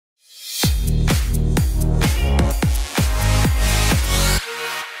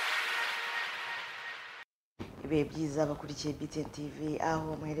ibihe byiza bakurikiye BTN TV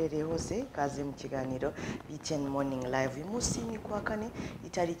aho muherereye hose, kaze mu kiganiro BTN Morning Live. Uyu munsi ni kuwa kane,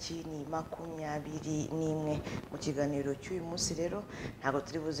 itariki ni 21. Mu kiganiro cy'uyu munsi rero ntabwo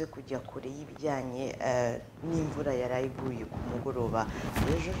turi buze kujya kure y'ibijyanye n'imvura yarayiguye ku mugoroba.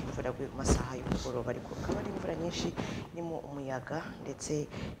 Ejo imvura yaguye mu masaha y'umugoroba, ariko akaba ari imvura nyinshi irimo umuyaga, ndetse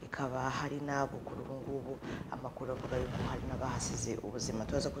ikaba hari n'abo kuri ubu ngubu amakuru avuga yuko hari n'abahasize ubuzima.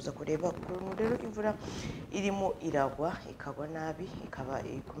 Tuza kuza kureba ukuntu rero imvura irimo iragwa ikagwa nabi, ikaba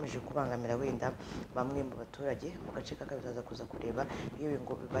ikomeje kubangamira wenda bamwe mu baturage mu gace kakabizaza kuza kureba yewe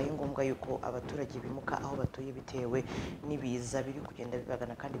ngo bibaye ngombwa yuko abaturage bimuka aho batuye bitewe n'ibiza biri kugenda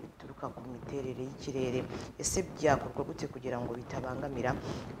bibagana kandi bituruka ku miterere y'ikirere. Ese byakorwa gute kugira ngo bitabangamira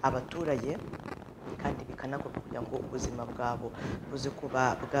abaturage kandi bikanakorwa kugira ngo ubuzima bwabo buze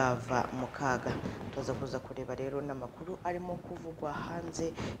kuba bwava mu kaga? Tuza kuza kureba rero n'amakuru arimo kuvugwa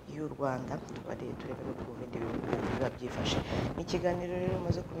hanze y'u Rwanda, turebe no ku bindi bihugu biba byifashe. Ni ikiganiro rero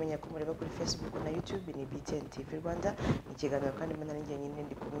mumaze kumenya ko mureba kuri Facebook na YouTube, ni BTN TV Rwanda. Ni ikiganiro kandi mbona ninjye nyine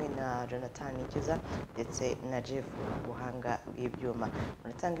ndi kumwe na Jonathan Nikiza ndetse na Jeff buhanga bw'ibyuma.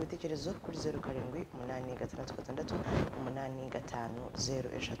 Munatanga ibitekerezo kuri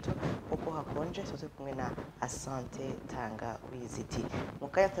 0786685003 uko hakonje. Tuze kumwe na Asante Tanga Wiziti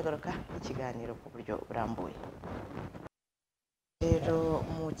mukaya tagaruka ikiganiro ku buryo burambuye. Rero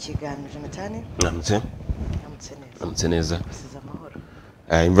mu kiganiro Jonathan, namutse neza. Asize amahoro.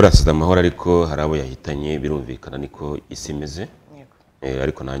 Imvura asize amahoro, ariko hari abo yahitanye, birumvikana niko isi imeze.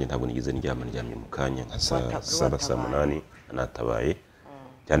 Ariko nanjye ntabwo nigize ndyamye mu kanya nka saa 8 natabaye,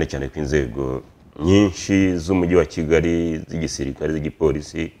 cyane cyane ko inzego nyinshi z'umujyi wa Kigali, z'igisirikare,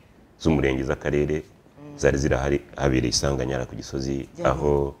 z'igipolisi, z'umurenge, z'akarere zari zirahari habiri isanganyara ku Gisozi,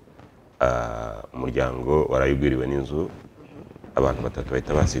 aho umuryango warayugwiriwe n'inzu, abantu batatu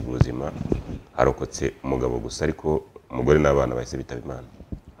bahita basiga ubuzima, harokotse umugabo gusa, ariko umugore n'abana bahise bitaba Imana.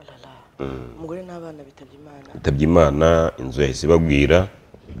 Umugore n'abana bitabye Imana, inzu yahise bagwira,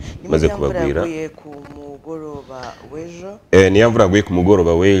 maze kubagwira ku mugoroba w'ejo. Niyo mvura yaguye ku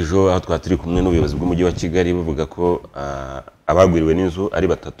mugoroba w'ejo, aho twaturi kumwe n'ubuyobozi bw'umujyi wa Kigali bavuga ko abagwiriwe n'inzu ari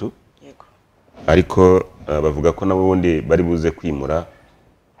batatu, ariko bavuga ko nabo bundi bari buze kwimura.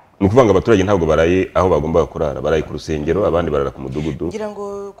 Ni ukuvuga ngo abaturage ntabwo baraye aho bagomba kurara, baraye ku rusengero, abandi barara ku mudugudu. Ngira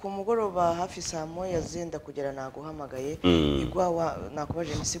ngo ku mugoroba hafi saa 1 zenda kugera naguhamagaye, igwa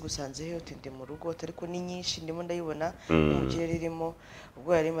nakubaje nisi gusanze he utinde mu rugo, ariko ni nyinshi ndimo ndayibona mu kirere irimo.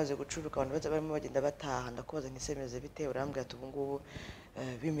 Ubwo yari imaze gucuruka, abantu barimo bagenda bataha, ndakubaza ntisemeze bite, urambwira ati ubu ngubu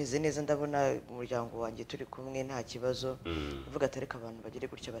bimeze neza, ndabona umuryango wanjye turi kumwe nta kibazo. Uvuga ati reka abantu bagire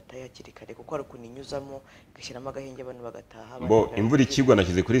gutya batayakiri kare, kuko ari kuninyuzamo gashyiramo agahenge abantu bagataha. Imvura ikigwa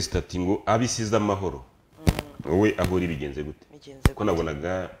nashyize kuri stati ngo abisize amahoro. Wowe aho uri bigenze gute? Ko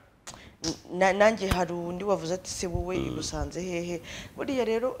nabonaga nanjye hari undi wavuze ati se wowe igusanze hehe. Buriya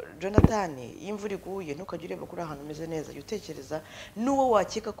rero Jonathan, imvura iguye ntukajye ureba kuri ahantu hameze neza, utekereza n'uwo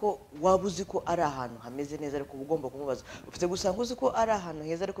wakeka ko wabuzi ko ari ahantu hameze neza, ariko ugomba kumubaza. Ufite gusanga uzi ko ari ahantu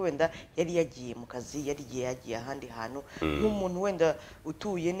heza, ariko wenda yari yagiye mu kazi, yari yagiye ahandi hantu, nk'umuntu wenda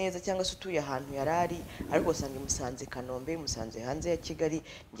utuye neza cyangwa se utuye ahantu yarari, ariko usanga Musanze, Kanombe, Musanze hanze ya Kigali.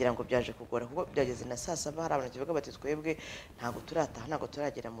 Ngira ngo byaje kugora kuko byageze na saa 7 hari abantu kivuga bati twebwe ntabwo turataha, ntabwo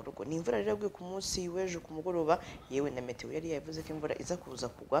turagera mu rugo. Ni imvura rero yaguye ku munsi w'ejo ku mugoroba, yewe na meteo yari yavuze ko imvura iza kuza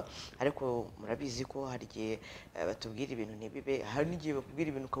kugwa, ariko murabizi ko hari igihe batubwira ibintu ntibibe, hari n'igihe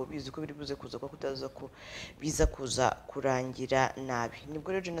bakubwira ibintu ukaba ubizi ko biri buze kuza, ko kutaza ko biza kuza kurangira nabi.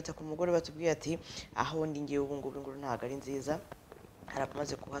 Nibwo rero Jonathan ku mugoroba batubwiye ati aho ndi ngiye ubu ngubu inguru ntabwo ari nziza, hari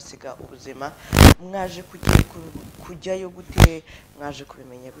abamaze kuhasiga ubuzima. Mwaje kujyayo gute, mwaje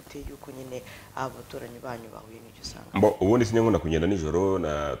kubimenya gute yuko nyine abaturanyi banyu bahuye n'icyo sanga? Ubundi sinyakunda kugenda nijoro,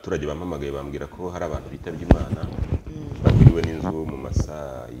 n'abaturage bampamagaye bambwira ko hari abantu bitabye Imana bagwiriwe n'inzu mu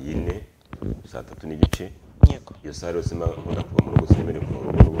masaa 4 saa 3 n'igice. Iyo saa rero nkunda kuva mu rugo, sinemerewe kuva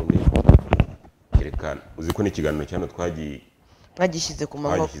mu rugo n'ubundi, kerekana uzi ko n'ikiganiro cyane twagishyize ku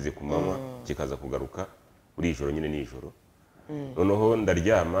manywa kikaza kugaruka buri ijoro, nyine nijoro. Noneho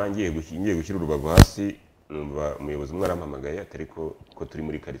ndaryama ngiye gushyira urubavu hasi, numva umuyobozi umwe arampamagaye atari ko turi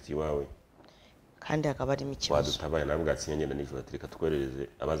muri quartier wawe kandi hakaba arimo ikibazo, wadutabaye nabwo ati ngenda nijoro, ati reka twohereze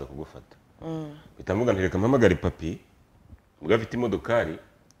abaza kugufata. Bitamvuga nti reka mpamagare papi, ubwo afite imodokari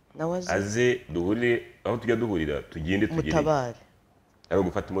aze duhurire aho tujya duhurira, tugende mutabare. Ari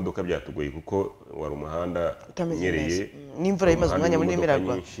gufata imodoka byatugoye kuko wari umuhanda unyereye, n'imvura imaze umwanya munini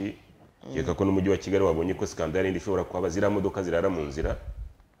miragwa. Yeka ko n'umujyi wa Kigali wabonye ko skandale indi ishobora kuba zira modoka zirara mu nzira.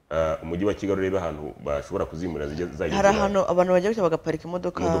 Umujyi wa Kigali ureba ahantu bashobora kuzimura zaje. Hari ahantu abantu bajya gutya bagaparika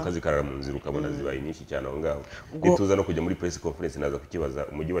imodoka zikarara mu nzira, ukabona zibaye nyinshi cyane aho ngaho. Bituza no kujya muri press conference naza kukibaza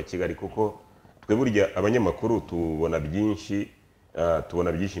umujyi wa Kigali, kuko twe burya abanyamakuru tubona byinshi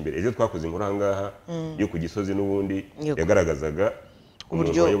imbere. Ejo twakoze inkuru ahangaha yo ku Gisozi n'ubundi yagaragazaga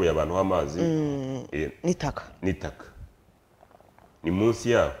uburyo wayoboye abantu w'amazi n'itaka ni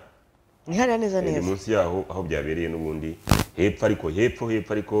munsi yaho, ni hariya neza ni munsi yaho aho byabereye n'ubundi hepfo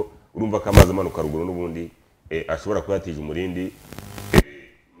ariko urumva ko amazi amanuka ruguru n'ubundi ashobora kuba yatije umurindi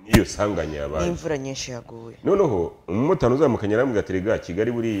niyo sanganya yabaye n'imvura nyinshi yaguye. Noneho umumotari uzamukanya aramugaterega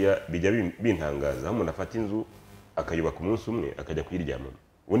Kigali buriya bijya bintangaza aho umuntu afata inzu akayubaka umunsi umwe akajya kuyiryamamo,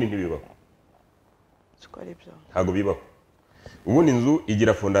 ubundi ntibibaho, ntabwo bibaho. Ubundi inzu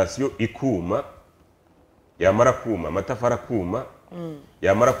igira fondasiyo ikuma, yamara kuma amatafari akuma,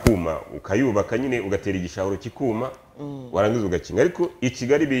 yamara kuma ukayubaka nyine ugatera igishahuro kikuma, warangiza ugakinga. Ariko i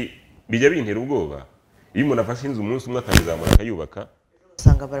Kigali bijya bintera ubwoba iyo umuntu afashe inzu umunsi umwe akayizamura akayubaka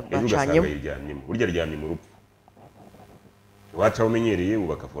usanga bacanyemo, burya aryamye mu rupfu. Waca umenyereye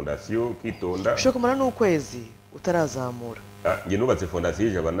wubaka fondasiyo ukitonda, ushobora kumara n'ukwezi utarazamura. Njye nubatse fondasiyo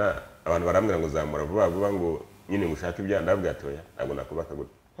y'ijabana, abantu barambwira ngo zamura vuba vuba ngo nyine ngushaka ibyanda, bwatoya ntabwo nakubaka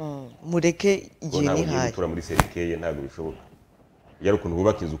gutya, mureke igihe nihaye. Ntabwo gutura muri serikeye ntabwo bishoboka. Yari ukuntu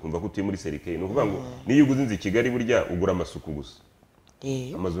wubaka inzu ukumva ko utuye muri serikeye, ni ukuvuga ngo niyo uguze inzu i Kigali burya ugura amasuku gusa.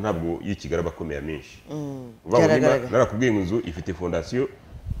 Amazu ntabwo y'i Kigali aba akomeye menshi. Narakubwiye inzu ifite fondasiyo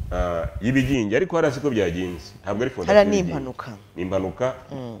y'ibigingi, ariko hariya siko byagenze, ntabwo ari fondasiyo. Hariya ni impanuka.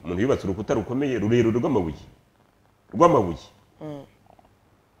 Umuntu yubatse urukuta rukomeye rurerure rw'amabuye.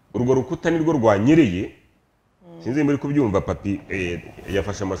 Urwo rukuta nirwo rwanyereye, sinzi muri kubyumva, papi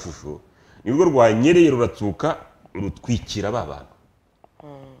yafashe amashusho, nirwo rwanyereye ruratsuka rutwikira ba bantu.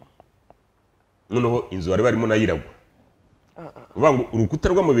 Noneho inzu bari barimo nayiragwa. Uvuga ngo urukuta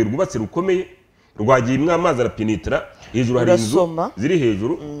rw'amabuye rwubatse rukomeye rwagiyemwo amazi arapinitira hejuru, hari inzu ziri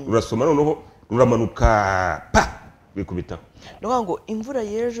hejuru, rurasoma noneho ruramanuka bikubitaho. Nuvuga ngo imvura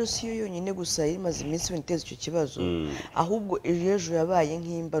y'ejo si yo yonyine gusa imaze iminsi iteza icyo kibazo, ahubwo ejo yabaye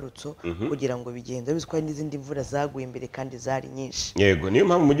nk'imbarutso kugira ngo bigende bizwi ko hari n'izindi mvura zaguye imbere kandi zari nyinshi. Yego, niyo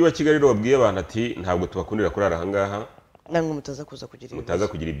mpamvu umujyi wa Kigali wabwiye abantu ati ntabwo tubakundira kurara ahangaha, namwe mutaza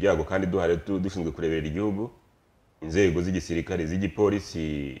kugira ibyago, kandi duhari dushinzwe kurebera igihugu, inzego z'igisirikare,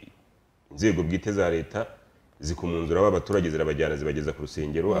 z'igipolisi, inzego bwite za leta zikumunzura abaturage zirabajyana zibageza ku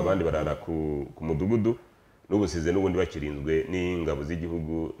rusengero, abandi barara ku mudugudu, n'ubusize n'ubundi bakirinzwe n'ingabo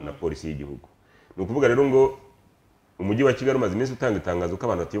z'igihugu na polisi y'igihugu. Ni ukuvuga rero ngo umujyi wa Kigali umaze iminsi utanga itangazo ko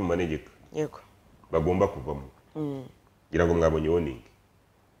abantu batuye mu manegeka bagomba kuvamo. Ngira ngo mwabonye warning.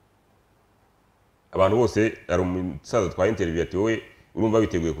 Abantu bose, ari umusaza twa interview ati wowe urumva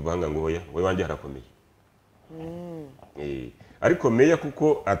biteguye kuva hanga ngo hoya, wowe wanjye harakomeye. Ariko meya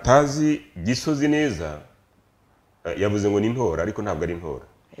kuko atazi Gisozi neza yavuze ngo ni Ntora, ariko ntabwo ari Ntora,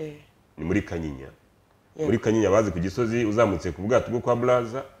 ni muri Kanyinya. Muri Kanyinya bazi ku Gisozi, uzamutse ku bwato bwo kwa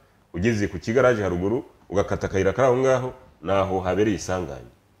Blaza ugeze ku kigaraje haruguru ugakata akayira kari aho ngaho, naho habereye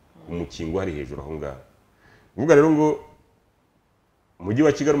isanganya, umukingo hari hejuru aho ngaho. Uvuga rero ngo umujyi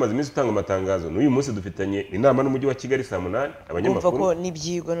wa Kigali umaze iminsi utanga amatangazo, n'uyu munsi dufitanye inama n'umujyi wa Kigali saa 8 abanyamakuru. Umva ko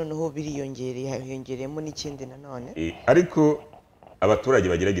n'ibyigwa noneho biriyongereyemo n'ikindi nanone. Ariko abaturage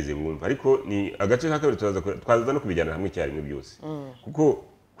bagerageze bumva, ariko ni agace ka kabiri twaza no kubijyana hamwe cyari byose, kuko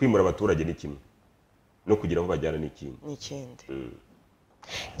kwimura abaturage ni kimwe no kugira aho bajyana n'ikindi.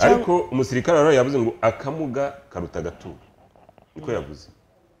 Ariko umusirikare rero yavuze ngo akamuga karuta gato, niko yavuze.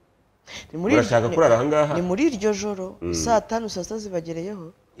 Murashaka kurara ahangaha ni muri iryo joro saa 5 saa 6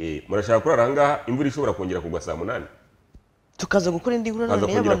 zibagereyeho. Murashaka kurara ahangaha imvura ishobora kongera kugwa saa 8 tukaza gukora indi nkuru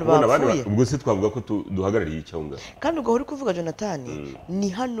none y'abantu bapfuye. Ubwo se twavuga ko duhagarariye icyonga. Kandi ubwo uri kuvuga Jonathan, ni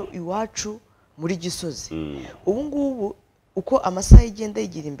hano iwacu muri Gisozi. Ubu ngubu uko amasaha igenda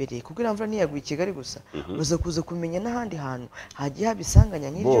yigira imbere kuko iramvura ntiyaguye i Kigali gusa, uza kuza kumenya n'ahandi hantu hagiye habisanganya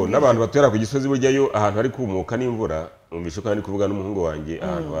nk'iryo. N'abantu batera ku Gisozi buryayo ahantu hari kumuka n'imvura, umvishe kandi kuvuga n'umuhungu wanjye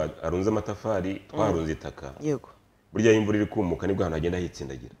ahantu arunze amatafari twarunze itaka. Yego. Burya imvura iri kumuka nibwo ahantu hagenda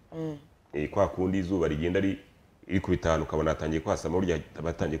hitsindagira. Kwa kundi izuba rigenda iri kubitanu ukabona atangiye kwasama, burya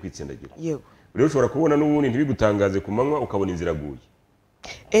batangiye kwitsindagira. Yego. Rero ushobora kubona n'ubundi ntibigutangaze ku manywa ukabona inzira guye.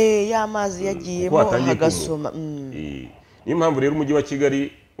 Ya mazi yagiyemo hagasoma. Niyo mpamvu rero umujyi wa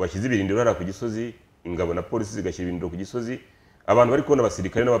Kigali washyize ibirindiro hariya ku Gisozi, ingabo na polisi zigashyira ibirindiro ku Gisozi, abantu bari kubona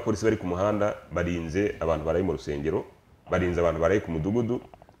abasirikare n'abapolisi bari ku muhanda barinze abantu baraye mu rusengero, barinze abantu baraye ku mudugudu.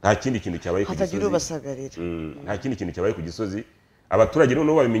 Nta kindi kintu cyabaye ku Gisozi, nta kindi kintu cyabaye ku Gisozi. Abaturage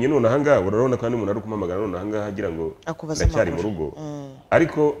noneho babimenye none ahangaha, urabona kandi umuntu ari kumamagara none ahangaha agira ngo ndacyari mu rugo.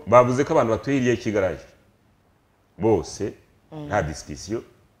 Ariko bavuze ko abantu batuye hirya y'ikigaraje bose nta discussion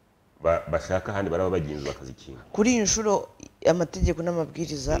bashaka handi baraba baginze bakazikinga. Kuri iyi nshuro amategeko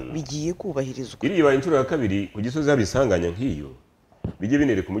n'amabwiriza bigiye kubahirizwa. Iri ibaye inshuro ya kabiri ku Gisozi habisanganya nk'iyo, bijye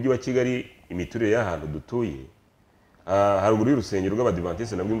binereka umujyi wa Kigali imiturire y'ahantu dutuye. Haruguru y'urusengero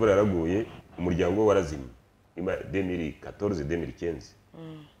rw'Abadiventiste nabwo imvura yaraguye, umuryango warazimye 2014-2015.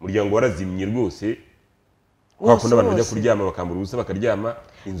 Umuryango warazimye rwose, kwakunda abantu bajya kuryama bakambura ubusa bakaryama,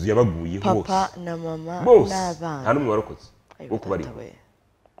 inzu yabaguye hose, papa na mama n'abana, nta n'umwe warokotse wo kubari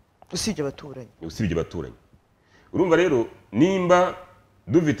usibye abaturanyi. Urumva rero nimba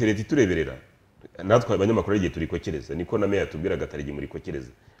dufite leta itureberera, natwe abanyamakuru igihe turikokereza, niko na meya tubwiraga atarigi muri kokereza,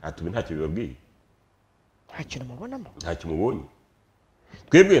 atubi ntacyo bibabwiye, ntacyo mubonamo, ntacyo mubonye.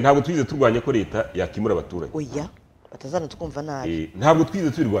 Twebwe ntabwo twize turwanya ko leta yakimura abaturage, oya batazana twumva nabi, ntabwo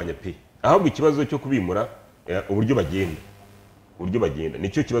twize twirwanya pe, ahubwo ikibazo cyo kubimura uburyo bagenda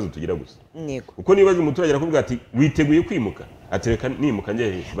nicyo kibazo tugira gusa. Uko nibaje umuturage arakubwira ati witeguye kwimuka, atereka nimuka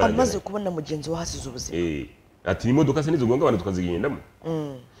njye he, amaze kubona mugenzi wahasize ubuzima, ati imodoka se nizogonga abantu tukazigendamo.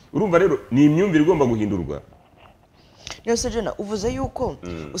 Urumva rero ni imyumvire igomba guhindurwa. Yose jena uvuze yuko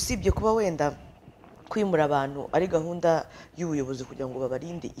usibye kuba wenda kwimura abantu ari gahunda y'ubuyobozi kugira ngo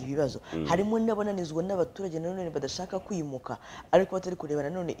babarinde ibibazo, harimo n'abananizwa n'abaturage nanone badashaka kwimuka ariko batari kureba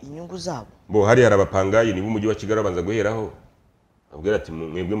nanone inyungu zabo. Hari abapangayi niba umujyi wa Kigali abanza guheraho abwira ati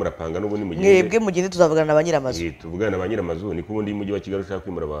mwebwe murapanga n'ubundi mugende tuzavugana na banyiramazu, tuvugana na banyiramazu, niko ubundi umujyi wa Kigali ushaka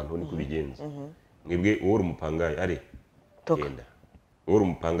kwimura abantu niko bigenza. Mwebwe wowe umupangayi are genda, wowe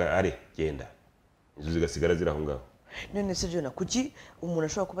umupangayi are genda, inzu zigasigara ziraho ngaho. None se Jona, kuki umuntu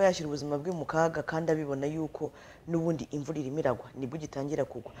ashobora kuba yashyira ubuzima bwe mu kaga kandi abibona yuko n'ubundi imvura irimo iragwa nibwo gitangira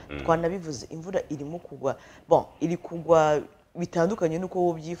kugwa? Twanabivuze imvura irimo kugwa, iri kugwa bitandukanye nuko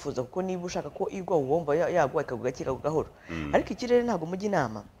wowe ubyifuza, kuko niba ushaka ko igwa wumva yagwa ikagwa gakira gahoro, ariko ikirere ntabwo mujya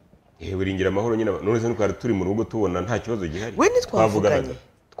inama. Wiringira amahoro nyine, none se nuko turi mu rugo tubona nta kibazo gihari. We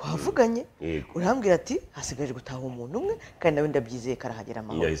twavuganye urambwira ati hasigaje gutaha umuntu umwe kandi nawe ndabyizeye karahagera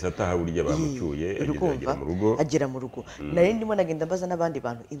amahoro. Yahise ataha burya bamucyuye agera mu rugo. Nari ndimo nagenda mbaza n'abandi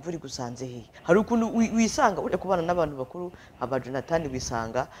bantu imvura igusanze he, hari ukuntu wisanga uri kubana n'abantu bakuru aba Jonathan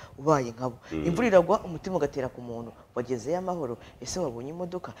wisanga ubaye nkabo, imvura iragwa umutima ugatera ku muntu, wagezeyo amahoro, ese wabonye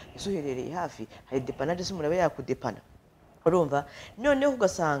imodoka, ese uherereye hafi, hari depanage se murabe yakudepana, urumva. Noneho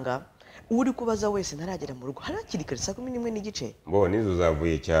ugasanga uri kubaza wese ntaragera mu rugo harakiri kare 11:15. Nizo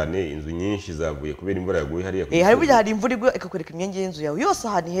zavuye cyane, inzu nyinshi zavuye kubera imvura yaguye hariya. Hari imvura igwa ikakwereka imyenge y'inzu yawe yose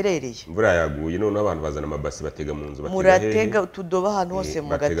ahantu iherereye. Imvura yaguye none abantu bazana amabasi batega mu nzu, muratega utudoba ahantu hose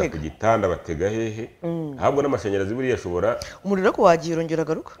mugatega ku gitanda, batega hehe. Ahubwo n'amashanyarazi buriya ashobora umuriro ko wagiye urongera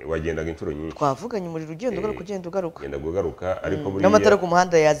garuka, wagendaga inshuro nyinshi. Twavuganye umuriro ugenda ugaruka genda gugaruka, ariko buriya n'amatara ku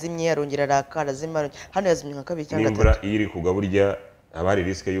muhanda yazimye yarongera arakara zima, hano yazimye nka 2 cyangwa 3. Imvura iri kugwa burya abari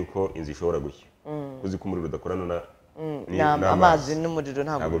riske yuko inzu ishobora gushya, uzi ko umuriro udakorana amazi n'umuriro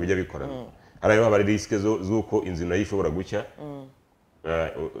ntabwo bijya bikorana. Harayo abari riske z'uko inzu nayo ishobora gushya,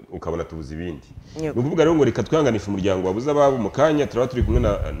 ukabona tubuze ibindi. Nukuvuga rero ngo reka twihanganisha umuryango wabuze ababo mu kanya, turaba turi kumwe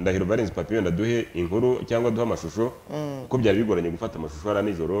na Ndahiro Valens Papi wenda duhe inkuru cyangwa duhe amashusho, kuko byari bigoranye gufata amashusho ara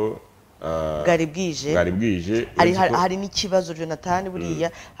nijoro. Bwari bwije hari n'ikibazo Jonathan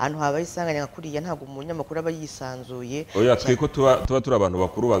buriya ahantu habaye isanganya kuriya ntabwo umunyamakuru aba yisanzuye. Oya twiko tuba turi abantu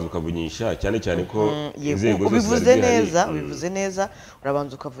bakuru baza ukavunyisha cyane ko inzego zose ubivuze neza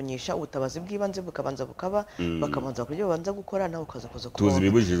urabanza ukavunyisha ubutabazi bw'ibanze bukabanza bakabanza kuryo babanza gukora nawe ukaza tuzi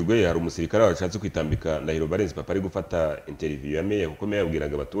bibujijwe. Hari umusirikare washatse kwitambika Ndahiro Valens Papa ari gufata interview ya meya, kuko meya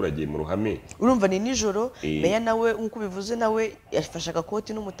yabwiraga abaturage mu ruhame, urumva ni nijoro. Meya nawe nkuko bivuze nawe yafashaga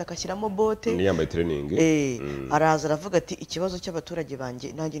koti n'umutaka ashyiramo bote ni yambaye training, araza aravuga ati ikibazo cy'abaturage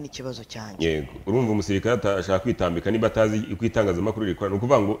banjye nanjye ni ikibazo cyanjye. Yego, urumva umusirikare atashaka kwitambika niba atazi kwitangazamakuru rikora. No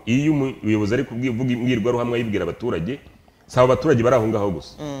kuvuga ngo iyo umuyobozi ari kubwivuga imbwirwa ruhamwe yibwira abaturage, sawa abaturage bari aho ngaho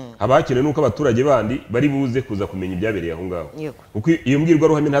gusa, abakeneye nuko abaturage bandi bari buze kuza kumenya ibyabereye aho ngaho, kuko iyo mbwirwa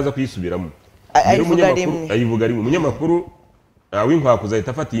ruhamwe ntaza kuyisubiramo, ayivuga rimwe. Umunyamakuru w'inkwaku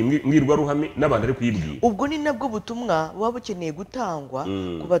zahita afata iyi mbwirwa ruhame n'abantu ari kuyibwira. Ubwo ni nabwo butumwa buba bukeneye gutangwa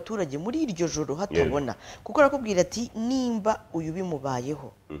ku baturage muri iryo joro hatabona, kuko arakubwira ati nimba uyu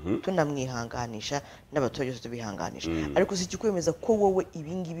bimubayeho tunamwihanganisha n'abaturage bose tubihanganisha, ariko si ikikwemeza ko wowe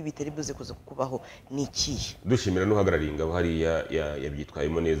ibingibi bitari buze kuza kukubaho ni ikihe. Dushimira n'uhagarariye ingabo hariya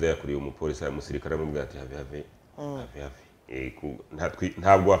yabyitwayemo neza, yakuriye umupolisi umusirikare amubwira ati have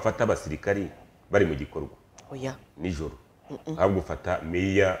ntabwo wafata abasirikari bari mu gikorwa oya nijoro, ahubwo ufata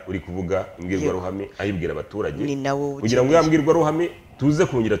meya uri kuvuga imbwirwa ruhame ayibwira abaturage, kugira ngo yambwirwa ruhame tuze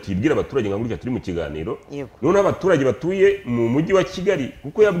kongera tuyibwira abaturage nka gutya turi mu kiganiro. None abaturage batuye mu mujyi wa Kigali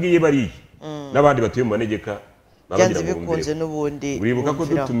kuko yabwiye bariye n'abandi batuye mu manegeka byanze bikunze n'ubundi. Uribuka ko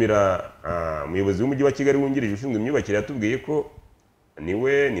dutumira umuyobozi w'umujyi wa Kigali wungirije ushinzwe imyubakire, yatubwiye ko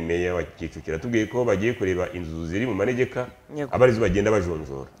niwe ni meya wa Kicukiro, yatubwiye ko bagiye kureba inzu ziri mu manegeka abarizo bagenda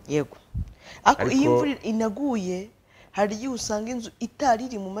bajonjora. Yego, ako iyi imvura inaguye hari igihe usanga inzu itari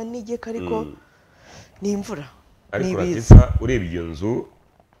iri mu manegeka ariko ni imvura ariko Latifa urebye iyo nzu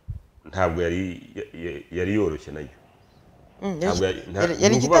ntabwo yari yoroshye nayo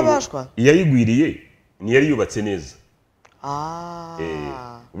yari igitabashwa yayigwiriye ni yari yubatse neza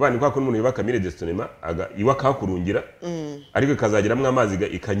ubandi kwa ko umuntu yubaka mire destonema iwaka hakurungira ariko ikazagiramwe amazi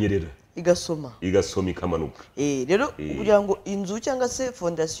ikanyerera igasoma ikamanuka rero kugira ngo inzu cyangwa se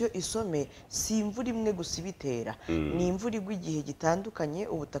fondasiyo isome si imvura imwe gusa ibitera ni imvura igwa igihe gitandukanye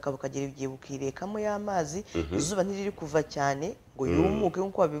ubutaka bukagera igihe bukirekamo y'amazi izuba ntiriri kuva cyane ngo yumuke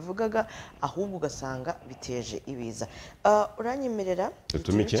nk'uko babivugaga ahubwo ugasanga biteje ibiza uranyemerera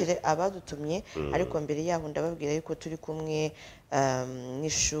dutumikire abadutumye ariko mbere yaho ndababwira yuko turi kumwe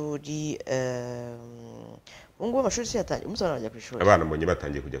n'ishuri ubungubu amashuri si yatangiye umusore arajya ku ishuri abana mbonye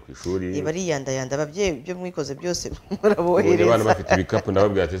batangiye kujya ku ishuri bariyandayanda ababyeyi ibyo mwikoze byose murabohereza abana bafite ibikapu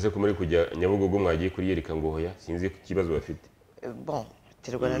ndababwira ati ese ko muri kujya Nyabugogo mwagiye kuriyereka ngo hoya sinzi ikibazo bafite bon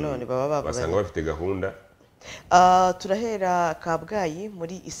terwa nanone baba bavuga basanga bafite gahunda turahera Kabgayi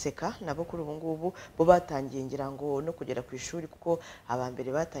muri Iseka nabo kuri ubu ngubu bo batangiye ngira ngo no kugera ku ishuri kuko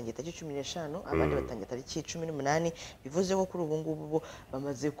abambere batangiye tariki 15 abandi batangiye tariki 18 bivuze ko kuri ubu ngubu bo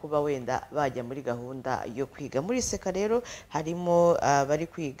bamaze kuba wenda bajya muri gahunda yo kwiga muri Iseka rero harimo bari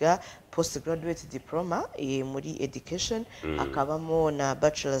kwiga postgraduate diploma muri education akabamo na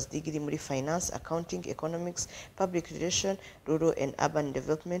bachelor's degree muri finance accounting economics public relation rural and urban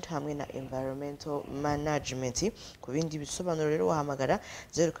development hamwe na environmental management ku bindi bisobanuro rero wahamagara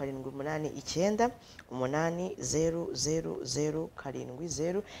 0789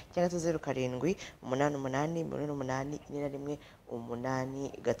 8000070 cyangwa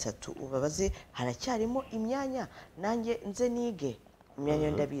 078888 ubabaze haracyarimo imyanya nanjye nze nige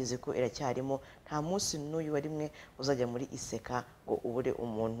imyanya ndabizi ko iracyarimo nta munsi n'uyu warimwe uzajya muri Iseka ngo ubure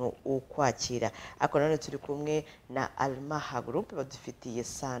umuntu ukwakira ariko none turi kumwe na Almaha Group badufitiye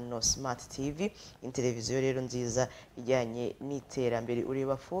Sano Smart TV televiziyo rero nziza ijyanye n'iterambere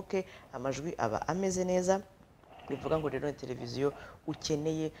ureba foke amajwi aba ameze neza bivuga ngo rero televiziyo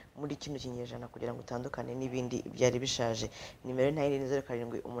ukeneye muri kino kinyejana kugira ngo utandukane n'ibindi byari bishaje nimero ntayiri ni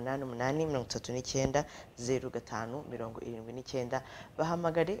 078883907579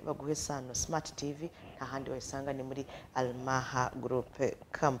 bahamagare baguhe Sano Smart TV nta handi wayisanga ni muri Almaha Group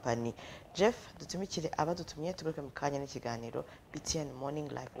Company Jeff dutumikire abadutumye tugaruke mu kanya n'ikiganiro BTN Morning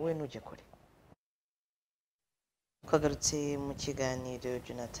Live wowe nuje kure kagarutse mu kiganiro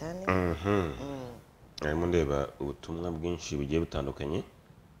Jonathan arimo ndeba ubutumwa bwinshi bugiye butandukanye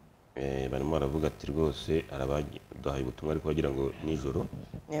barimo baravuga ati rwose arabaduhaye ubutumwa ariko bagira ngo nijoro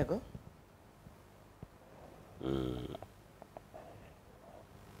yego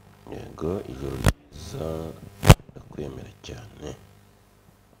yego ijoro ryiza ndakwemera cyane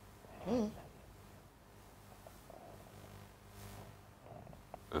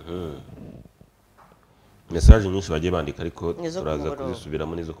mesaje nyinshi bagiye bandika ariko turaza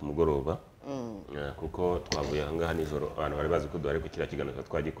kuzisubiramo nizo ku mugoroba kuko twavuye aha ngaha nijoro abantu bari bazi ko duhari ku kiriya kiganiro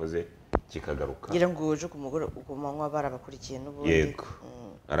twagikoze kikagaruka ngira ngo uje ku mugoroba ku manywa barabakurikiye n'ubundi yego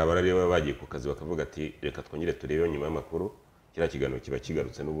hari abari bagiye ku kazi bakavuga ati reka twongere turebe nyuma y'amakuru kiriya kiganiro kiba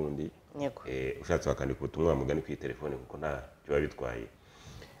kigarutse n'ubundi ushatse wakandika ubutumwa mugani ku telefone kuko nta biba bitwaye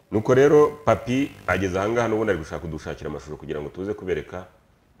nuko rero papi ageze aha ngaha n'ubundi ari gushaka kudushakira amashusho kugira ngo tuze kubereka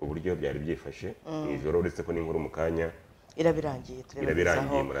uburyo byari byifashe mu ijoro uretse ko n'inkuru mu kanya irabirangiye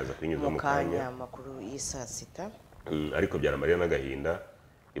muraza kuyinyuza mu kanya amakuru y'isa sita ariko byaramarira n'agahinda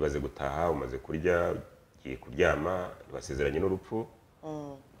ibaze gutaha umaze kurya ugiye kuryama basezeranye n'urupfu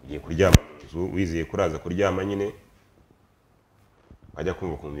ugiye kuryama inzu wizeye kuraza kuryama nyine wajya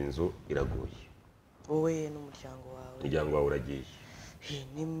kumva ukumva inzu iraguye wowe n'umuryango wawe uragiye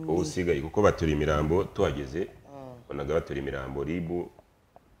wowe usigaye kuko batura imirambo tuhageze bonaga batura imirambo ribu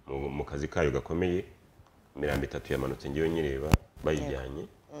mu kazi kayo gakomeye imirambo 3 yamanutse ngiyo nyireba bayijyanye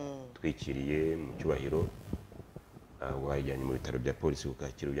twikiriye mu cyubahiro bayijyanye mu bitaro bya polisi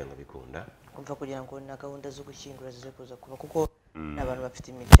ukakira byanga bikunda kumva kugira ngo na gahunda zo gushyingura zize kuza kuba kuko n'abantu bafite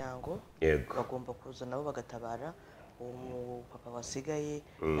imiryango bagomba kuza nabo bagatabara papa wasigaye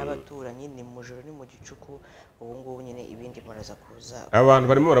n'abaturanyi ni mu joro ni mu gicuku ubu ngubu nyine ibindi muraza kuza abantu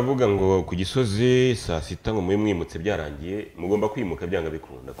barimo baravuga ngo ku Gisozi saa sita ngo mwimutse byarangiye mugomba kwimuka byanga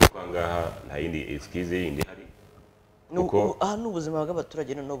bikunda kuko angaha nta yindi excuse yindi hari nuko aha n'ubuzima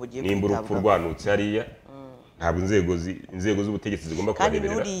bw'abaturage no bugiye nimba urupfu rwanutse hariya ntabwo inzego z'ubutegetsi zigomba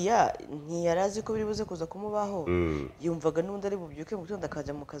kubareberera kandi nuriya ntiyarazi ko biri buze kuza kumubaho yumvaga n'undi ari bubyuke mu gitondo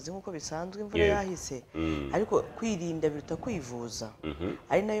akajya mu kazi nk'uko bisanzwe imvura yahise ariko kwirinda biruta kwivuza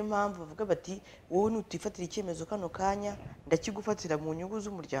ari nayo mpamvu bavuga bati wowe nutifatira icyemezo kano kanya ndakigufatira mu nyungu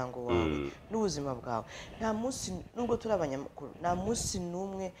z'umuryango wawe n'ubuzima bwawe nta munsi nubwo turi abanyamakuru nta munsi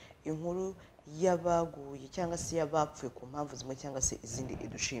n'umwe inkuru y'abaguye cyangwa se y'abapfuye ku mpamvu zimwe cyangwa se izindi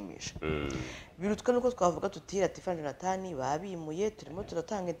idushimisha birutwa nuko twavuga tutira Tiffany Jonathan babimuye turimo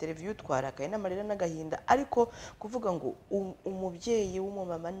turatanga interview twarakaye n'amarira n'agahinda ariko kuvuga ngo umubyeyi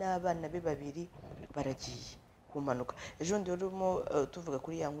w'umumama n'abana be babiri baragiye kumanuka ejo ndi urimo tuvuga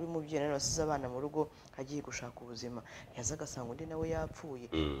kuri ya nkuru y'umubyeyi nawe wasize abana mu rugo agiye gushaka ubuzima yazaga asanga undi nawe yapfuye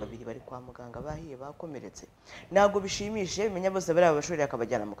babiri bari kwa muganga bahiye bakomeretse ntabwo bishimishije bimenya bose bari abashorera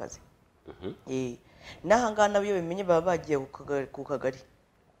akabajyana mu kazi n'ahangaha nabo iyo bimenye baba bagiye ku kagari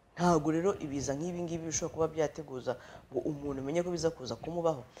ntabwo rero ibiza nk'ibi ngibi bishobora kuba byateguza ngo umuntu umenye ko biza kuza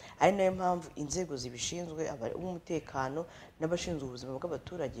kumubaho ari nayo mpamvu inzego zibishinzwe umutekano n'abashinzwe ubuzima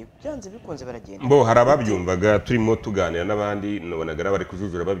bw'abaturage byanze bikunze baragenda bo hari ababyumvaga turimo tuganira n'abandi nabonaga bari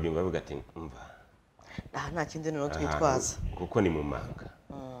kujujura babyumva bavuga ati umva nta kindi noneho twitwaza kuko ni mu manga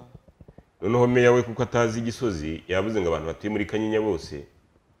noneho meya we kuko atazi igisozi yavuze ngo abantu batuye muri Kanyinya bose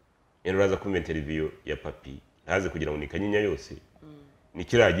uraza kumva interview ya papi ntaze kugira ngo ni Kanyinya yose ni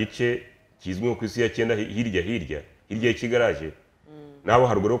kiriya gice kizwi nko ku isi ya 9 hirya y'ikigaraje nabo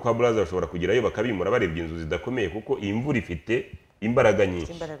haruguru kwa Braza bashobora kugerayo bakabimura barebye inzu zidakomeye kuko iyi mvura ifite imbaraga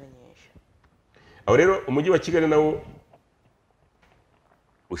nyinshi aho rero umujyi wa Kigali nawo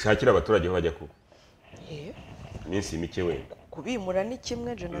ushakira abaturage aho bajya kuba iminsi mike wenda kubimura ni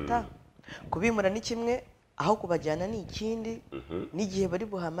kimwe Jonathan kubimura ni kimwe aho kubajyana ni ikindi n'igihe bari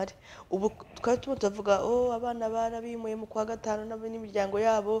buhamare ubu twari tuvuga abana barabimuye mu kwa gatanu n'imiryango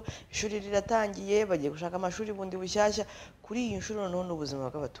yabo ishuri riratangiye bagiye gushaka amashuri bundi bushyashya kuri iyi nshuro noneho n'ubuzima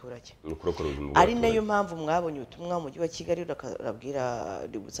bw'abaturage ari nayo mpamvu mwabonye ubutumwa mu mujyi wa Kigali urabwira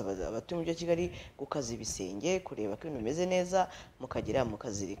ributsa abatuye mu mujyi wa Kigali gukaza ibisenge kureba ko ibintu bimeze neza mukagira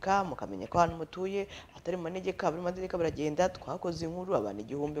mukazirika mukamenya ko ahantu mutuye atari mu manegeka buri mategeko baragenda twakoze inkuru abantu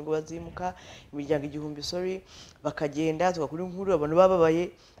 1000 ngo bazimuka imiryango 1000 bakagenda tugakora inkuru abantu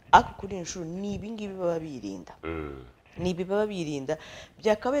bababaye ako kuri inshuro ni ibingibi baba birinda nibi baba birinda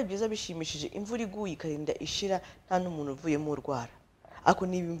byakabaye byiza bishimishije imvura iguye ikarinda ishira nta n'umuntu uvuyemo urwara ako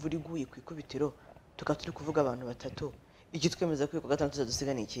niba imvura iguye ku ikubitiro tukaturi kuvuga abantu batatu igitwemeza ko kwa gatandatu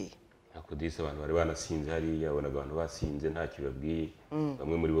tuzadusiga ni iki ako dise abantu bari banasinze hariya bonaga abantu basinze ntacyo babwiye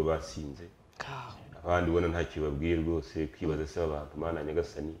bamwe muri bo basinze abandi ubona ntacyo babwiye rwose kwibaza se abantu mana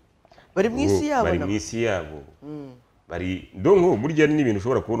nyagasani bari mu isi yabo bari ndonko burya n'ibintu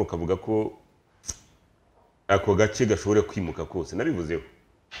ushobora kubona ukavuga ko ako gace gashobora kwimuka kose nabivuzeho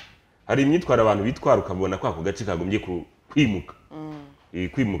hari imyitwara abantu bitwara ukabona ko ako gace kagombye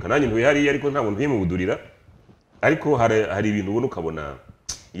kwimuka nanjye ntuye hariya ariko nta muntu uyimubudurira ariko hari ibintu ubona ukabona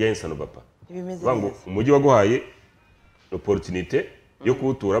ya insano papa ngo umujyi waguhaye opportunité yo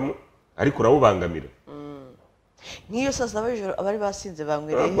kuwuturamo ariko urawubangamira nk'iyo saa saba y'ijoro abari basinze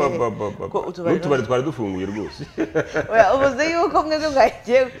banywereye n'utubari twari dufunguye rwose ubuze yuko mwebwe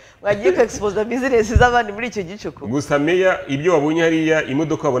mwagiye kwexposa business z'abandi muri icyo gicuku gusa meya ibyo wabonye hariya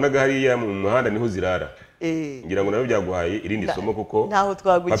imodoka wabonaga hariya mu muhanda niho zirara ngira ngo nabyo byaguhaye irindi somo kuko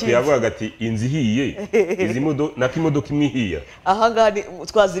papi yavugaga ati inzu ihiye izi imodoka imwe ihiya ahangaha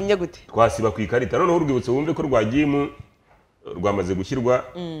twazimye gute twasiba ku ikarita noneho urwibutso wumve ko rwagiye rwamaze gushyirwa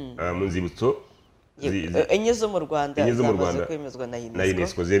mu nzibutso enye zo mu Rwanda zamaze kwemezwa na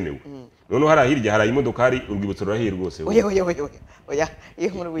UNESCO zemewe noneho hari hirya hari imodoka hari urwibutso rurahiye rwose oya iyo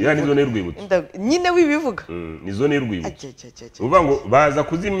nkuru ya ni zone y'urwibutso nyine wibivuga ni zone y'urwibutso uvuga ngo baza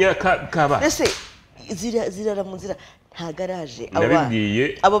kuzimya kaba ese zirara mu nzira nta garaje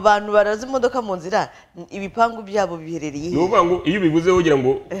nabibwiye abo bantu baraza imodoka mu nzira ibipangu byabo biherereye nuvuga ngo iyo bivuze ugira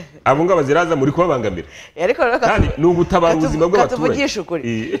ngo abo ngaba ziraza muri kubabangamira kandi n'ugutabara ubuzima bw'abaturage katuvugisha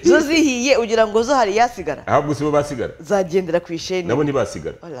ukuri zo zihiye ugira ngo zo hari yasigara ahubwo sibo basigara zagendera ku isheni nabo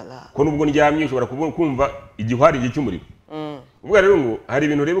ntibasigara ko nubwo ndyamye ushobora kumva igihwari cy'umuriro uvuga rero ngo hari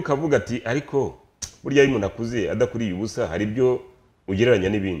ibintu rero ukavuga ati ariko burya iyo umuntu akuze adakuriye ubusa hari ibyo ugereranya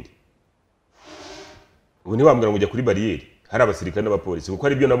n'ibindi ubu ntiwambwira ngo ujya kuri bariyeri hari abasirikare n'abapolisi kuko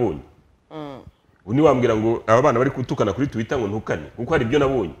hari ibyo nabonye ubu ntiwambwira ngo aba bana bari gutukana kuri Twitter ngo ntukane kuko hari ibyo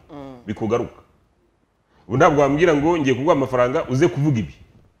nabonye bikugaruka ubu ntabwo wambwira ngo ngiye kuguha amafaranga uze kuvuga ibi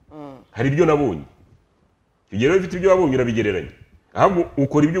hari ibyo nabonye ugera ufite ibyo wabonye urabigereranya ahubwo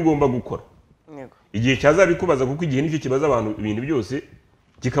ukora ibyo ugomba gukora igihe cyazabikubaza kuko igihe nicyo kibaza abantu ibintu byose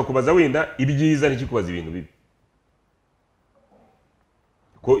kikakubaza wenda ibyiza ntikikubaza ibintu bibi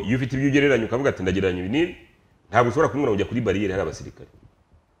ko iyo ufite ibyo ugereranya ukavuga ati ndagereranya ibi n'ibi ntabwo ushobora kunyura ujya kuri bariyeri hari abasirikare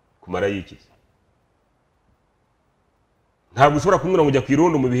kumara yikiza. Ntabwo ushobora kunyura ujya ku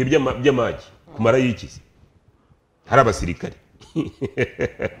irondo mu bihe by'amagi kumara yikiza hari abasirikare.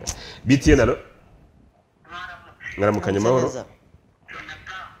 BTN alo mwaramukanye amahoro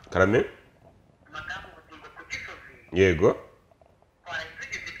karame yego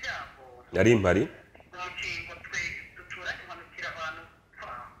nari mpari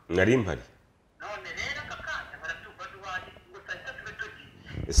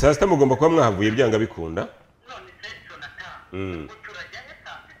saa sita mugomba kuba mwahavuye byanga bikunda.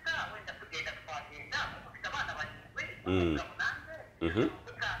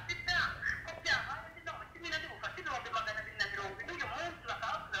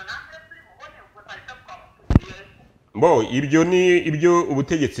 Bo ibyo ni ibyo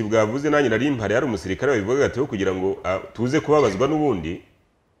ubutegetsi bwavuze, nanjye nari mpari hari umusirikare wabivuga ati kugira ngo tuze kubabazwa n'ubundi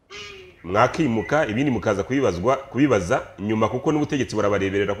mwakimuka ibindi mukaza kubibaza nyuma, kuko n'ubutegetsi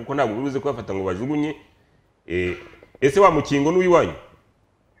burabareberera, kuko ntabwo buruze kubafata ngo bajugunye. Ese wa mukingo n'uwiwanyu?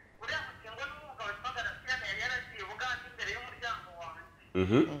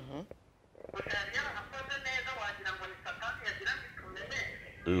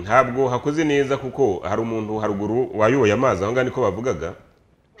 Ntabwo hakoze neza kuko hari umuntu haruguru wayoboye amazi aho ngaho niko bavugaga.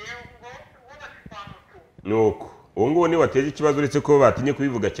 Nuko uwo nguwo ni wateje ikibazo, uretse ko batinye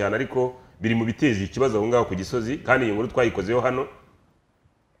kubivuga cyane, ariko biri mu biteje ikibazo aho ngaho ku Gisozi, kandi iyi nkuru twayikozeho hano.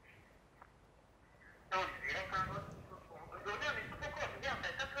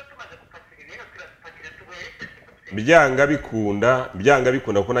 Byanga bikunda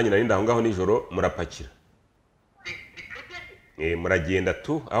kuko nanjye nari ndaho ngaho nijoro murapakira. Muragenda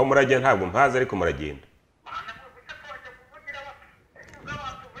tu aho murajya ntabwo mpaza, ariko muragenda.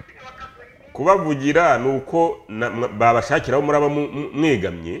 Kubavugira nuko babashakiraho muraba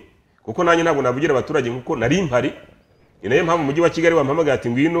mwegamye, kuko nanjye ntabwo navugira abaturage nkuko nari mpari. Ni nayo mpamvu umujyi wa Kigali wampamagaye ati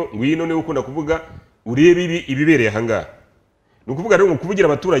ngwino niwe ukunda kuvuga urebe ibibereye aha ngaha. Ni ukuvuga rero ngo kuvugira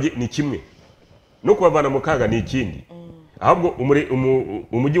abaturage ni kimwe, no kubavana mu kaga ni ikindi. Ahubwo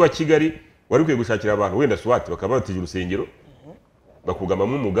umujyi wa Kigali wari ukwiye gushakira abantu wenda swati bakaba batije urusengero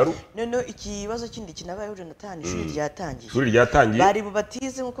bakugamamo umugaru. None ikibazo kindi kinabaye Jonathan, ishuri ryatangiye bari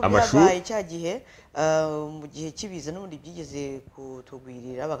bubatize nkuko byabaye cya gihe mu gihe kibiza n'ubundi byigeze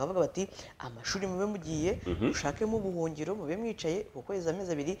kutugwirira, bakavuga bati amashuri mube mugiye ushakemo ubuhungiro mube mwicaye ukwezi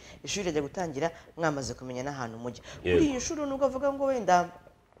amezi abiri ishuri rajya gutangira mwamaze kumenya n'ahantu mujya. Kuri iyi shuri nubwo avuga ngo wenda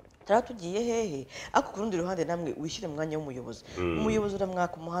tugiye hehe, ako kurundi ruhande namwe wishyire mu mwanya w'umuyobozi. Umuyobozi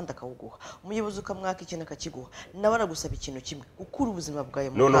uramwaka umuhanda akawuguha, umuyobozi ukamwaka ikintu akakiguha, nawe aragusaba ikintu kimwe, gukura ubuzima bwawe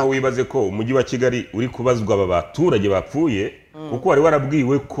mu kaga. Noneho wibaze ko umujyi wa Kigali uri kubazwa aba baturage bapfuye, kuko wari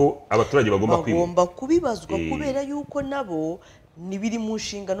warabwiwe ko abaturage bagomba kubibazwa kubera yuko nabo nibiri mu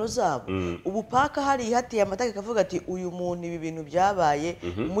nshingano zabo. Ubu paka hari hatiye amataka kavuga ati uyu muntu ibi bintu byabaye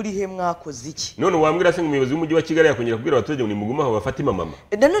muri he mwakoze iki. None wambwira se umuyobozi w'umujyi wa Kigali yakongera kubwira abaturage ngo nimugume aho bafate mama.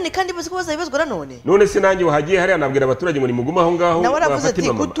 Nanone kandi bazi ko bazabibazwa nanone. None se nanjye wahagiye hari anabwira abaturage ngo nimugume aho ngaho bafate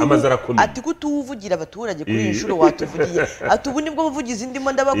mama. Amazara komeye. Ati kutuvugira abaturage kuri inshuro watuvugiye. Ati ubu nibwo buvugizi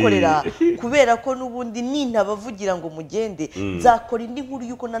ndimo ndabakorera, kubera ko nubundi nintabavugira ngo mugende nzakora indi nkuru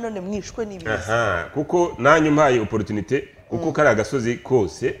yuko nanone mwishwe n'ibiza. Kuko nanyu mpaye opportunity kuko kari agasozi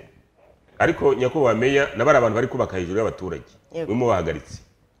kose, ariko nyako wameya nabari abantu bari kubaka hejuru y'abaturage bimo bahagaritse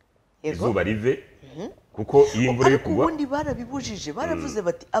izuba rive, kuko iyi imvura iri kugwa. Ubundi barabibujije, baravuze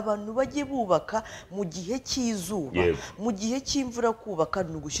bati abantu bajye bubaka mu gihe cy'izuba, mu gihe cy'imvura kubaka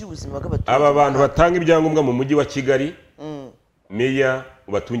ni ugushyira ubuzima bw'abaturage. Aba bantu batanga ibyangombwa mu mujyi wa Kigali meya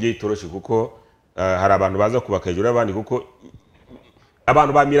ubatungeye itoroshi, kuko hari abantu baza kubaka hejuru y'abandi, kuko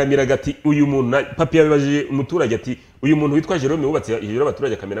abantu bamiramiraga ati uyu muntu papi yabibajije umuturage ati uyu muntu witwa Jerome wubatse hejuru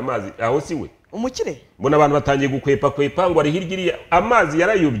y'abaturage akamena amazi aho si we umukire. Mbona abantu batangiye gukwepa ngo ari hirya amazi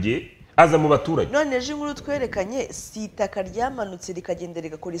yarayobye aza mu baturage. None ejo inkuru twerekanye si itaka ryamanutse rikagenda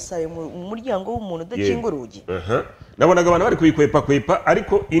rigakora isayo mu muryango w'umuntu udakinga urugi. Nabonaga abantu bari kuyikwepa,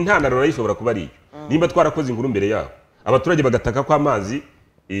 ariko intandaro nayo ishobora kuba ari iyo. Nimba twarakoze inkuru mbere yaho abaturage bagataka ko amazi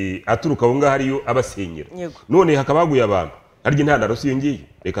aturuka aho ngaho ariyo abasenyera, none hakaba haguye abantu harya intandaro si iyo ngiyo.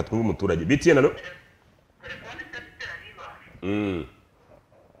 Reka twumve umuturage. BTN no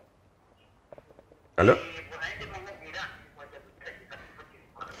Allo?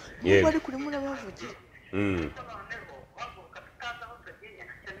 Bari kuri murabavugira.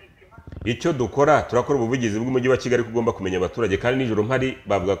 Icyo dukora turakora ubuvugizi bw'umujyi wa Kigali kugomba kumenya abaturage, kandi nijoro mpari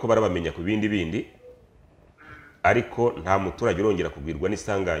bavuga ko barabamenya ku bindi, ariko nta muturage urongera kugwirwa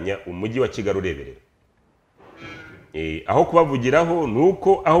n'isanganya umujyi wa Kigali ureberera. Aho kubavugiraho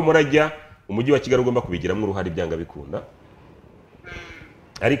nuko aho murajya umujyi wa Kigali ugomba kubigiramo uruhare byanga bikunda.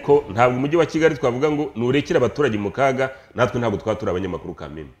 ariko ntabwo umujyi wa Kigali twavuga ngo nurekera abaturage mu kaga natwe ntabwo twatura abanyamakuru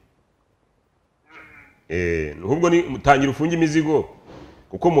kameme ahubwo ni mutangira ufunga imizigo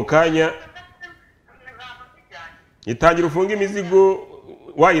kuko mu kanya itangira ufunga imizigo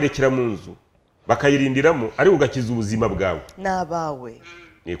wayirekera mu nzu bakayirindiramo ari ugakiza ubuzima bwawe nabawe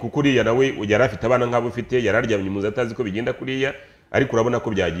kuko uriya nawe yari afite abana nk'abo ufite yararyamye mu nzu atazi ko bigenda kuriya ariko urabona ko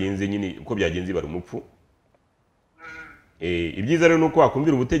byagenze nyine uko byagenze bari umupfu ibyiza rero nuko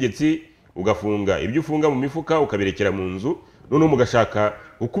wakumvira ubutegetsi ugafunga ibyo ufunga mu mifuka ukabirekera mu nzu noneho mugashaka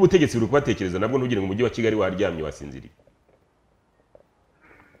uko ubutegetsi buri kubatekereza nabwo ntugire ngo umujyi wa Kigali waryamye wasinziriye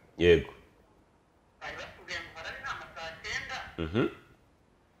yego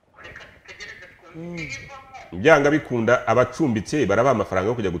byanga bikunda abacumbitse barabaha amafaranga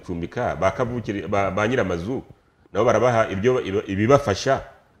yo kujya gucumbika ba nyiramazu nabo barabaha ibibafasha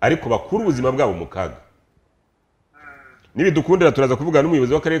ariko bakura ubuzima bwabo mu kaga nibidukundira turaza kuvugana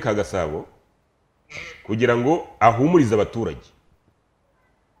n'umuyobozi w'akarere ka Gasabo kugira ngo ahumurize abaturage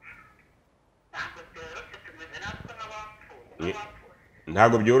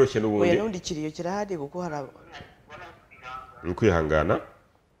ntabwo byoroshye n'ubundi kiriyo kirahari kuko hari kwihangana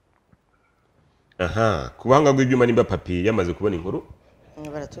ku buhanga bw'ibyuma nimba papi yamaze kubona inkuru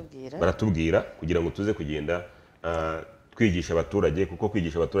baratubwira kugira ngo tuze kugenda twigisha abaturage kuko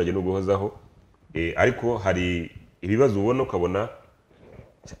kwigisha abaturage no guhozaho ariko hari ibibazo ubona ukabona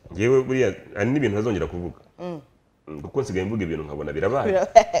ngewe buriya hari n'ibintu ntazongera kuvuga kuko nsigaye mvuga ibintu nkabona birabaye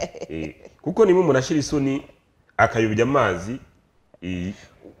kuko niba umuntu ashira isoni akayobya amazi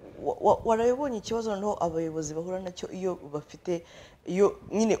warabibonye ikibazo noneho abayobozi bahura nacyo iyo bafite iyo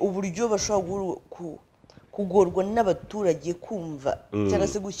nyine uburyo bashobora kugorwa n'abaturage kumva cyangwa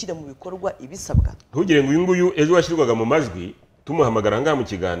se gushyira mu bikorwa ibisabwa ntugire ngo uyu nguyu ejo washyirwaga mu majwi tumuhamagara ngaha mu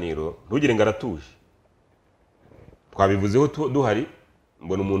kiganiro ntugire ngo aratuje twabivuzeho duhari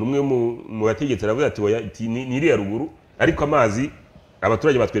mbona umuntu umwe mu bategetsi aravuga ati ni iriya ruguru ariko amazi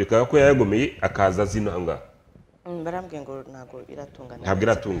abaturage batwerekaga ko yayagomeye akaza zino ngaha barambwiye ngo ntabwo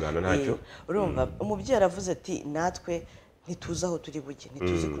iratungana ntacyo urumva umubyeyi aravuze ati natwe ntituzi aho turi bujye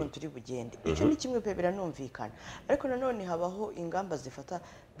ntituzi ukuntu turi bugende icyo ni kimwe pe biranumvikana ariko nanone habaho ingamba zifata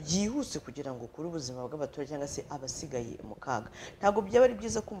byihuse kugira ngo ukure ubuzima bw'abaturage cyangwa se abasigaye mu kaga ntabwo byaba ari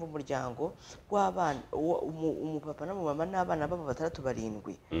byiza kumva umuryango w'abana umupapa n'umumama n'abana babo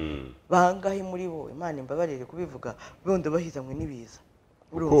 6-7 bangahe muri bo Imana imbabarire kubivuga bondo bahizamwe n'ibiza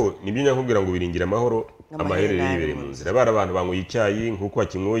kuko nibyo nyakubwira ngo biringira amahoro amaherere yibere mu nzira bara abantu banguye icyayi nkuko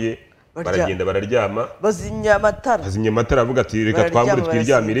wakinyoye baragenda bararyama bazimya amatara avuga ati reka twambure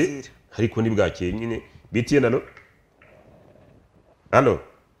twiryamire ariko nibwakeye nyine bitiye hano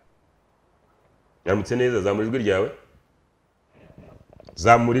yaramutse neza zamura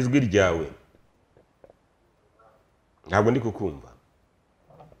ijwi ryawe ntabwo ndi kukumva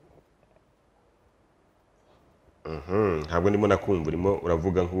ntabwo ndimo nakumva urimo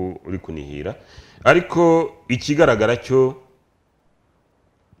uravuga nk'uri kunihira ariko ikigaragara cyo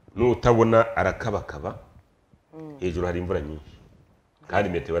nutabona arakabakaba hejuru hari imvura nyinshi kandi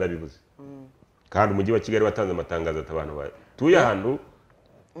meteo barabivuze kandi umujyi wa Kigali watanze amatangazo abantu batuye ahantu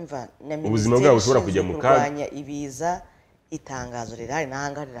ubuzima bwabo bushobora kujya mu kaga ibiza itangazo rirahari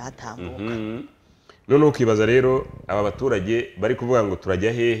nahanga rirahatambuka none ukibaza rero aba baturage bari kuvuga ngo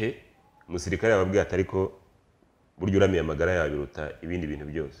turajya hehe umusirikare yababwiye ati ariko buryo uramiye amagara yawe biruta ibindi bintu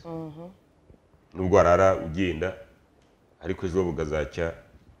byose nubwo arara ugenda ariko ejo bugazacya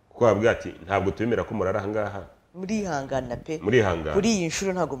kuko babwiye ati ntabwo twemera ko murara ahangaha murihangana pe murihangana kuri iyi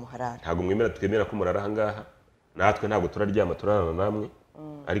nshuro ntabwo muharara ntabwo mwemera twemera ko murara ahangaha natwe ntabwo turaryama turarana namwe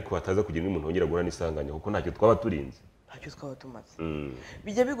ariko hataza kugira umuntu wongera guhura n'isanganya kuko ntacyo twaba turinze ntacyo twaba tumaze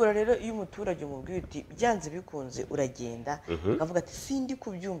bijya bigora rero iyo umuturage umubwiye uti byanze bikunze uragenda akavuga ati sindi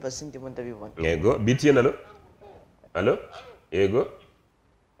kubyumva sindimo ndabibona yego bitiye Allo yego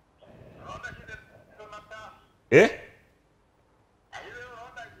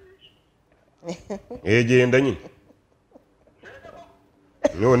genda nyine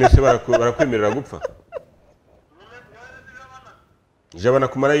none se barakwemerera gupfa ijabana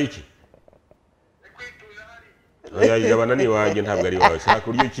kumara iki oya ijabana ni wanjye ntabwo ari wawe shaka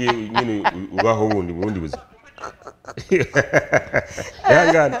uryo ki nyine ubaho bundi buzima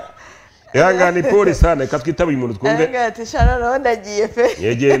ihangane pole sana katwitaba uyu muntu twumve ati shana naho ndagiye pe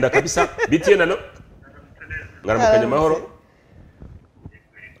yegenda kabisa bitiye nano ngaramukanye amahoro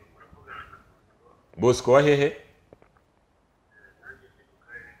Bosco wa hehe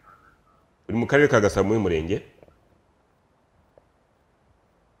uri mu karere ka Gasabo mu murenge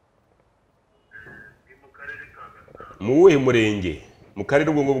mu wuhe murenge mu karere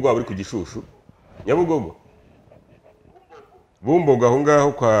ubwo bwabo uri ku Gishushu Nyabugogo Bumboga aho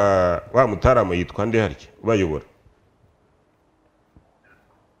ngaho kwa wa mutarama yitwa nde harya ubayobora?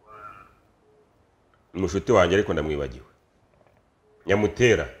 Umushuti wanjye ariko ndamwibagiwe.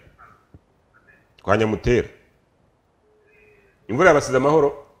 Nyamutera. Kwa Nyamutera. Imvura yabasize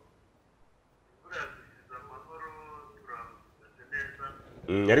amahoro?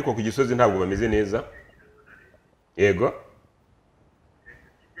 Ariko ku Gisozi ntabwo bameze neza. Yego.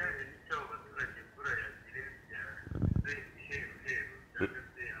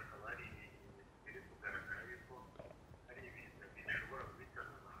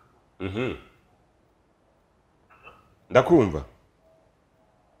 Ndakumva.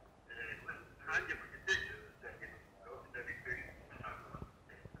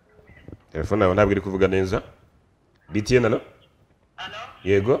 Telefone yawe ntabwo iri kuvuga neza. BTN no?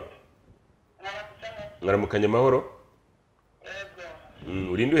 Yego. Mwaramukanye amahoro?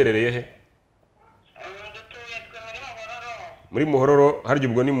 Yego. Urinde uherereye he? Muri Muhororo, harya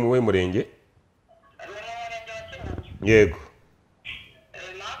ubwo ni muwe murenge? Yego.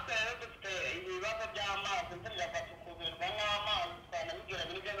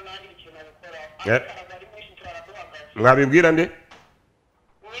 Mwabibwira nde?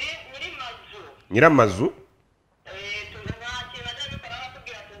 Nyiramazu.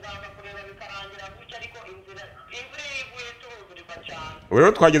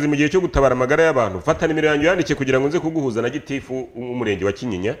 Rero twageze mu gihe cyo gutabara amagara y'abantu. Fata nimero yanjye yandike kugira ngo nze kuguhuza na gitifu umurenge wa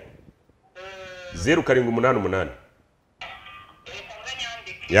Kinyinya. 0788.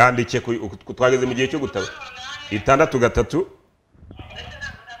 Yandike twageze mu gihe cyo gutabara. 63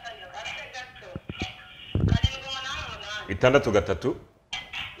 63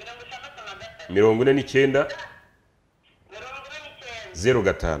 49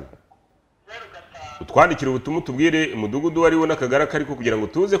 05. Utwandikira ubutumwa tubwire umudugudu wariwo n'akagara kariko kugira ngo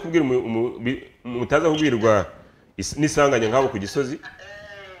tuze kubwira mutaza kubwirwa nisanganya nkabo ku Gisozi.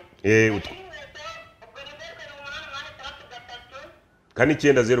 Kani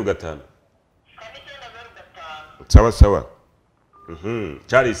 905. Sawa sawa.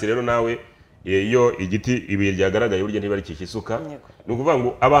 Charles rero nawe iyo igiti ibuye ryagaragaye burya ntibari kikisuka. Ni ukuvuga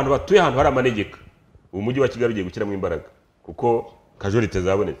ngo abantu batuye ahantu hari amanegeka umujyi wa Kigali ugiye gukiramo imbaraga kuko kajorite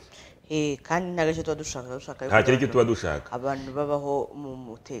zabonetse. Kandi nagaje tuba dushaka nta kiri tuba dushaka abantu babaho mu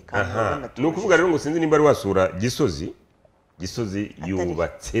mutekano. Ni ukuvuga rero ngo sinzi nimba ari wasura Gisozi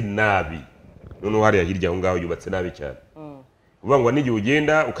yubatse nabi. None hariya hirya aho ngaho yubatse nabi cyane. Uvuga ngo n'igihe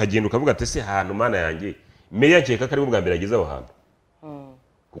ugenda ukagenda ukavuga ati se ahantu mana yanjye meya nkeka ko ari bwa mbere ageze aho hantu.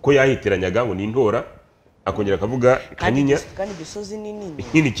 Kuko yahitiranyaga ngo ni intora akongera akavuga Kanyinya kandi Gisozi ni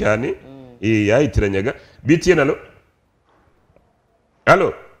nini cyane. Yahitiranyaga. BTN no?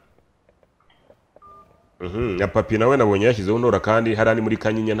 Allo? Na papi nawe nabonye yashyizeho ntora kandi harani muri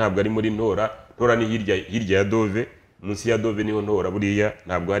Kanyinya ntabwo ari muri ntora. Ntora ni hirya ya Dove, munsi ya Dove niho ntora buriya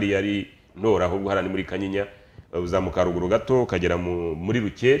ntabwo hari yari ntora ahubwo harani muri Kanyinya. Uzamuka ruguru gato kagera muri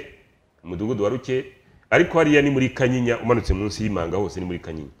Ruke, umudugudu wa Ruke, ariko hariya ni muri Kanyinya umanutse munsi y'imanga hose ni muri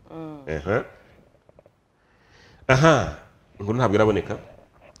Kanyinya. Ngo ntabwo iraboneka.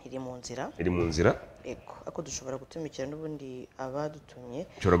 Iri mu nzira. Ego ako dushobora gutumikira n'ubundi abadutumye.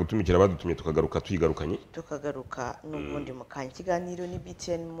 Tukagaruka tuyigarukanye. Tukagaruka n'ubundi mu kanya. Ikiganiro ni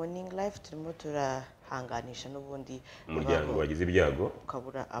BTN Morning Live turimo turahanganisha n'ubundi umuryango wagize ibyago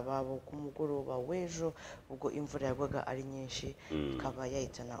ukabura ababo ku mugoroba w'ejo ubwo imvura yagwaga ari nyinshi ikaba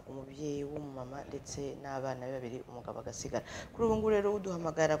yahitana umubyeyi w'umumama ndetse n'abana be babiri umugabo agasigara. Kuri ubu ngubu rero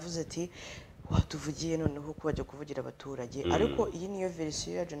uduhamagara avuze ati watuvugiye noneho ko bajya kuvugira abaturage. Ariko iyi niyo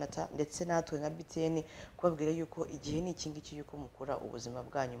verisiyo ya Jonathan ndetse natwe nka BTN kubabwira yuko igihe ni iki ngiki yuko mukura ubuzima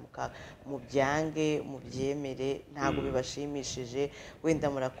bwanyu mu byange mu byemere ntabwo bibashimishije wenda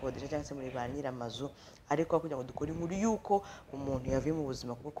murakodesha cyangwa se muri ba nyiramazu ariko kugira ngo dukore inkuru yuko umuntu yavuye mu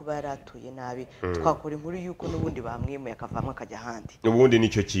buzima kuko kuba yaratuye nabi twakora inkuru yuko n'ubundi bamwimuye akavamo akajya ahandi. Ubundi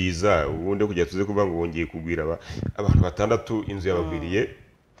nicyo kiza ubundi kujya tuze kuvuga ngo wongeye kugwira abantu 6 inzu yabagwiriye.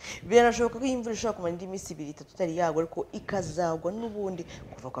 Birashoboka ko imvura ishobora kumara indi minsi 2-3 tutari yagwa ariko ikazagwa n'ubundi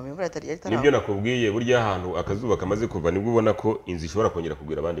kuva kwa imvura atari yari. Nibyo nakubwiye burya ahantu akazuba kamaze kuva nibwo ubona ko inzu ishobora kongera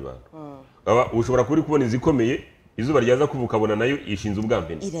kugwira abandi bantu. Ushobora kuri kubona inzu ikomeye izuba ryaza kuvuka abona nayo ishinze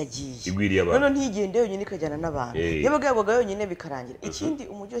ubwambene iragiye igwiriye abantu. None ntigende yonyine ikajyana n'abantu. Yabaga yagwaga yonyine bikarangira. Ikindi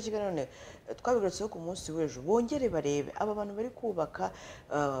umujyi wa Kigali none twabigarutseho ku munsi w'ejo bongere barebe aba bantu bari kubaka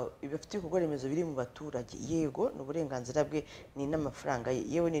bafite ibikorwa remezo biri mu baturage. Yego n'uburenganzira bwe ni n'amafaranga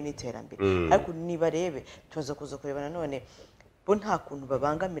yewe ni n'iterambere ariko nibarebe tuza kuza kurebana none bo nta kuntu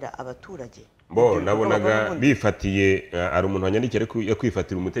babangamira abaturage. Nabonaga bifatiye ari umuntu wanyandikira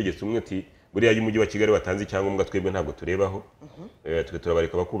kwifatira umutegetsi umwe ati buriya y'umujyi wa Kigali watanze icyangombwa twebwe ntabwo turebaho twe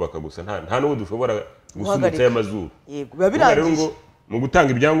turabareka bakubaka gusa nta n'uwo dushobora gusumutsa y'amazuru yego biba birangije mu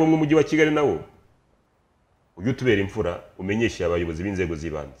gutanga ibyangombwa umujyi wa Kigali nawo ujye utubera imfura umenyeshe abayobozi b'inzego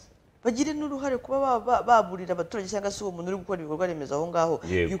z'ibanze bagire n'uruhare kuba baburira abaturage cyangwa se uwo muntu uri gukora ibikorwa remezo aho ngaho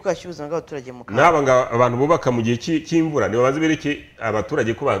yuko yashyira ubuzima bw'abaturage mu kaga n'aba abantu bubaka mu gihe cy'imvura nibo bazi bereke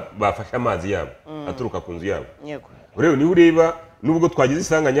abaturage ko bafashe amazi yabo aturuka ku nzu yabo yego rero niho ureba nubwo twagize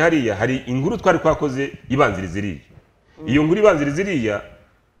isanganya hariya hari inkuru twari twakoze ibanziriza iriya iyo nkuru ibanziriza iriya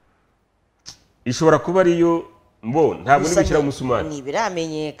ishobora kuba ariyo ntabwo ni gushyira umusumari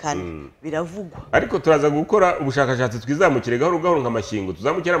ntibiramenyekana biravugwa ariko turaza gukora ubushakashatsi twizamukire gahoro gahoro nk'amashingo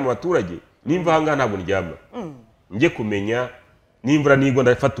tuzamukira mu baturage nimba ahangaha ntabwo ndyama njye kumenya nimvura nigwa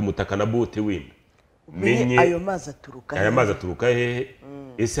ndafata umutaka na bote wenda menye ayo mazi aturuka hehe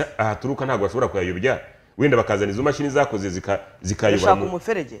ese ahaturuka ntabwo bashobora kuyayobya wenda bakazana izo mashini zakoze zikayobora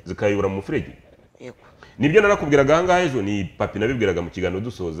mu muferege nibyo narakubwiraga ahangaha ejo ni papi nabibwiraga mu kiganiro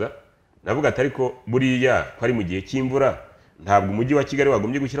dusoza navuga ati ariko buriya ko ari mu gihe cy'imvura ntabwo umujyi wa Kigali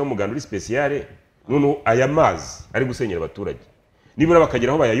wagombye gushyiraho umuganda uri speciale none aya mazi ari gusenyera abaturage nibura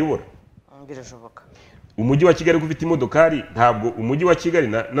bakagera aho bayayobora birashoboka umujyi wa Kigali ufite imodokari ntabwo umujyi wa Kigali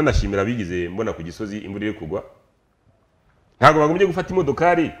nanashimira bigize mbona ku Gisozi imvura iri kugwa ntabwo bagombye gufata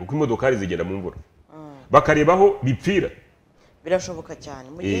imodokari kuko imodokari zigenda mu mvura bakarebaho bipfira birashoboka cyane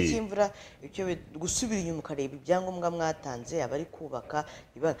mu gihe cy'imvura icyo gusubira inyuma ukareba ibyangombwa mwatanze abari kubaka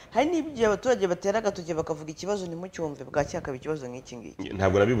hari n'igihe abaturage batera agatoki bakavuga ikibazo ntimucyumve bwacya akaba ikibazo nk'iki ngiki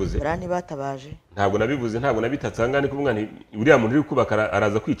ntabwo nabivuze barani batabaje ntabwo nabivuze ntabwo nabitatse kuvuga nti uriya muntu uri kubaka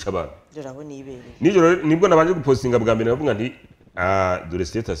araza kwica abantu rero nibereye nijoro nibwo nabanje gupostinga bwa mbere navuga nti dore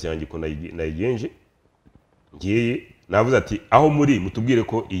status yanjye ko nayigenje ngiye navuze ati aho muri mutubwire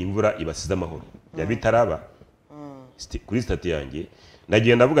ko iyi mvura ibasize amahoro yabitaraba kuri stati yanjye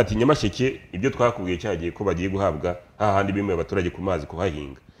nagenda avuga ati Nyamasheke ibyo twakubwiye cyagiye ko bagiye guhabwa hahandi bimwe abaturage ku mazi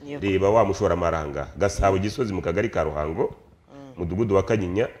kuhahinga reba wa mushora maranga Gasabo Gisozi mu kagari ka Ruhango mudugudu wa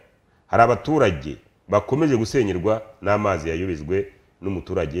Kanyinya hari abaturage bakomeje gusenyerwa n'amazi yayobejwe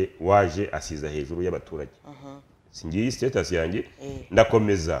n'umuturage waje asiza hejuru y'abaturage singiye status yanjye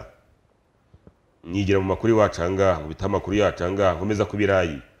ndakomeza nigira mu makuru wacanga ubita makuru yacanga nkomeza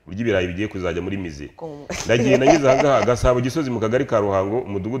kubirayi buryo ibirayi bigiye kuzajya muri mize ndagiye nagize ahangaha Gasabo Gisozi mu kagari ka Ruhango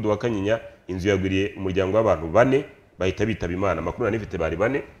umudugudu wa Kanyinya inzu yagwiriye umuryango w'abantu 4 bahita bitaba Imana makuru nanifite bari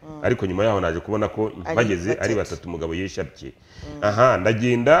 4 ariko nyuma yaho naje kubona ko bageze ari 3 umugabo yeshabye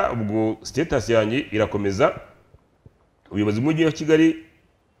ndagenda ubwo status yanjye irakomeza ubuyobozi bw'umujyi wa Kigali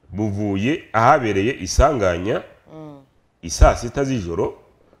buvuye ahabereye isanganya isaa 6 z'ijoro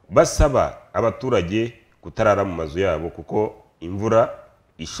basaba abaturage kutarara mu mazu yabo kuko imvura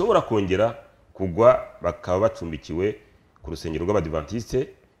ishobora kongera kugwa bakaba bacumbikiwe ku rusengero rw'Abadiventiste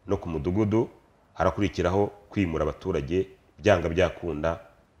no ku mudugudu harakurikiraho kwimura abaturage byanga byakunda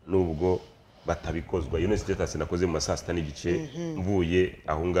nubwo batabikozwa iyo status nakoze mu masaa 6 n'igice mvuye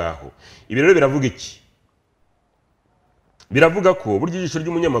aho ngaho ibi rero biravuga iki biravuga ko buryo ijisho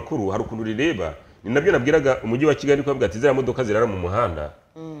ry'umunyamakuru hari ukuntu rireba ni nabyo nabwiraga umujyi wa Kigali ko bwati zira modoka zirara mu muhanda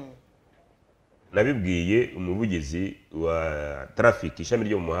nabibwiye umuvugizi wa traffic ishami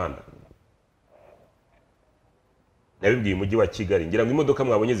ryo mu muhanda nabibwiye umujyi wa Kigali ngira ngo imodoka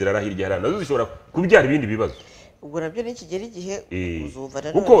mwabonye zirara hirya harana nazo zishobora kubyara ibindi bibazo ubwo nabyo nikigera igihe uzumva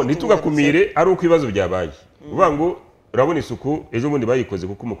rero kuko ntitugakumire ari uko ibibazo byabaye uvuga ngo urabona isuku ejo bundi bayikoze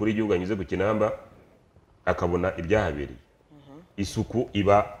kuko umukuru w'igihugu anyuze ku Kinamba akabona ibyahabereye isuku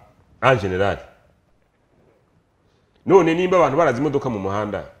iba en general none nimba abantu barazi imodoka mu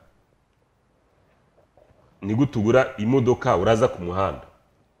muhanda ni gutugura imodoka uraza ku muhanda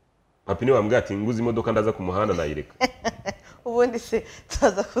papi ni wambwira ati nguze imodoka ndaza ku muhanda nayireka ubundi se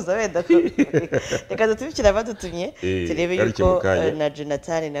tuza kuza wenda ko reka dutubikira badutumye turebe yuko na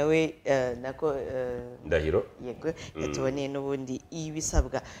Jonathan nawe nako Ndahiro yego yatuboneye n'ubundi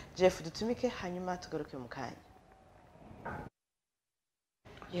ibisabwa Jeff dutumike hanyuma tugaruke mu kanya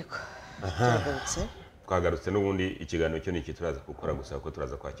yego twagarutse n'ubundi ikiganiro cyo niki turaza gukora gusa ko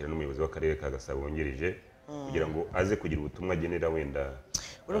turaza kwakira n'umuyobozi w'akarere ka Gasabo wongereje kugira ngo aze kugira ubutumwa agenera wenda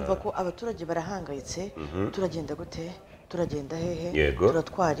urumva ko abaturage barahangayitse turagenda gute turagenda hehe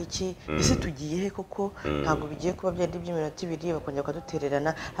turatwara iki ese tugiye he koko ntabwo bigiye kuba byari by'iminota 2 bakongera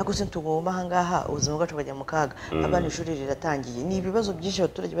kadutererana ariko se tugomba ahangaha ubuzima bwacu bajya mu kaga abana ishuri riratangiye ni ibibazo byinshi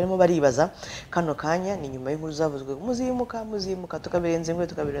abaturage barimo baribaza kano kanya ni nyuma y'inkuru zavuzwe muzimuka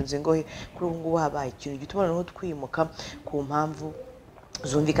tukabirenze ingohe kuri ubu ngubu habaye ikintu gituma noneho twimuka ku mpamvu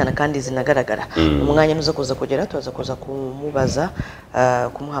zumvikana kandi zinagaragara. Umwanya nuza kuza kugera tuza kuza kumubaza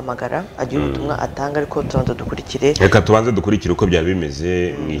kumuhamagara agira ubutumwa atanga, ariko tubanza dukurikire. Reka tubanze dukurikire uko byari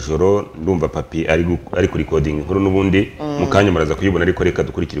bimeze mu ijoro. Ndumva papi ari kuri recording inkuru n'ubundi mu kanya muraza kuyibona, ariko reka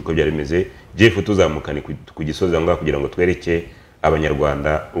dukurikire uko byari bimeze. Jeff tuzamukane ku gisozi ngaho kugira ngo twereke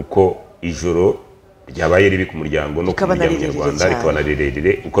abanyarwanda uko ijoro ryabaye ribi ku muryango no ku Rwanda, ariko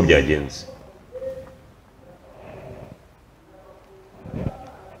rirerire uko byagenze.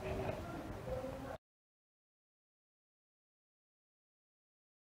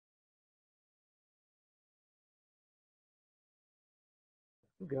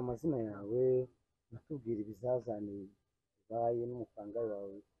 Tubwira amazina yawe, natubwira ibizazane bibaye n'umupanga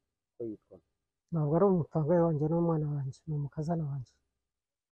wawe ko yitwa. Ntabwo ari umupanga wanjye n'umwana wanjye, ni umukazana wanjye.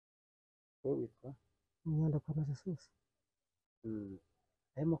 Wowe witwa Umunyandakwana Resus.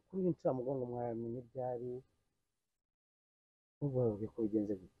 Aya makuru y'incamugongo mwayamenye ryari? Ubwo ko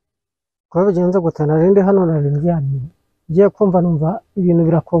bigenze gute? Ko bigenze gute? Narindi hano narindyamye, ngiye kumva numva ibintu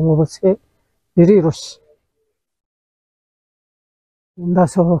birakonkobotse birirushye,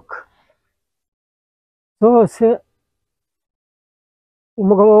 ndasohoka zose.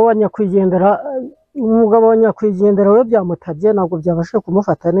 Umugabo wa nyakwigendera we byamutabye, ntabwo byabashije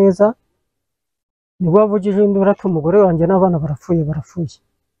kumufata neza. Nibwo avugije induru ati umugore wanjye n'abana barapfuye.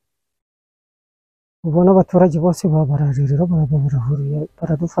 Ubona abaturage bose babaraje rero, barahuriye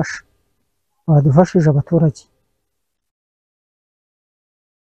baradufasha, badufashije abaturage.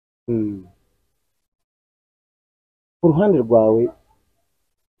 Ku ruhande rwawe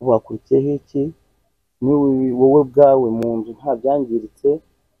wakurikiyeho iki? Ni wowe bwawe mu nzu nta byangiritse,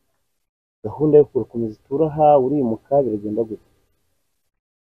 gahunda yo gukomeza ituraha urimuka biragenda gute?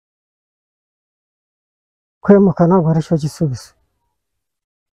 Kwimuka ntabwo ari cyo gisubizo.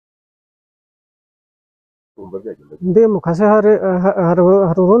 Ndimuka se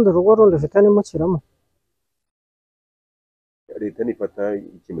hari urundi rugo rundi mfite nimukiramo? Leta nifata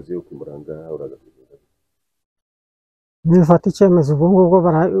icyemezo yo kwimuranga uraza kugenda. Nifata icyemezo ubwo ngubwo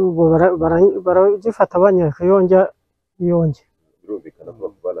baragifata banyereka yonge. Birumvikana ko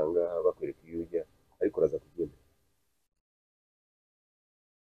bakubananga bakwereka iyo ujya, ariko uraza kugenda.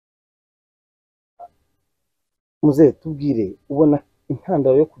 Muzehe tubwire, ubona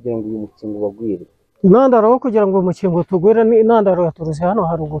intandaro yo kugira ngo uyu mukingo bagwire? Intandaro yo kugira ngo umukingo tugwire ni intandaro yaturutse hano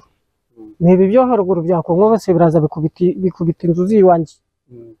haruguru. Ni ibi byo haruguru byakonkobotse biraza bikubita inzu z'iwanjye.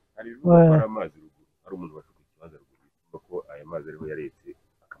 Hari amazi ruguru, hari umuntu washuka ikibanza ruguru, ko aya mazi ariho yaretse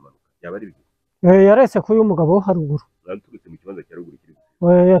akamanuka. Yaba ari byo? Yaretse ko uyu mugabo wo haruguru. Turutse mu kibanza cya ruguru kiri.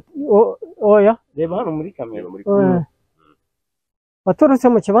 Oya, reba hano muri kamera. Waturutse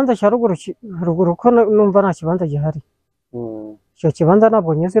mu kibanza cya ruguru ko numva nta kibanza gihari. Icyo kibanza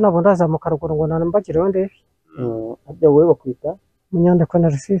ntabwo nyeze, ntabwo ndazamuka ruguru ngo nambagireho ndebe. Ajya wowe bakwita Umunyandakwana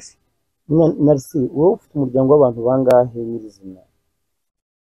Resus. Narisi, wowe ufite umuryango w'abantu bangahe nyirizina?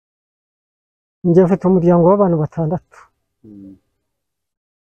 Njye mfite umuryango w'abantu 6.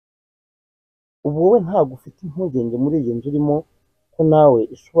 Ubu wowe ntabwo ufite impungenge muri iyi nzu urimo ko nawe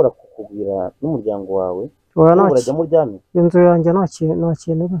ishobora kukugwira n'umuryango wawe? Urajya muryamye? Inzu yanjye nta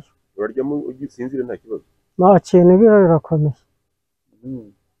kintu ibayo. Uraryamo ugisinzire nta kibazo? Nta kintu ibayo, birakomeye.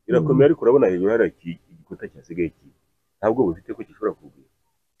 Birakomeye, ariko urabona hejuru hari igikuta cyasigaye kibi. Ntabwo bufite ko gishobora kugwira.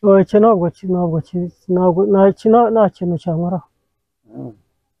 Iki nta kintu cyankoraho.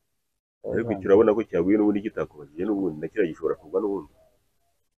 Ariko urabona ko cyaguye n'ubundi kitakubajije n'ubundi nakira gishobora kugwa n'ubundi.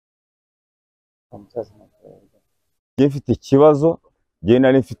 Njye mfite ikibazo, njye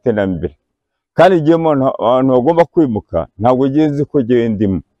nari mfite na mbere, kandi igihe abantu bagomba kwimuka ntabwo nzi ko njyewe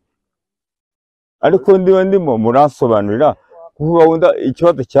ndimo, ariko ndimo muransobanurira kuvuga wenda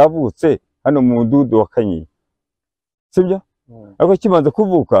ikibazo cyavutse hano mu mudugudu wa Kanyinya, sibyo? Ariko kimaze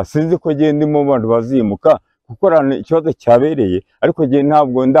kuvuka sinzi ko njyewe ndimo mu bantu bazimuka kuko ikibazo cyabereye, ariko njyewe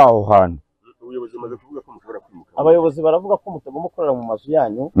ntabwo ndaho hantu. Ubuyobozi bumaze kuvuga ko mushobora kwimuka. Abayobozi baravuga ko mutagomba gukorera mu mazu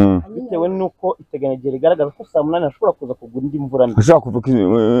yanyu bitewe n'uko iteganyagihe rigaragaza ko saa 8 hashobora kuza kugwa indi mvura mbi. Hashobora kuvuka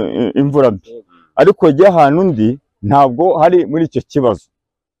imvura mbi, ariko njye ahantu ndi ntabwo hari muri icyo kibazo,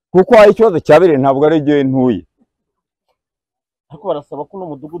 kuko hari ikibazo cyabereye ntabwo ari njyewe ntuye. Ariko barasaba ko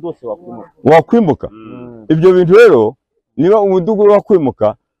n'umudugudu wose wakwimuka. Ibyo bintu rero niba umudugudu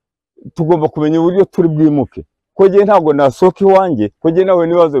wakwimuka tugomba kumenya uburyo turi bwimuke, ko njye ntabwo nasohoka iwanjye, ko njye nawe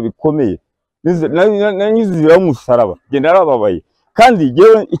n'ibibazo bikomeye nanyizira umusaraba, njye narababaye. Kandi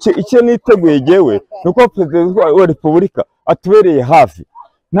njyewe icyo niteguye njyewe nuko Perezida wa Repubulika atubereye hafi.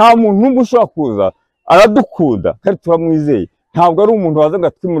 Nta muntu n'umwe ushobora kuza, aradukunda kandi turamwizeye. Ntabwo ari umuntu waza ngo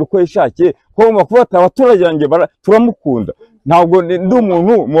atwimure uko yishakiye, ko ngomba kubata abaturage banjye turamukunda. Ntabwo ndi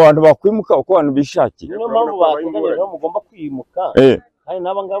umuntu mu bantu bakwimuka uko abantu bishakiye. Niyo mpamvu bateganyije ko mugomba kwimuka, kandi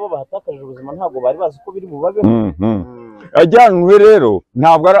n'aba ngabo bahatakaje ubuzima ntabwo bari bazi ko biri bubabeho. ajyanwe rero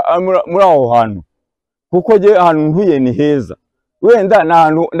ntabwo ari muri aho hantu, kuko je ahantu ntuye ni heza, wenda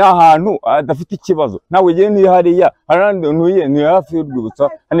ni ahantu adafite ikibazo, ntabwo ngiye ni hariya harandi ntuye ni hafi y'urwibutso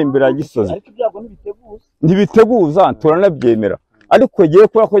hano imbere ya Gisozi. Ariko ibyago ntibiteguza turanabyemera, ariko ngiye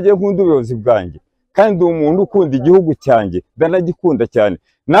kubera ko ngiye nkunda ubuyobozi bwanjye kandi ndi umuntu ukunda igihugu cyanjye ndanagikunda cyane,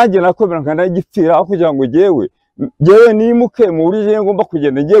 nanjye nakomera nkanagipfira aho kugira ngo ngewe nimuke mu buryo ngiye ngomba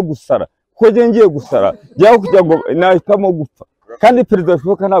kugenda ngiye gusara, kuko ngiye gusara ngiye kugira ngo nahitamo gupfa, kandi perezida wa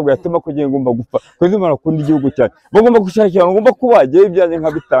Repubulika ntabwo yatuma ko ngiye ngomba gupfa, kuko Imana akunda igihugu cyane, bagomba gushakira ngo ngomba kuba ngewe ibyanjye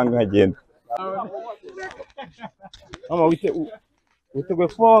nkabitanga nkagenda. Mama witeguye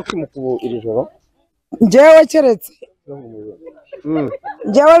kuba wakwimuka iri joro? Njyewe keretse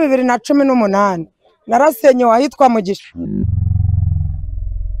njyewe 2018 narasenyewe ahitwa Mugisha.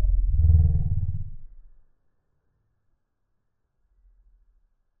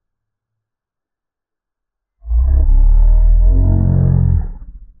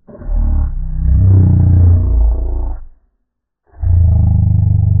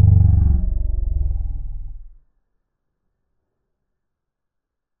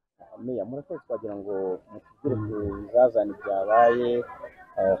 Meya murakoze twagira ngo mutubwire ku bizazane byabaye,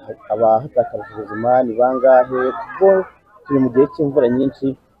 abahatakaje ubuzima ni bangahe, kuko turi mu gihe cy'imvura nyinshi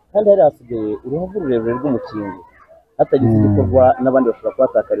kandi hari hasigaye uruhavu rurerure rw'umukingo, hatagize igikorwa n'abandi bashobora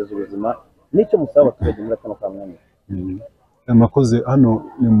kuhatakariza ubuzima. N'icyo musaba abaturage muri kano kamwanya? Murakoze, hano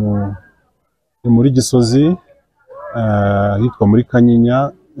ni muri Gisozi, hitwa muri Kanyinya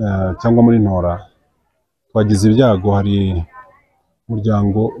cyangwa muri Ntora. Twagize ibyago, hari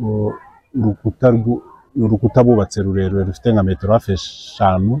umuryango urukuta bubatse rurerure rufite nka metero hafi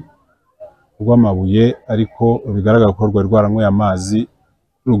 5 rw'amabuye, ariko bigaragara ko rwari rwaranyweye amazi,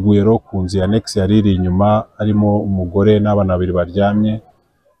 ruguye ku nzu ya next yari iri inyuma, harimo umugore n'abana 2 baryamye,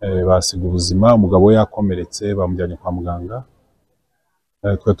 basiga ubuzima. Umugabo we yakomeretse, bamujyanye kwa muganga.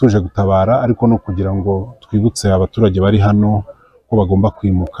 Twa tuje gutabara, ariko no kugira ngo twibutse abaturage bari hano ko bagomba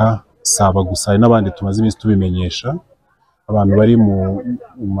kwimuka, saba gusa n'abandi tumaze iminsi tubimenyesha abantu bari mu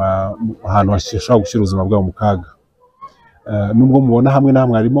ahantu hashobora gushyira ubuzima bwabo mu kaga. Nubwo mubona hamwe na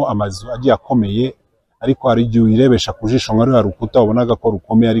hamwe harimo amazu agiye akomeye, ariko hari igihe uyirebesha ku jisho nka ruriya rukuta ubonaga ko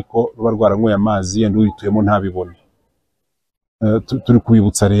rukomeye, ariko ruba rwaranyweye amazi yenda uyituyemo ntabibone. Turi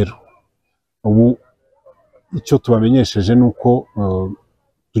kubibutsa rero, ubu icyo tubamenyesheje ni uko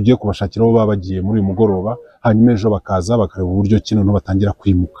tugiye kubashakira aho baba bagiye muri uyu mugoroba, hanyuma ejo bakaza bakareba uburyo kino batangira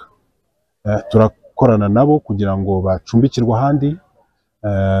kwimuka. Turakorana nabo kugira ngo bacumbikirwe ahandi,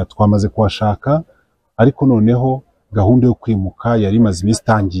 twamaze kuhashaka, ariko noneho gahunda yo kwimuka yari imaze iminsi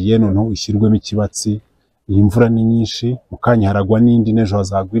itangiye, noneho ishyirwemo ikibatsi. Iyi mvura ni nyinshi, mu kanya haragwa n'indi, n'ejo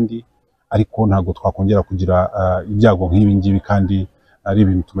hazagwa indi, ariko ntabwo twakongera kugira ibyago nk'ibi ngibi, kandi ari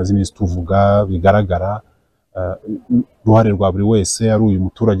ibintu tumaze iminsi tuvuga bigaragara. Uruhare rwa buri wese, ari uyu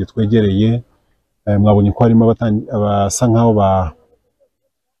muturage twegereye, mwabonye ko harimo abasa nkaho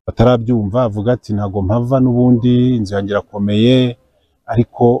batarabyumva, avuga ati ntago mpava n'ubundi inzu yanjye irakomeye,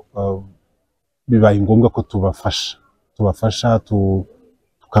 ariko bibaye ngombwa ko tubafasha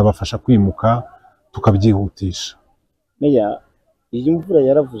tukabafasha kwimuka, tukabyihutisha. Meya, iyi mvura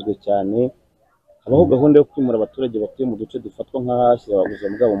yaravuzwe cyane, habaho gahunda yo kwimura abaturage batuye mu duce dufatwa nk'ahashyira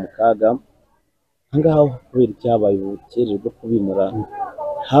ubuzima bwabo mu kaga. Ahangaha kubera icyabaye ubukererwe bwo kubimura,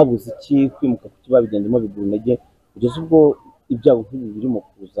 habuze iki kwimuka, kuki babigendemo bigura intege kugeza ubwo ibyago nk'ibi birimo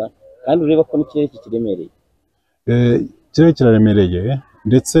kuza, kandi ureba ko n'ikirere kiremereye? Ikirere kiraremereye,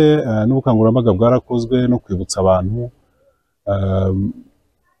 ndetse n'ubukangurambaga bwarakozwe no kwibutsa abantu.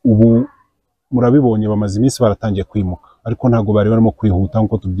 Ubu murabibonye, bamaze iminsi baratangiye kwimuka, ariko ntabwo bari barimo kwihuta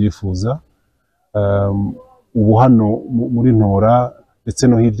nk'uko tubyifuza. Ubu hano muri Ntora ndetse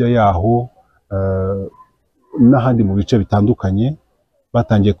no hirya yaho n'ahandi mu bice bitandukanye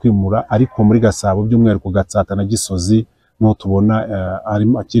batangiye kwimura, ariko muri Gasabo by'umwihariko Gatsata na Gisozi niho tubona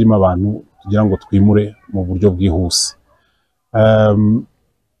akirimo abantu kugira ngo twimure mu buryo bwihuse.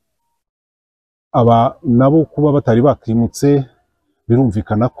 Aba nabo kuba batari bakimutse,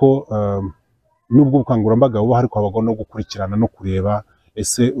 birumvikana ko nubwo ubukangurambaga buba, ariko abagomba no gukurikirana no kureba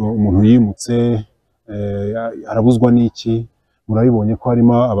ese umuntu yimutse arabuzwa n'iki. Murabibonye ko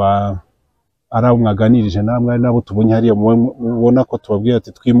harimo ari abo mwaganirije namwe, ari nabo tubonye hariya, mubona ko tubabwira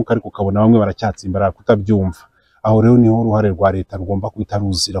ati twimuka, ariko ukabona bamwe baracyatsimbara kutabyumva. Aho rero niho uruhare rwa leta rugomba guhita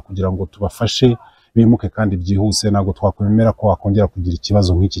ruzira, kugira ngo tubafashe bimuke kandi byihuse. Ntabwo twakwemera ko wakongera kugira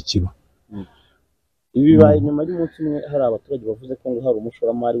ikibazo nk'iki kiba. Ibi bibaye nyuma y'umunsi umwe hari abaturage bavuze ko ngo hari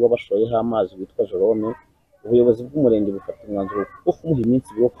umushoramari wabashoyeho amazi witwa Jerome. Ubuyobozi bw'umurenge bufata umwanzuro wo kumuha iminsi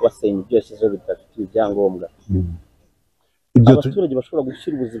yo kubasenya ibyo yashyizeho bidafite ibyangombwa. abaturage bashobora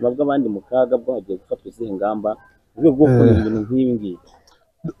gushyira ubuzima bw'abandi mu kaga bwo hagiye gufatwa izihe ngamba mu rwego rwo gukomeza ibintu nk'ibi ngibi?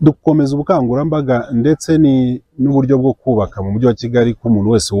 Dukomeza ubukangurambaga ndetse n'uburyo bwo kubaka mu mujyi wa Kigali ko umuntu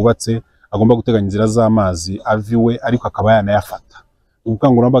wese wubatse agomba guteganya inzira z'amazi aviwe ariko akaba yanayafata.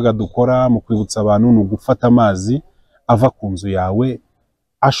 Ubukangurambaga dukora mu kwibutsa abantu ni ugufata amazi ava ku nzu yawe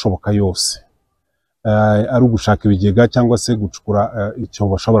ashoboka yose, ari ugushaka ibigega cyangwa se gucukura icyo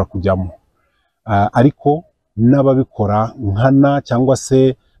bashobora kujyamo, ariko n'ababikora nkana cyangwa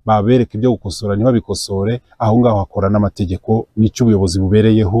se babereka ibyo gukosora ntibabikosore, aho ngaho hakora n'amategeko n'icyo ubuyobozi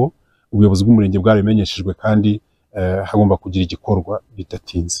bubereyeho. Ubuyobozi bw'umurenge bwarabimenyeshejwe kandi hagomba kugira igikorwa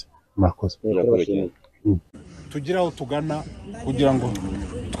bidatinze. Murakoze. Tugira aho tugana kugira ngo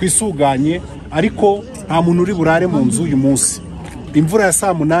twisuganye, ariko nta muntu uri burare mu nzu uyu munsi. Imvura ya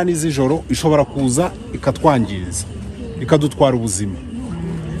 8 z'ijoro ishobora kuza ikatwangiriza ikadutwara ubuzima.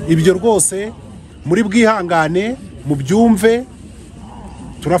 Ibyo rwose muri bwihangane mu byumve,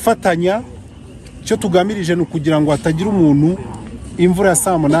 turafatanya. Cyo tugamirije ni kugira ngo hatagira umuntu imvura ya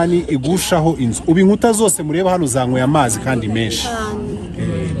 8 igushaho inzu. Ubu inkuta zose mureba hano zanyweye amazi kandi menshi.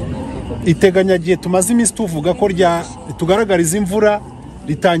 Iteganyagihe tumaze iminsi tuvuga ko tugaragariza imvura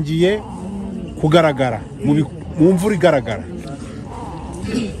ritangiye kugaragara mu mvura igaragara.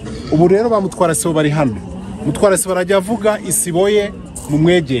 Ubu rero bamutwara sibo bari hano. Mutwara sibo barajya avuga isibo ye mu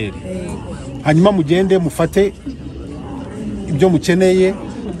mwegere, hanyuma mugende mufate ibyo mukeneye.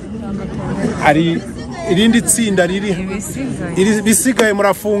 Hari irindi tsinda riri bisigaye,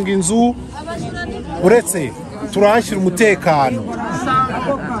 murafunga inzu. Uretse turahashyira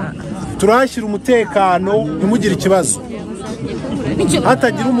umutekano ntimugire ikibazo,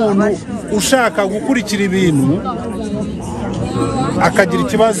 hatagira umuntu ushaka gukurikira ibintu akagira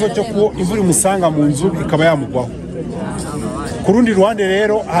ikibazo cyo ko imvura imusanga mu nzu ikaba yamugwaho. Ku rundi ruhande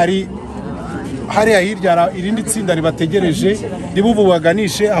rero hariya hirya irindi tsinda ribategereje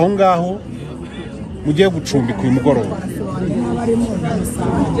ribubaganishe aho ngaho mugiye gucumbika uyu mugoroba.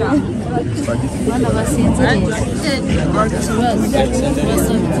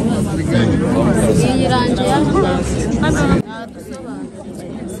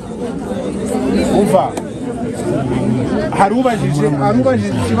 Umva,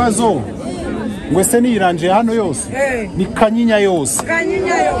 harubajije ikibazo ngo ese niyiranje hano yose? Ni Kanyinya yose.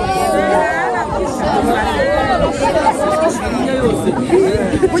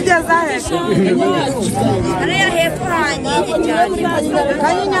 Kugeza hepfo hariya hepfo hanyine cyane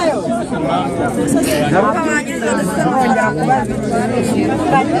Kanyinya yose.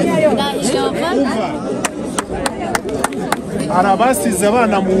 Hari abasize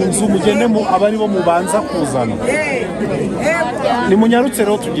abana mu nzu, mugende abari bo mubanza kuzana. Ni munyarutse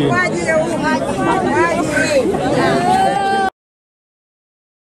rero tugenda.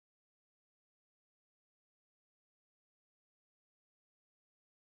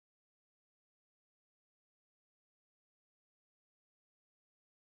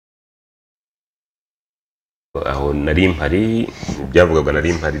 Aho nari mpari byavugaga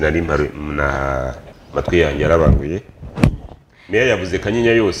nari mpari na matwi yanjye arabanguye. Meya yavuze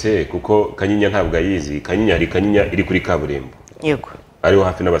Kanyinya yose kuko Kanyinya ntabwo ayizi. Kanyinya iri kuri kaburimbo. Yego. Ariho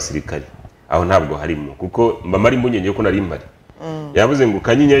hafi n'abasirikare. Aho ntabwo harimo kuko mama ari mbunyenye yuko nari mpari. Yavuze ngo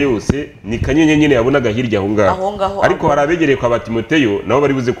Kanyinya yose ni Kanyinya nyine yabonaga hirya aho ngaho. Ariko harabegereye kwa Batimoteyo nabo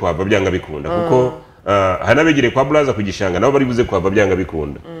bari buze kuhava byanga bikunda kuko hanabegereye kwa Blaza ku Gishanga nabo bari buze kuhava byanga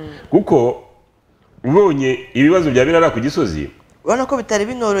bikunda. Kuko ubonye ibibazo bya birara ku Gisozi, ubona ko bitari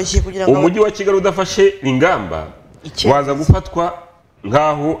binoroshye kugira ngo umujyi wa Kigali udafashe ingamba waza gufatwa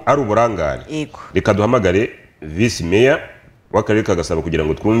nkaho ari uburangare. Reka duhamagare Vice Mayor w'akarere ka Gasabo kugira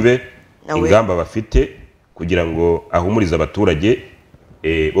ngo twumve ingamba bafite kugira ngo ahumurize abaturage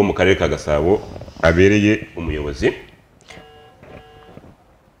bo mu karere ka Gasabo abereye umuyobozi.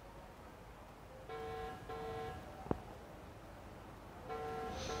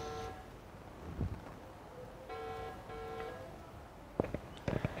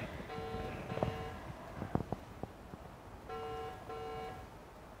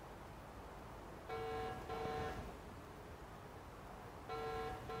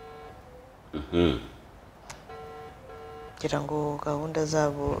 kugira ngo gahunda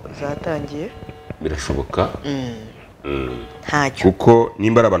zabo zatangiye birashoboka. Kuko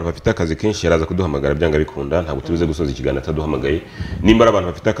nimba abantu bafite akazi kenshi yaraza kuduhamagara byanga bikunda, ntabwo tubize gusoza ikiganiro ataduhamagaye. Nimba abantu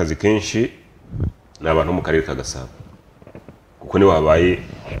bafite akazi kenshi ni abantu mu karere ka Gasabo kuko ni wabaye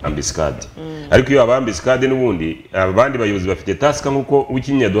ambiskade. Ariko iyo wabaye ambiskade n'ubundi abandi bayobozi bafite task nkuko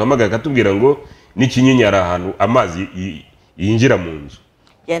ukinyinya duhamagara katubwira ngo n'ikinyinya ari ahantu amazi yinjira mu nzu.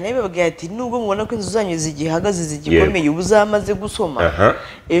 yanabibabwiye ati nubwo mubona ko inzu zanyu zigihagaze zigikomeye ubu zamaze gusoma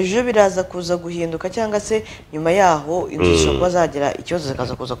ejo biraza kuza guhinduka cyangwa se nyuma yaho inzu zishobora kuba zagira ikibazo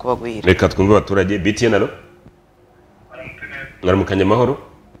zikaza kuza kubagwira. Reka twumve abaturage. BTN alo mwaramukanye amahoro.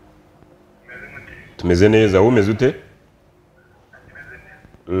 Tumeze neza. Wowe umeze ute?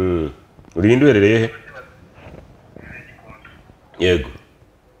 Uri uherereye he? Yego.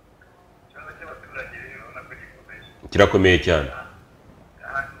 Kirakomeye cyane.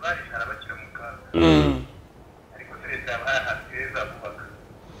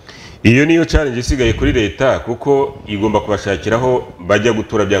 Iyo niyo challenge isigaye kuri leta kuko igomba kubashakiraho bajya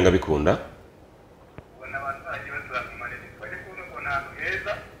gutura byanga bikunda.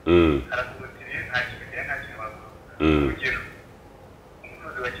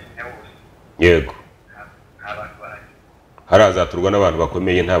 Yego. Harazaturwa n'abantu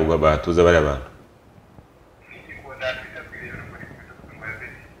bakomeye ntabwo batuza bari abantu.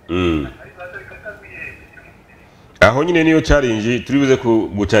 Aho nyine niyo challenge turi buze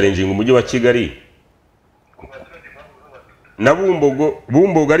guchallenginga umujyi wa Kigali. Na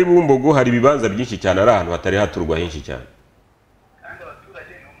Bumbogo ari Bumbogo hari ibibanza byinshi cyane ari ahantu hatari haturwa henshi cyane.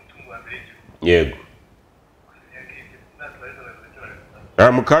 Yego.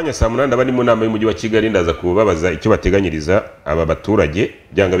 Mukanya saa 8 bari mu nama y'umujyi wa Kigali ndaza kubabaza icyo bateganyiriza aba baturage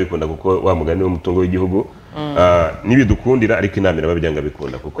byanga bikunda kuko wa mugani w'umutungo w'igihugu nibidukundira ariko inamira babyanga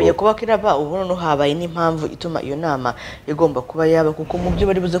bikunda kuko oya kuba kiraba ubuno no habaye n'impamvu ituma iyo nama igomba kuba yaba kuko mu byo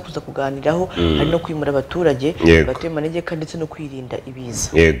bari buze kuza kuganiraho hari no kwimura abaturage batema negeka ndetse no kwirinda ibiza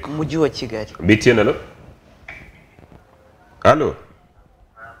mu mujyi wa Kigali. BTN alo alo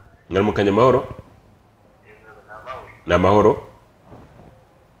mwaramukanye amahoro. Na mahoro.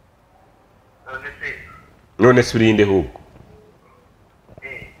 None se urinde huko?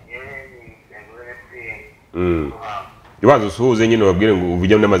 Iwazo usuhuze nyine wabwire ngo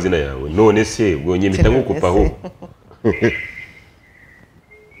uvuge n'amazina yawe. None se ubwo nyine mpita ngukupa aho.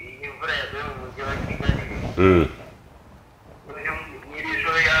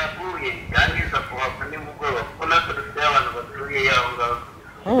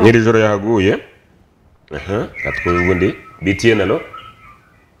 Nyiri joro yahaguye. Katwumva ubundi. BTN alo.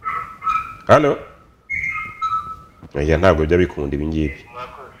 Halo. Aya ntabwo bya bikunda ibi ngibi.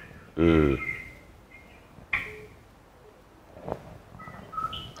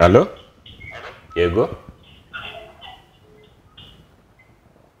 Halo? Yego.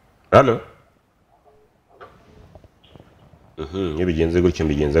 Halo? Nibigenze gutyo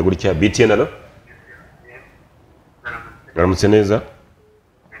mbigenza gutya. BTN alo? Mwaramutse neza?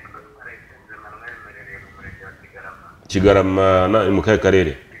 Kigarama na mu kahe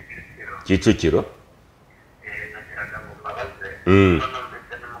karere? Kicukiro.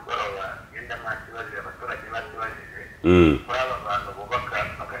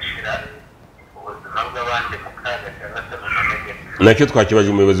 Nacyo twakibaje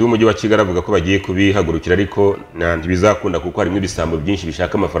umuyobozi w'umujyi wa Kigali avuga ko bagiye kubihagurukira ariko ntibizakunda kuko harimo ibisambo byinshi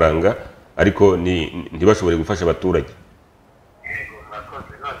bishaka amafaranga ariko ntibashobore gufasha abaturage.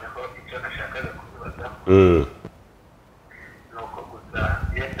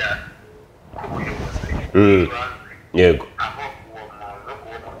 Yego.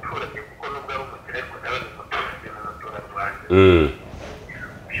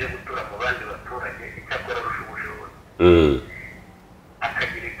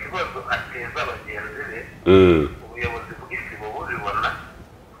 akagira ikibazo ateza bagenzi be ubuyobozi bw'isibo bubibona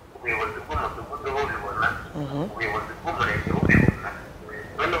ubuyobozi bw'umudugudu bubibona ubuyobozi bw'umurenge bubibona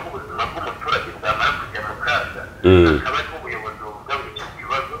noneho ubuzima bw'umuturage bwamara kujya mu kaga akaba ari ubuyobozi buvuga ngo icyo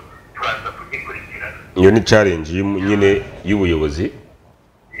kibazo turaza kugikurikirana. Iyo ni challenge nyine y'ubuyobozi.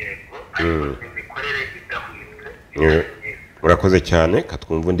 Yego ariko imikorere idahwitse. Urakoze cyane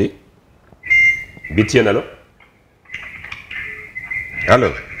katwumva undi. BTN alo?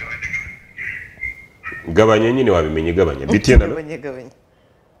 Halo. Gabanya nyine wabimenye gabanya. BTN alo?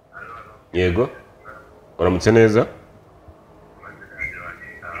 Yego. Uramutse neza?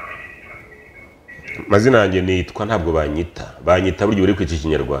 Mazina yanjye nitwa ntabwo banyita. Banyita buryo uri kwica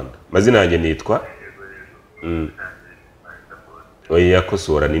Kinyarwanda. Mazina yanjye nitwa oya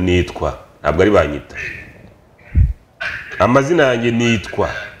kosora ni nitwa ntabwo ari banyita. Amazina yanjye nitwa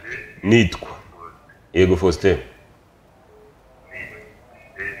Yego Faustin.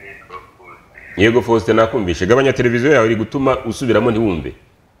 Yego Faustin nakumvishe. Gabanya televiziyo yawe iri gutuma usubiramo ntiwumve.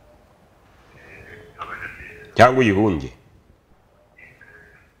 Cyangwa uyihunge.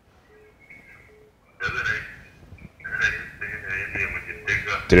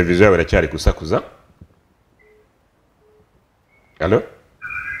 Televiziyo yawe iracyari gusakuza. Halo?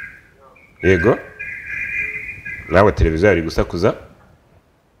 Yego. Nawe televiziyo yawe iri gusakuza.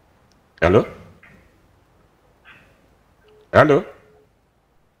 Allo? Allo?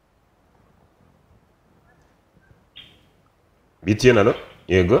 BTN allo?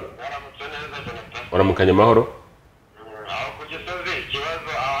 Yego. Waramukanya amahoro? aho ku Gisozi ikibazo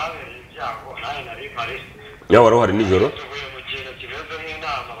ahabereye ibyago nawe nari mpari Ya wari uhari nijoro? tuvuye mu kintu kimeze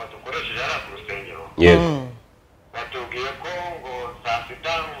nk'inama badukoresheje hariya ku rusengero Yego. batubwiye ko ngo saa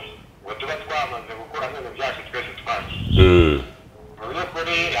sita ngo tuba twamaze gukora ibintu byacu twese twagiye mu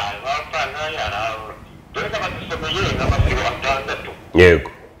by'ukuri hari abapana dore ko badusomeye n'amasibo atandatu Yego.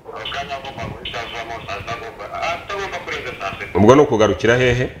 ukanya agomba guhita avamo saa sita atagomba kurenza saa sita Ubwo no kugarukira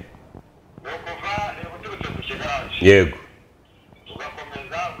hehe? ni ukuva uturutse ku kigaraje Yego.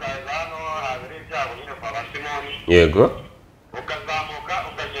 ugakomeza ukaza hano habera ibyago nyine kwa basimoni Yego. ukazamuka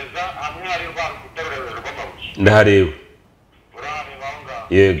ukageza hamwe hari rwa rukuta rurerure rw'amabuye Ndahareba. urahareba aho ngaho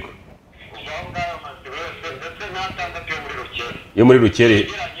Yego. kuva aho ngaho amasibo yose ndetse n'atandatu yo muri rukere Yo muri Rukere.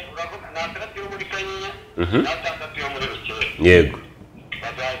 yegeranye uravuga n'atandatu yo muri kanyinya n'atandatu yo muri rukere Yego.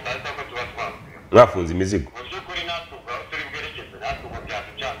 bazahita ahita ko tuba twavuye Mwafunze imizigo. mu by'ukuri natwe ubwo aho turi bwerekeze natwe ubwo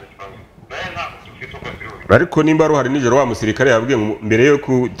byatucanze twavuye mbere ntabwo dufite uko turi buri Ariko nimba ruhari nijoro wa musirikare yabwiye ngo mbere yo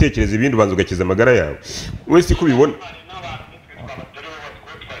gutekereza ibindi ubanza ugakiza amagara yawe. Wese ko ubibona. hari n'abantu nitwe twaba turi bo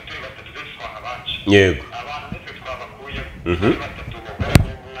twari turi batatu benshi twahabaje Yego. abantu nitwe twabakuyemo turi batatu umugore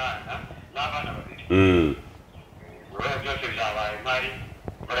n'umwana n'abana babiri ibibazo byose byabaye mpari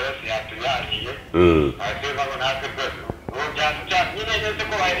buri wese yatuyagiye hasi babo natwe rwose ubu byatucanze nyine neza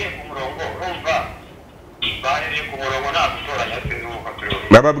ko bahereye ku murongo urumva bahereye ku murongo nta gutoranya sinzi uko turi buri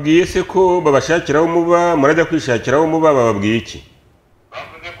Bababwiye se ko babashakiraho muba murajya kwishakiraho muba bababwiye iki?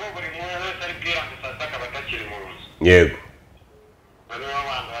 bavuze ko buri muntu wese ari bwirange saa sita akaba atakiri mu nzu Yego. noneho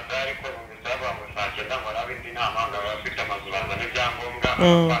abantu batari ko mu bisaba ngo saa cyenda ngo arabe indi nama ngo abafite amazu bazana ibyangombwa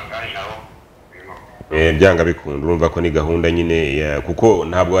abapangari nabo Byanga bikunda urumva ko ni gahunda nyine kuko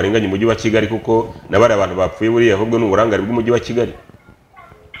ntabwo warenganya umujyi wa Kigali kuko nabari abantu bapfuye buriya ahubwo ni uburangare bw'umujyi wa Kigali.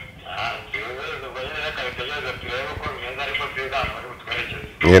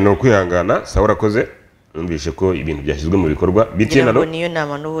 Ni ukwihangana sawa urakoze numvishe ko ibintu byashyizwe mu bikorwa BTN ntabwo niyo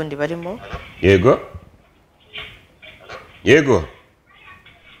nama n'ubundi barimo. Yego. Yego.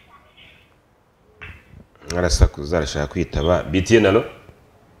 Arasakuza arashaka kwitaba BTN allo?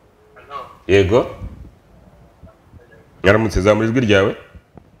 Yego. Yaramutse zamura ijwi ryawe.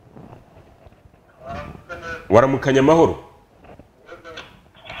 Waramukanya amahoro.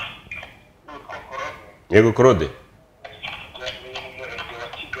 Yego Claude.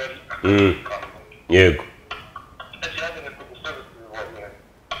 Yego.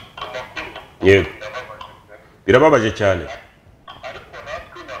 Yego. Birababaje cyane.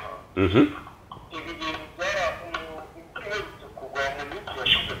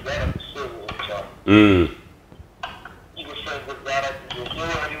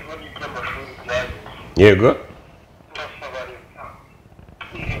 Yego.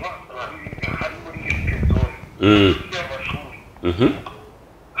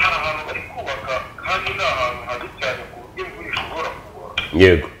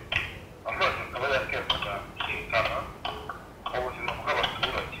 Yego.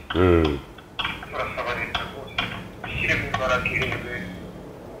 turasaba leta rwose ishyiremo imbaraga irebe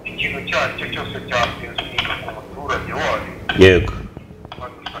ikintu icyo ari cyo cyose cyateza ku muturage wayo. Yego.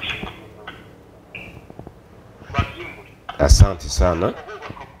 badufashe babyimure. Asante sana.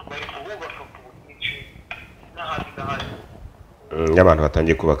 bari kububaka ku bwinshi n'ahandi n'ahandi. Abantu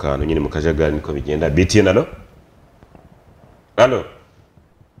batangiye kubaka ahantu nyine mu kajagari niko bigenda. BTN allo? Allo?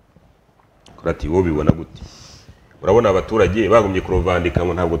 Kurati wowe bibona gute? Urabona abaturage bagumye kurovandika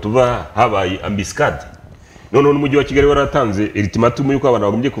ngo ntabwo tuva habaye ambiscade. None n'umujyi wa Kigali waratanze ultimatum yuko abantu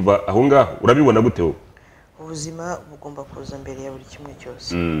bagumye kuva aho ngaho. Urabibona gute wowe? Ubuzima bugomba kuza mbere ya buri kimwe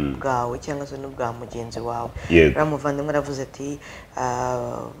cyose bwawe cyangwa se n'ubwa mugenzi wawe. Ramuvandimwe aravuze ati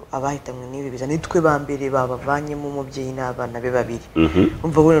abahitamwe n'ibi biza nitwe ba mbere babavanyemo umubyeyi n'abana be babiri.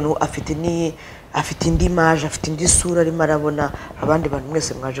 Umva bone afite indi image, afite indi sura arimo arabona abandi bantu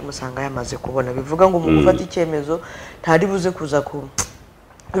mwese mwaje musanga yamaze kubona. Bivuga ngo mu gufata icyemezo ntari buze kuza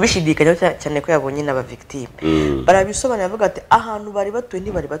kubishidikanya cyane ko yabonye n'aba victime. Barabisobanura bavuga ati ahantu bari batuye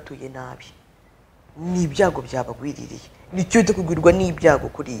ntibari batuye nabi. Ni ibyago byabagwiririye. Nicyo cyo kugwirwa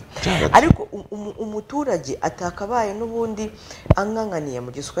n'ibyago kuri. Ariko umuturage atakabaye n'ubundi anganganiye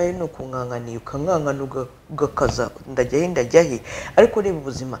mu Giswahili no kunganganiye ukangankana ugakaza ndajyahe. Ariko reba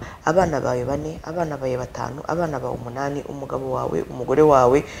ubuzima abana bawe 4, abana bawe 5, abana bawe 8, umugabo wawe, umugore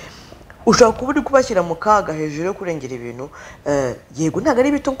wawe ushaka kuba uri kubashyira mu kaga hejuru yo kurengera ibintu. Yego ntago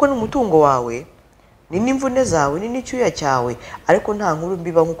ari bito kuko n'umutungo wawe ni n'imvune zawe ni n'icyuya cyawe ariko nta nkuru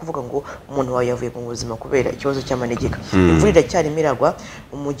mbiba nko kuvuga ngo umuntu wawe yavuye mu buzima kubera ikibazo cy'amanegeka. Imvura iracyarimo iragwa.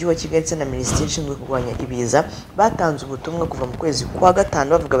 Umujyi wa Kigali ndetse na Minisiteri ishinzwe kurwanya ibiza batanze ubutumwa kuva mu kwezi kwa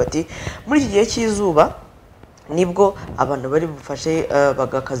gatanu bavuga bati muri iki gihe cy'izuba nibwo abantu bari bufashe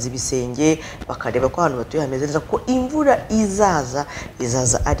bagakaza ibisenge bakareba ko ahantu batuye hameze neza ko imvura izaza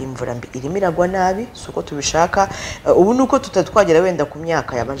ari imvura mbi irimo iragwa nabi suko tubishaka. Ubu nuko tutatwagera wenda ku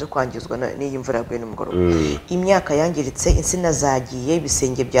myaka yabanje kwangizwa n'iyi mvura yaguye n'umugoroba. Imyaka yangiritse, insina zagiye,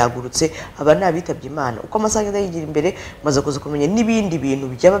 ibisenge byagurutse, aba nabitabye Imana. Uko amasaha agenda yigira imbere maze kuza kumenya n'ibindi bintu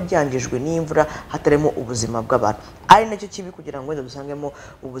byaba byangijwe n'imvura hatarimo ubuzima bw'abantu. Ari nacyo kibi kugira ngo wenda dusangemo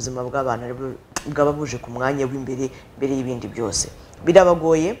ubuzima bw'abantu bwaba buje ku mwanya mbere y'ibindi byose.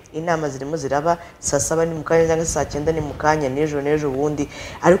 Birabagoye, inama zirimo ziraba saa 7 ni mukanya cyangwa saa 9 ni mukanya n'ejo bundi,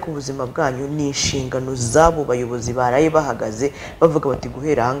 ariko ubuzima bwanyu ni inshingano zabo bayobozi baraye bahagaze bavuga bati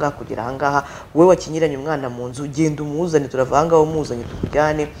guhera ahangaha kugera ahangaha wowe wakinyiranye umwana mu nzu genda umuzane turavanga aho muzanye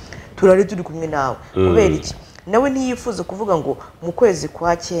tukujyane turare turi kumwe nawe. Kubera iki nawe ntiyifuza kuvuga ngo mu kwezi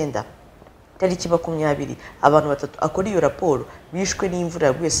kwa 9 tariki 20 abantu 3 akora iyo raporo bishwe n'imvura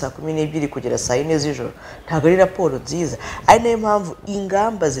yaguye saa 12 kugera saa 4 z'ijoro. Ntabwo ari raporo nziza. Ari nayo mpamvu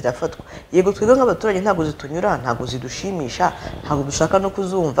ingamba zirafatwa. Yego twebwe nk'abaturage ntabwo zitunyura, ntabwo zidushimisha, ntabwo dushaka no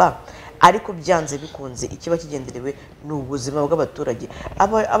kuzumva, ariko byanze bikunze ikiba kigenderewe ni ubuzima bw'abaturage.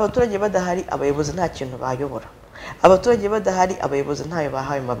 Abaturage badahari abayobozi nta kintu bayobora. Abaturage badahari abayobozi ntayo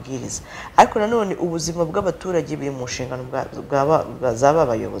bahaye mabwiriza. Ariko nanone ubuzima bw'abaturage biri mu nshingano z'aba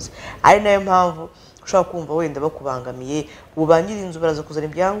bayobozi. Ari nayo mpamvu ushobora kumva wenda bakubangamiye ubangira inzu baraza kuzana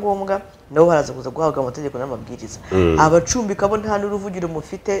ibyangombwa nabo baraza kuza guhabwa amategeko n'amabwiriza. Abacumbika bo nta n'uruvugiro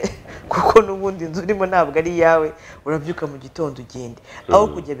mufite kuko n'ubundi inzu urimo ntabwo ari yawe, urabyuka mu gitondo ugende. Aho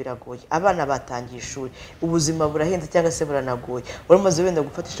kujya biragoye, abana batangiye ishuri, ubuzima burahenze cyangwa se buranagoye. Uramaze wenda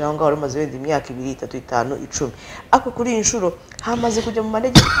gufatisha aho ngaho, uramaze wenda imyaka 2, 3, 5, 10. Ako kuri iyi nshuro hamaze kujya mu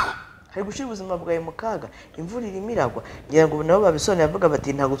manegeka, hari gushira ubuzima bwawe mu kaga. Imvura irimo iragwa, ngira ngo nabo babisonera bavuga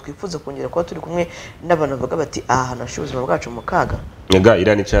bati ntabwo twifuza kongera kuba turi kumwe n'abantu bavuga bati aha nashira ubuzima bwacu mu kaga. Nga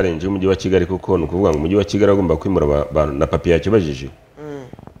irani challenge y'umujyi wa Kigali kuko no kuvuga ngo umujyi wa Kigali agomba kwimura abantu na papier yakibajije.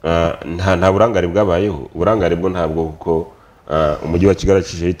 Nta burangare bwabayeho. Uburangare bwo ntabwo kuko umujyi wa Kigali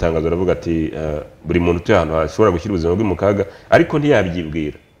acishe itangazo aravuga ati buri muntu utuye ahantu ashobora gushyira ubuzima bwe mu kaga ariko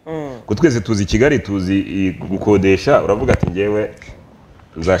ntiyabyibwira. Ko twese tuzi Kigali tuzi gukodesha, uravuga ati ngewe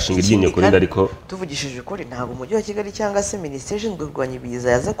nzashinga iryinyo kuri ariko tuvugishije ukuri ntabwo umujyi wa Kigali cyangwa se Minisiteri ishinzwe kurwanya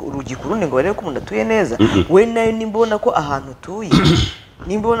ibiza yaza urugi kurundi ngo barebe ko umuntu atuye neza. We nayo nimbona ko ahantu utuye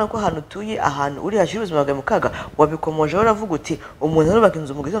nimbona ko ahantu utuye ahantu uri hashyira ubuzima bwawe mu kaga wabikomoje uravuga uti umuntu arubaka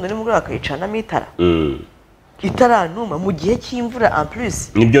inzu mu gitondo nimugoroba akayicanamo itara itaranuma mu gihe cy'imvura en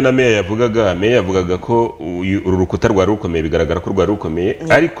plus. Nibyo na meya yavugaga ko uru rukuta rwari rukomeye, bigaragara ko rwari rukomeye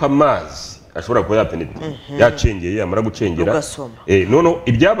ariko amazi ashobora kuba yapenetra yacengeye yamara gucengera none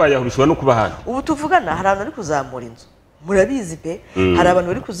ibyabaye aho bishobora no kuba hano. Ubu tuvugana hari abantu bari kuzamura inzu, murabizi pe, hari abantu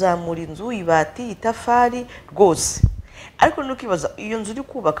bari kuzamura inzu ibati itafari rwose. Ariko nukibaza iyo nzu uri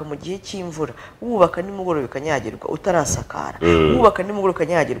kubaka mu gihe cy'imvura, wubaka nimugoroba ikanyagirwa utarasakara, wubaka nimugoroba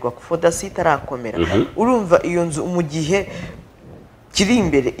ikanyagirwa fondasi itarakomera, urumva iyo nzu mu gihe kiri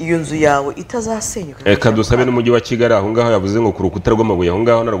imbere iyo nzu yawe itazasenyuka. Reka dusabe n'umujyi wa Kigali aho ngaho yavuze ngo ku rukuta rw'amabuye aho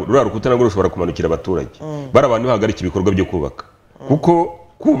ngaho rura rukuta nagwo rushobora kumanukira abaturage. Bara abantu bahagarika ibikorwa byo kubaka. Kuko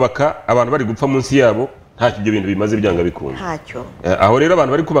kubaka abantu bari gupfa munsi yabo nta ibyo bintu bimaze byanga bikunda. Ntacyo. Aho rero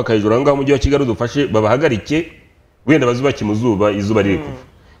abantu bari kubaka hejuru aho ngaho umujyi wa Kigali udufashe babahagarike wenda bazubaki muzuba izuba riri kuva.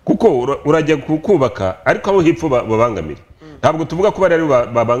 Kuko urajya kubaka ariko aho hipfo babangamira. Ntabwo tuvuga ko bari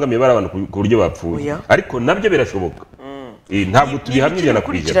babangamiye bari abantu ku buryo bapfuye. Ariko nabyo birashoboka. Ntabwo tubihamye na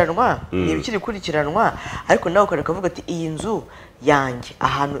kurikiranwa n'ibikiri kurikiranwa ariko nawe ukavuga ati iyi nzu yanjye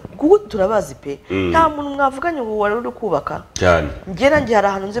ahantu kuko turabazi pe nta muntu mwavuganye ngo wari uri kubaka cyane. Ngera ngiye hari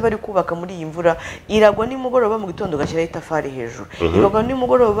ahantu nzi bari kubaka muri iyi mvura iragwa nimugoroba mu gitondo gashyiraho itafari hejuru, iragwa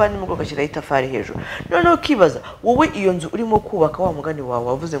nimugoroba gashyiraho itafari hejuru. Noneho ukibaza wowe iyo nzu urimo kubaka wa mugani wawe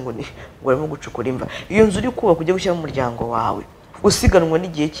wavuze ngo ni ngo urimo gucukura imva, iyo nzu uri kubaka ujye gushyira mu muryango wawe usiganwa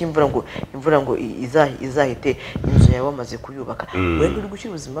n'igihe cy'imvura ngo imvura ngo izahite inzu yawe wamaze kuyubaka. Wenda uri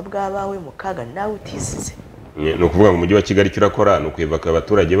gushyira ubuzima bw'abawe mu kaga nawe utisize. Ni ukuvuga ngo umujyi wa Kigali icyo urakora ni ukwibaka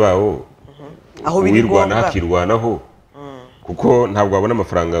abaturage bawo aho biri ngombwa hakirwanaho kuko ntabwo wabona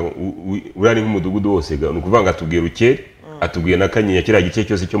amafaranga urari nk'umudugudu wose. Ni ukuvuga ngo atubwira ukere atubwiye na Kanyinya kiriya gice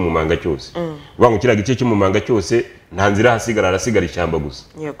cyose cyo mu manga cyose. Uvuga ngo kiriya gice cyo mu manga cyose nta nzira hasigara ishyamba gusa.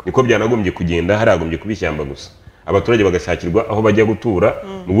 Niko byanagombye kugenda, haragombye kuba ishyamba gusa. Abaturage bagashakirwa aho bajya gutura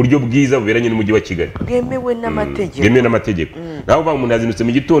mu buryo bwiza buberanye n'umujyi wa Kigali bwemewe n'amategeko. Bwemewe n'amategeko. Naho ba umuntu yazindutse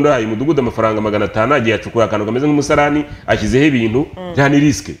mu gitondo hayi mudugudu amafaranga 500 agiye acukura akantu kameze nk'umusarani ashyizeho ibintu bya ni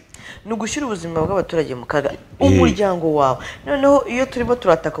risk. ni ugushyira ubuzima bw'abaturage mu kaga umuryango wawe noneho iyo turimo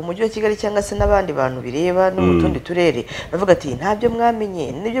turataka umujyi wa Kigali cyangwa se n'abandi bantu bireba no mu tundi turere bavuga ati ntabyo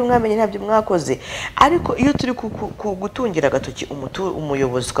mwamenye ntabyo mwakoze ariko iyo turi gutungira agatoki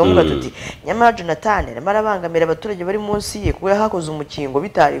umuyobozi twavuga tuti nyamara Jonathan arimo arabangamira abaturage bari munsi ye kuko yahakoze umukingo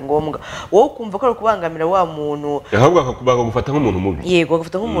bitari ngombwa wowe ukumva ko ari kubangamira wa muntu ahubwo bakagufata nk'umuntu mubi yego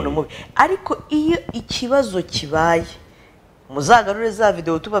bagufata nk'umuntu mubi ariko iyo ikibazo kibaye muzagarure za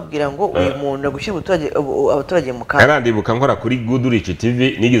video tubabwira ngo uyu muntu agushyira abaturage mu kaga arandibuka nkora kuri Good Rich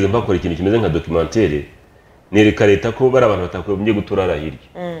TV nigeze mpakora ikintu kimeze nka documentaire nereka leta ko bari abantu batakwiriye guturara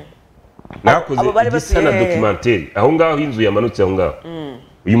hirya nakoze igisa na documentaire aho ngaho inzu yamanutse aho ngaho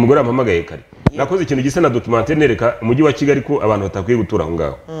uyu mugore ampamagaye kare nakoze ikintu gisa na documentaire nereka umujyi wa Kigali ko abantu batakwiye gutura aho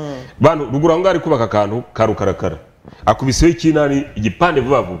ngaho bantu ruguru aho ngaho ari kubaka akantu karukarakara akubiseho ikinani igipande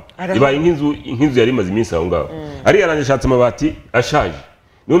vuba vuba ibaye nk'inzu yari imaze iminsi aho ngaho ari yarangishatse amabati ashaje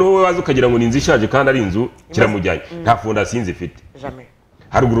noneho wowe waza ukagira ngo ni inzu ishaje kandi ari inzu kiramujyanye nta fondasiyo ifite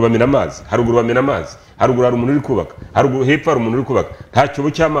haruguru bamena amazi haruguru hari umuntu uri kubaka haruguru hepfo hari umuntu uri kubaka nta cyobo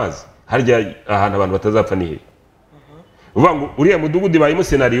cy'amazi harya ahantu abantu batazapfa ni he uvuga ngo uriya mudugudu ibayemo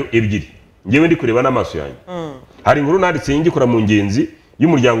senariyo ebyiri ngewe ndi kureba n'amaso yanjye hari inkuru nanditse ngikora mu ngenzi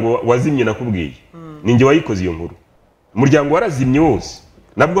y'umuryango wazimye nakubwiye ninjye wayikoze iyo nkuru umuryango warazimye wose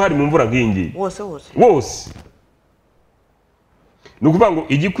nabwo hari mu mvura nk'ingiyi wose ni ukuvuga ngo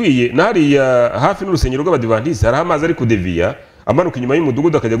igikwiye nahariya hafi n'urusengero rw'abadivantisi hari amazi ari kudeviya amanuka inyuma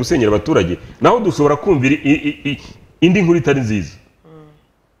y'umudugudu akajya gusenyera abaturage naho dushobora kumvira indi nkuru itari nziza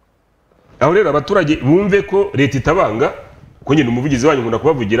aho rero abaturage bumve ko leta itabanga ko nyine umuvugizi wanyu nkunda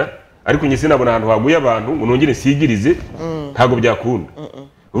kubavugira ariko njye sinabona ahantu haguye abantu ngo nongere nsigirize ntabwo byakunda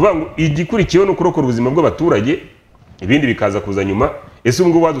uvuga ngo igikurikiyeho no kurokora ubuzima bw'abaturage ibindi bikaza kuza nyuma ese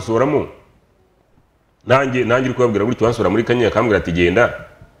ubwo wadusoramo nanjye uri kubabwira gutyo wansura muri Kenya akambwira ati genda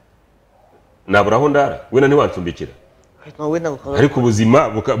nabura aho ndara wena ntiwancumbikira ariko ubuzima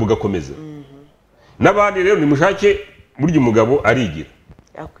bugakomeza n'abandi rero nimushake burya umugabo arigira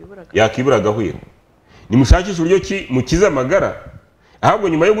yakwibura agahwera nimushakisha uburyo ki mukiza amagara ahubwo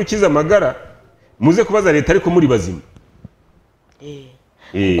nyuma yo gukiza amagara muze kubaza leta ariko muri bazima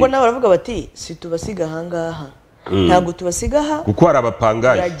kuko nawe baravuga bati si tubasiga ahangaha ntabwo tubasiga aha kuko hari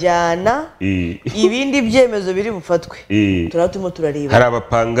abapangayi turajyana ibindi byemezo biri bufatwe turimo turareba hari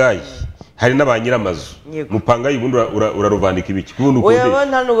abapangayi hari n'abanyiramazu mupangayi ubundi uraruvandika ibiki oya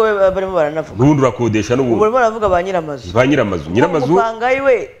nta nubwo barimo baranavuga ubundi urakodesha n'ubundi barimo baravuga banyiramazu umupangayi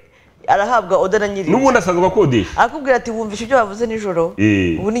we arahabwa oda na nyiri n'ubundi asanzwe akodesha akubwira ati wumvishe ibyo bavuze nijoro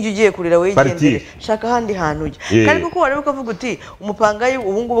ubu nijye ugiye kurira wigendere shaka ahandi hantu ujya kandi kuko wareba ukavuga uti umupangayi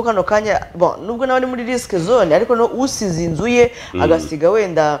ubu ngubu kano kanya nubwo nawe ari muri risike zone ariko no usize inzu ye agasiga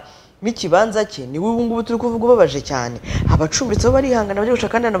wenda n'ikibanza cye ni ubu ngubu turi kuvuga ubabaje cyane abacumbitsi bo barihangana bajya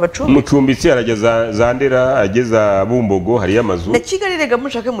gushaka kandi abacumbitsi umucumbitsi arageza za Ndera ageza Bumbogo hari amazu na Kigali rega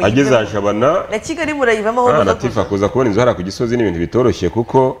mushake mu ageza Jabana na Kigali murayivamo aho natifa kuza kubona inzu hari ku Gisozi n'ibintu bitoroshye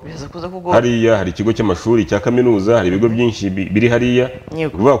kuko hariya hari ikigo cy'amashuri cya kaminuza hari ibigo byinshi biri hariya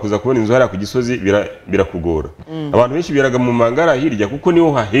kuvuga kuza kubona inzu hari ku Gisozi birakugora abantu benshi biraga mu mangara hirya kuko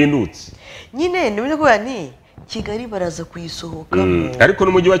niho hahendutse nyine ndabona ko yani Kigali baraza kuyisohokamo ariko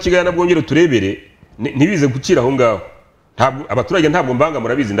n'umujyi wa Kigali nabwo ngero turebere ntibize gucira aho ngaho ntabwo abaturage ntabwo mbanga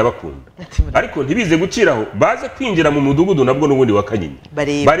murabizi ndabakunda ariko ntibize guciraho baze kwinjira mu mudugudu nabwo n'ubundi wa Kanyinya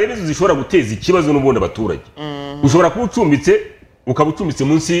barebe inzu zishobora guteza ikibazo n'ubundi abaturage ushobora kuba ucumbitse ukaba ucumbitse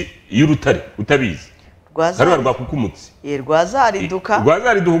munsi y'urutare utabizi rwazari rwakukumutse rwazariduka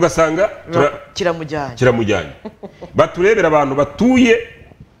ugasanga kiramujyanye baturebera abantu batuye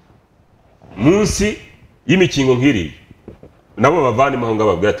munsi y'imikingo nk'iriya nabo bavanemo aho ngaho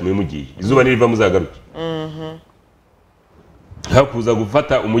babwira ati mugiye izuba niriva muzagaruke hakuza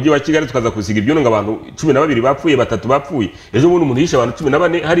gufata umujyi wa Kigali tukaza kusiga ibyo ngo abantu 12 bapfuye 3 bapfuye ejo bundi umuntu yishe abantu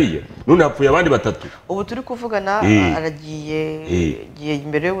 14 hariya none hapfuye abandi 3 ubu turi kuvugana aragiye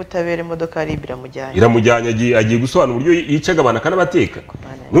imbere y'ubutabera imodoka ari iramujyanye agiye gusobanura uburyo yicaga abantu akanabateka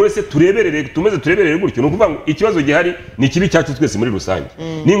none se tureberere gutyo nukuvuga ngo ikibazo gihari ni kibi cyacu twese muri rusange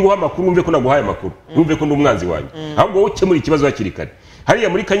ninguha amakuru umve ko naguhaye amakuru umve ko ndi umwanzi wanyu ahubwo wowe ukemura ikibazo hakiri kare hariya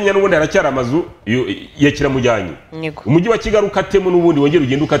muri Kanyinya n'ubundi haracyari amazu ya kiramujyanye umujyi wa Kigali ukatemo n'ubundi wongera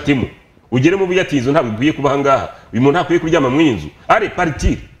ugenda ukatemo ugere mu buyatizo ntabwo bikwiye kuba hangaha uyu muntu ntakwiye kuryama mu inzu are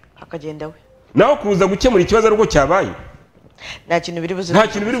partir akagenda we naho kuza gukemura ikibazo ariko cyabaye nta kintu biri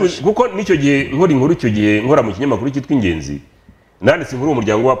buze kuko nicyo gihe nkora inkuru icyo gihe nkora mu kinyamakuru cyitwa Ingenzi nanditse inkuru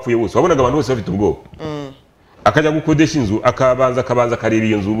umuryango wapfuye wose wabonaga abantu bose bafite ubwoba akajya gukodesha inzu akabanza akareba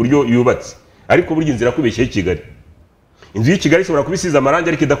iyo nzu uburyo yubatse ariko burya inzira kubeshya Kigali inzu y'Ikigali ishobora kubisiza amarangi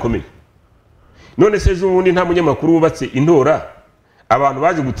ariko idakomeye none se ejo ubundi nta munyamakuru wubatse intora abantu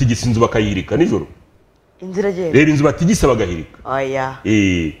baje gutigisa inzu bakayihirika nijoro inzira agenda reba inzu batigisa bagahirika oya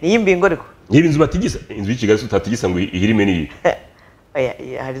niyo imbingo ariko niba inzu batigisa inzu y'Ikigali utatigisa ngo ihirime niyi oya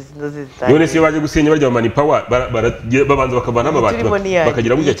hari inzu zitari none se baje gusenya barya mani power babanza bakavana amabati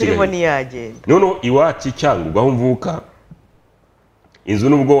bakagira gutya Kigali none iwacu cyangwa aho mvuka inzu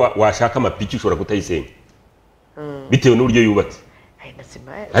nubwo washaka amapiki ushobora kutayisenya bitewe n'uburyo yubatse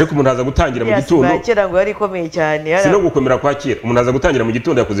ariko umuntu aza gutangira mu gitondo kera ngo yari ikomeye cyane sino gukomera kwa kera umuntu aza gutangira mu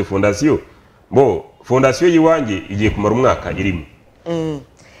gitondo yakoze fondasiyo fondasiyo yiwanjye igiye kumara umwaka irimo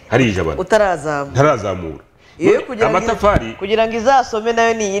harije abantu utarazamura amatafari kugira ngo izasome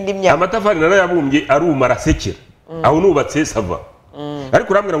nayo ni iyindi myaka amatafari narayabumbye aruma arasekera aho nubatse sava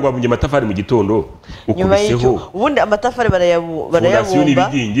ariko urambwira ngo wabumbye amatafari mu gitondo ukubiseho ubundi amatafari barayabumba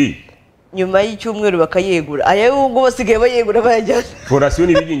nyuma y'icyumweru bakayegura aya ngo basigaye bayegura bayajyana fondasiyo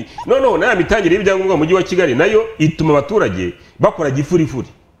ni ibigingi no naya mitangire y'ibyangombwa mu mujyi wa Kigali nayo ituma abaturage bakora gifurifuri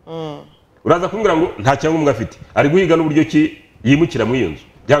uraza kumbwira ngo nta cyangombwa afite ari guhiga n'uburyo ki yimukira muri iyo nzu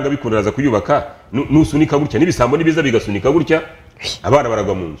byanga bikunda araza kuyubaka nusunika gutya n'ibisambo nibiza bigasunika gutya abana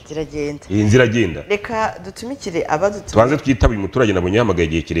baragwa mu nzu inzira agenda reka dutumikire abadutumye tubanze twitabe uyu muturage nabonye yahamagaye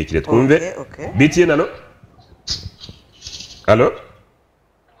igihe kirekire twumve BTN halo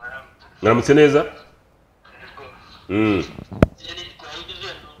mwaramutse neza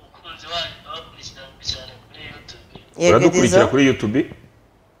uradukurikira kuri YouTube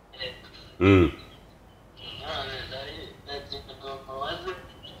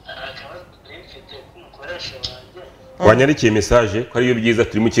wanyandikiye message ko ariyo byiza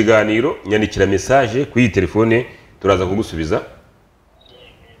turi mu kiganiro nyandikira message kuri iyi telefone turaza kugusubiza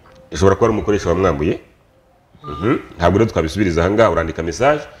ishobora kuba ari umukoresha wamwambuye ntabwo rero twabisubiriza aha ngaha urandika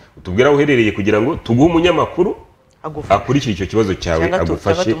message utubwira aho uherereye kugira ngo tuguhe umunyamakuru akurikira icyo kibazo cyawe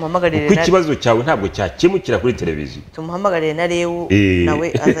agufashe kuko ikibazo cyawe ntabwo cyakemukira kuri televiziyo tumuhamagarire na Rewu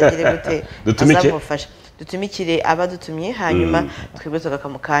nawe azagire gute azamufasha dutumikire abadutumye hanyuma twebwe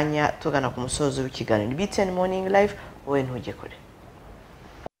tugakamukanya tugana ku musozo w'ikiganiro BTN Morning Live wowe ntujye kure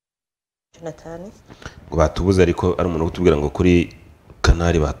Jonathan ngo batubuze ariko ari umuntu utubwira ngo kuri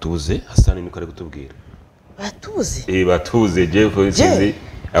kanari batubuze Hassan niko ari kutubwira batubuze batubuze Jeff sinzi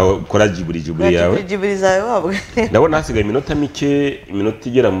aho kora jiburi yawe jiburi zawe wabwe ndabona hasigaye iminota mike iminota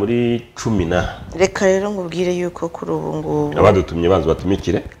igera muri 10 reka rero ngubwire yuko kuri ubu ngubu abadutumye banzu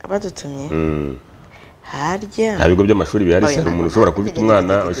batumikire abadutumye harya nta bigo by'amashuri bihari se umuntu ushobora kubita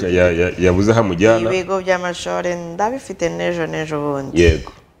umwana yabuze hamujyana ibigo by'amashuri ndabifite nejo bundi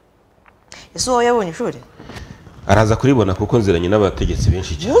yego ese wowe yabonye ishuri araza kuribona kuko nziranye n'abategetsi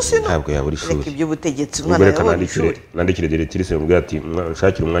benshi cyane ntabwo yabura ishuri reka iby'ubutegetsi umwana yabonye ishuri nandikire directrice mubwira ati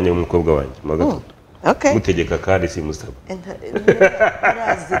nshakira umwanya w'umukobwa wanjye mu mutegeka kandi simusaba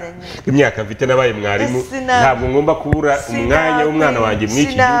imyaka mfite nabaye mwarimu ntabwo ngomba kubura umwanya w'umwana wanjye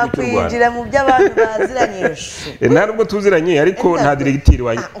mw'iki gihugu cy'u Rwanda kwinjira mu by'abantu baziranye ntabwo tuziranye ariko nta directeur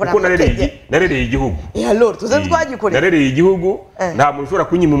wanjye kuko narereye igihugu narereye igihugu nta muntu ushobora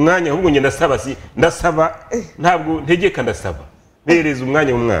kunyima umwanya ahubwo njye ndasaba ntabwo ntegeka ndasaba bereza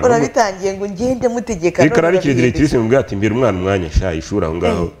umwanya w'umwana urabitangiye ngo ngende mutegeka reka narikire directrice mubwira ati mbira umwana umwanya sha ishuri aho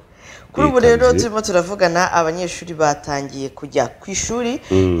ngaho kuri ubu rero turimo turavugana abanyeshuri batangiye kujya ku ishuri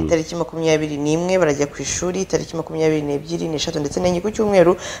itariki 21 barajya ku ishuri itariki 22 n'eshatu ndetse n'enye ku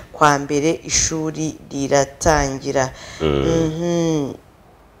cyumweru kwa mbere ishuri riratangira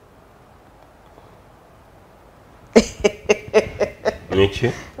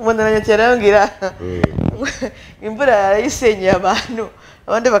niki umuntu aranyakira imvura yarayisenyeye abantu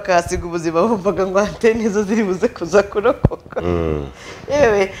abandi bakahasiga ubuzima bumvaga ngo antene zo ziri buze kuza kurokoka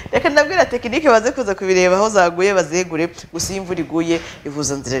yewe reka ndabwira tekinike baze kuza kubireba aho zaguye bazegure gusa imvura iguye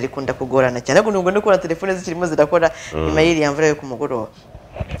ivuza nzira rikunda kugorana cyane ariko nubwo no kuri telefone zikirimo zirakora nyuma y'iri mvura yo ku mugoroba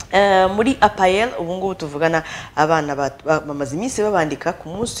muri apayel ubu ngubu tuvugana abana bamaze iminsi babandika ku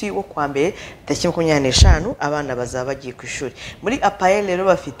munsi wo kwa mbere tariki 25 abana bazaba bagiye ku ishuri muri apayel rero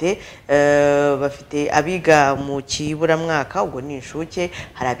bafite abiga mu kiburamwaka ubwo ni inshuke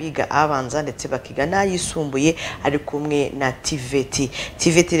hari abiga abanza ndetse bakiga n'ayisumbuye ari kumwe na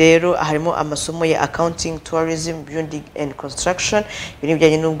TVET rero harimo amasomo ya accounting tourism building and construction ibintu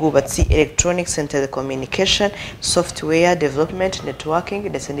bijyanye n'ubwubatsi electronics and telecommunication software development networking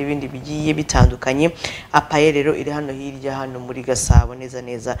ndetse n'ibindi bigiye bitandukanye apaye rero iri hano hirya hano muri Gasabo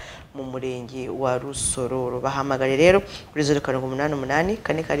neza mu murenge wa Rusororo bahamagare rero kuri 0788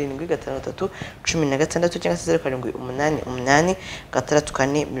 476 16 cyangwa 0788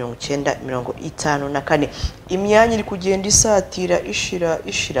 644 imyanya iri kugenda isatira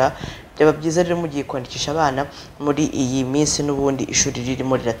ishira byaba byiza rero mugiye kwandikisha abana muri iyi minsi n'ubundi ishuri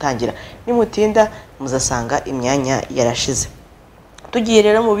ririmo riratangira nimutinda muzasanga imyanya yarashize tugiye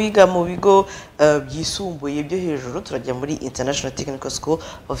rero mu biga mu bigo byisumbuye byo hejuru turajya muri International Technical School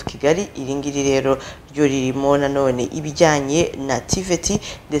of Kigali. Iri ngiri rero ryo ririmo nanone ibijyanye na TVET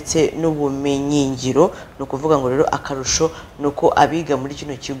ndetse n'ubumenyingiro. No kuvuga ngo rero akarusho nuko abiga muri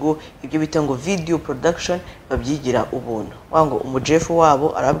kino kigo ibyo bita ngo video production babyigira ubuntu. Wango umujefu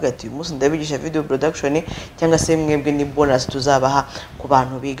wabo aravuga ati uyu munsi ndabigisha video production cyangwa se mwebwe ni bonus tuzabaha ku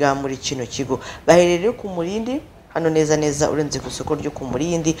bantu biga muri kino kigo. Baherereye ku Murindi hano neza urenze ku isoko ryo ku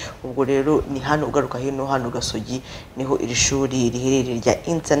Murindi. Ubwo rero ni hano ugaruka hino hano Gasogi niho iri shuri riherereye rya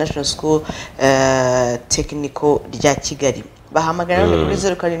International School Technical rya Kigali. Bahamagara kuri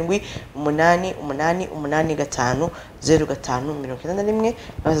 0788850591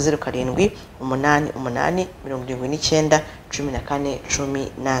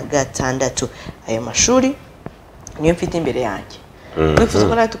 0788791416. Ayo mashuri niyo mfite imbere yanjye. Wifuza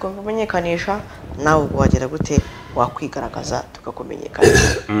ko nawe tukumenyekanisha nawe wagera gute wakwigaragaza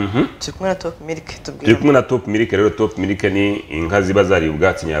tukakumenyekanisha. Turi kumwe na Top Milk tubwira. Turi kumwe na Top Milk rero Top Milk ni inka ziba zari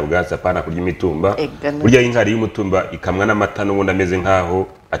ubwatsi nyabwatsi apana kurya imitumba. Burya inka ari y'umutumba ikamwa n'amata n'ubundi ameze nkaho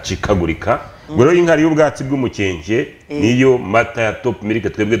acikagurika. Rero inka ari y'ubwatsi bw'umukenke niyo mata ya Top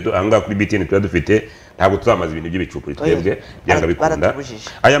Milk twebwe anga kuri BTN tuba dufite ntabwo tuzamaza ibintu by'ibicupuri twebwe byanga bikunda.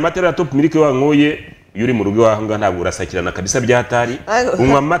 Aya mata ya Top Milk wankoye yuri mu rugo wahanga ntabwo urasakirana kabisa byatari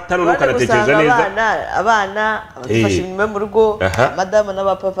unywa amata no karatekereza neza abana abafashe inyuma mu rugo madama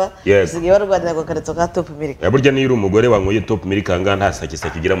n'abapapa bisigaye barwanira ko kareto ka Top Milk. Burya niyo uri umugore wankoye Top Milk anga nta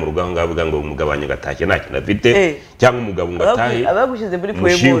sakisaki ugira mu rugo aho ngavuga ngo umugabanye gatashye nta kintu afite cyangwa umugabo ngatahe abagushize muri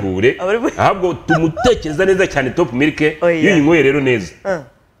poemure ahubwo tumutekereza neza cyane Top Milk y'inkoye rero neza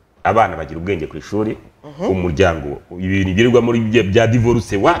abana bagira ubwenge ku ishuri umuryango ibintu birirwa muri bya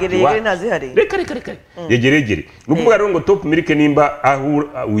divorce reka yegeregere nukuvuga rero ngo Top Milk nimba aho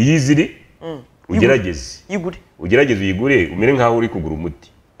uyiziri ugerageze uyigure umere nkaho uri kugura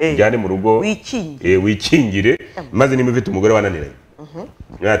umuti ujyane mu rugo wikingire maze nimba ufite umugore wananiranye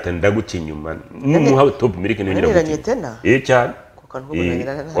mwata ndagukinyuma n'umuha Top Milk niyo nyiragukinya cyane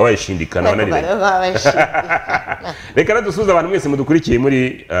wayishindikana wananiranye. Reka dusuza abantu mwese mudukurikiye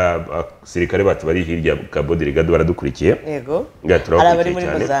muri sirikare bacu bari hirya ka Bodirigado baradukurikiye. Yego. Hari abari muri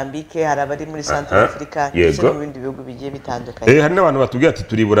Mozambique, hari abari muri Central Africa, ndetse no mu bindi bihugu bigiye bitandukanye. Hari n'abantu batubwira ati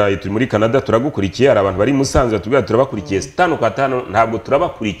turi Burayi turi muri Canada turagukurikiye, hari abantu bari Musanze batubwira turabakurikiye 5 kwa 5 ntabwo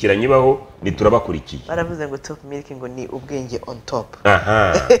turabakurikiranye baho ni turabakurikiye. Baravuze ngo Top Milk ngo ni ubwenge on top.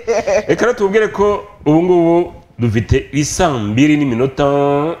 Reka tubwire ko ubu ngubu dufite isa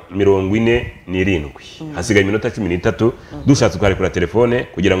 2:47 hasigaye iminota 13 dushatse kuharekura telefone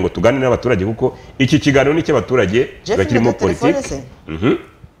kugira ngo tuganire n'abaturage kuko iki kiganiro ni cy'abaturage kiba kirimo politiki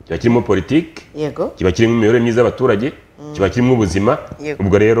kiba kirimo politiki kiba kirimo imiyoborere myiza y'abaturage kiba kirimo ubuzima.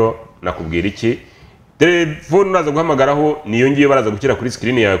 Ubwo rero nakubwira iki telefone uraza guhamagaraho niyo ngiyo baraza gushyira kuri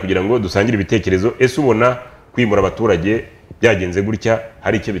screen yawe kugira ngo dusangire ibitekerezo. Ese ubona kwimura abaturage byagenze gutya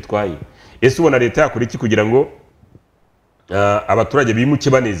hari icyo bitwaye? Ese ubona leta yakora iki kugira ngo abaturage bimuke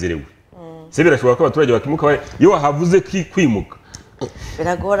banezerewe? Se birashoboka ko abaturage bakimuka iyo havuze kwimuka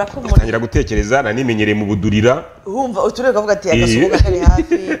biragora ko utangira gutekereza na nimenyereye mu budurira urumva utureka avuga ati agasubuka kari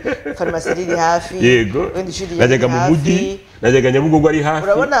hafi farumasi iri hafi yego najyaga mu mujyi najyaga Nyabugogo ari hafi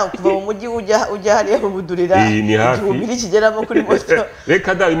urabona kuva mu mujyi ujya hariya mu budurira ni hafi igihumbi kigeramo kuri moto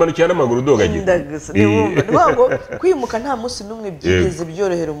reka da imanukira n'amaguru dogagira ngo kwimuka nta munsi n'umwe byigeze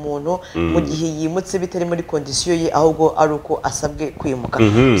byorohera umuntu mu gihe yimutse bitari muri kondisiyo ye ahubwo ari uko asabwe kwimuka.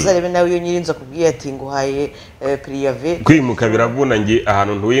 Uzarebe nawe iyo nyirinzo akubwiye ati nguhaye priave kwimuka biravuna nge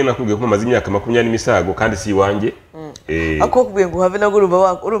ahantu ntuye nakubwiye ko maze imyaka 20 n'imisago kandi si iwanjye ako kubwiye ngo have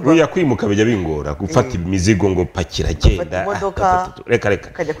nagurumba urumva kwimuka bijya bingora gufata imizigo ngo pakira genda reka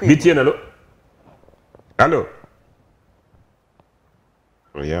BTN allo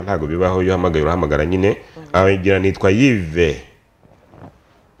oya ntago bibaho yo hamagaye urahamagara nyine abagira nitwa Yves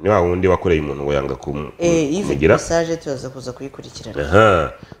ni wa wundi wakoreye umuntu ngo yanga kumugira message turaza kuza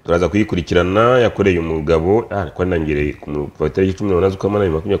kuyikurikirana turaza kuyikurikirana yakoreye umugabo ko nangire ku tariki 18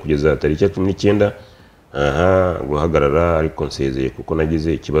 z'ukwamana kugeza tariki 19 guhagarara ariko nsezeye kuko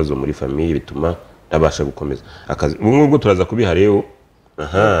nagize ikibazo muri famille bituma ntabasha gukomeza akazi. Ubu ngubwo turaza kubiha rero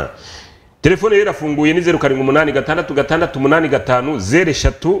telefone yera funguye ni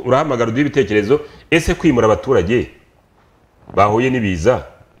 0786688503 urahamagara uduhe ibitekerezo. Ese kwimura abaturage bahuye n'ibiza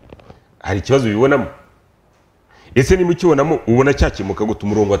hari ikibazo bibonamo? Ese ni mukibonamo ubona cyakimuka guta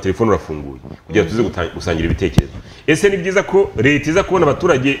umurongo wa telefone urafunguye kugira tuze gusangira ibitekerezo? Ese ni byiza ko leta iza kubona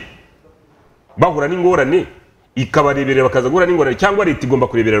abaturage bahura n'ingorane ikabareberera bakaza guhura n'ingorane cyangwa leta igomba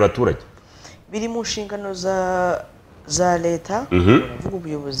kureberera abaturage? Biri mu nshingano za leta uvuga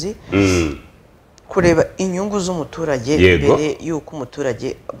ubuyobozi kureba inyungu z'umuturage mbere y'uko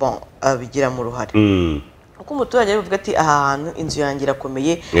umuturage abigira mu ruhare uko umuturage avuga ati aha hantu inzu yanjye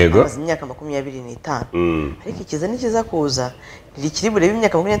irakomeye amaze imyaka 25 ariko ikiza nikiza kuza ntirikiri burebe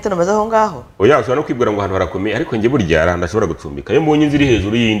imyaka 25 maze aho ngaho oya ushobora no kwibwira ngo ahantu harakomeye ariko njye burya arahanda ashobora gucumbika iyo mbonye inzu iri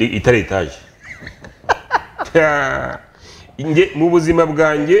hejuru y'indi itari etaje nge mu buzima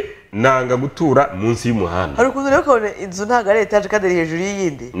bwanjye nanga gutura munsi y'umuhanda hari ukuntu rero ukabona inzu ntabwo ari etaje kandi ari hejuru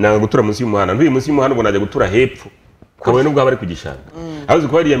y'iyindi nanga gutura munsi y'umuhanda ntuye munsi y'umuhanda ngo najya gutura hepfo kowe nubwo bari kugishanga aho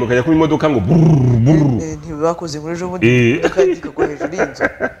ko bari yamukajya ku imodoka ngo ntibakoze muri ejo bundi ikagwa hejuru y'inzu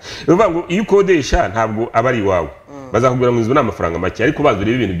uvuga ngo iyo ukodesha ntabwo aba ari iwawe bazakubwira ngo inzu ni amafaranga make ariko bazi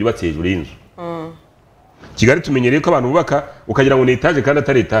ureba ibintu byubatse hejuru y'inzu Kigali tumenyereye ko abantu bubaka ukagira ngo ni etaje kandi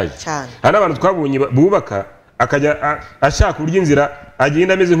atari etaje hari n'abantu twabonye bubaka akajya ashaka uburyo inzira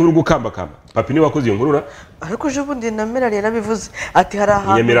agenda ameze nk'uri gukambakamba papi niwe wakoze iyo nkurura ariko ejo bundi na Merari yarabivuze ati hari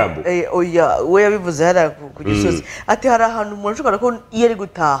ahantu oya we yabivuze hari ku Gisozi ati hari ahantu umuntu ushobora ko iyo ari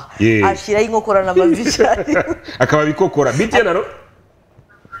gutaha ashyiraho inkokora n'amavi akaba bikokora bite naro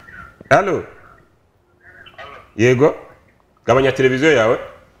halo yego gabanya televiziyo yawe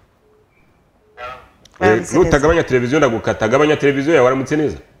nutagabanya televiziyo ndagukata gabanya televiziyo yawe waramutse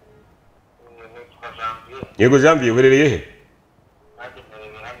neza yego Janvier uherereye he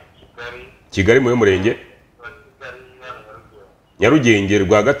Kigali mu murenge Nyarugenge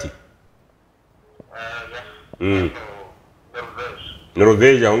rwagati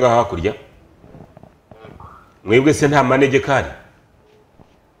Norvège aho ngaho hakurya mwebwe se nta manegeka ari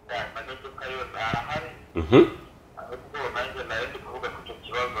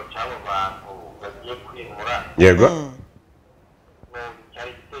yego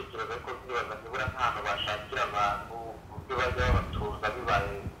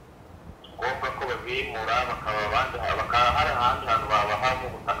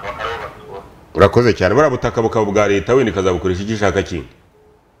urakoze cyane bura butaka bukaba bwa leta wenda ikazabukoresha icyo ishaka kindi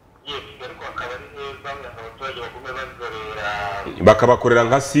bakabakorera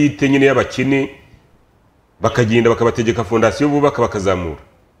nka site nyine y'abakene bakagenda bakabategeka fondasiyo bubaka bakazamura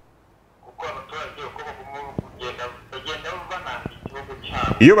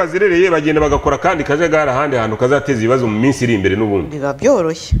iyo bazirereye bagenda bagakora kandi kajagari ahandi hantu kazateza ibibazo mu minsi iri imbere n'ubundi biba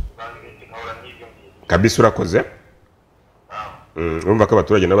byoroshye kabisa urakoze urumva ko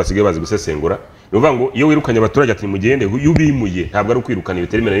abaturage nabo basigaye bazi gusesengura ni ukuvuga ngo iyo wirukanye abaturage ati mugende iyo ubimuye ntabwo ari ukwirukana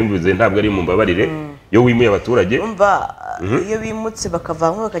ibiteremera n'imvuze ntabwo ari mu mbabarire iyo wimuye abaturage umva iyo bimutse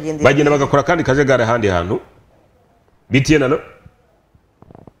bakavamwe bagenda bagakora kandi kajagari ahandi hantu bitiye nano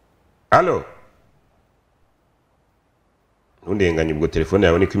halo ntundenganye ubwo telefone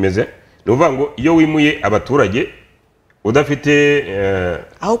yawe niko imeze ni ukuvuga ngo iyo wimuye abaturage udafite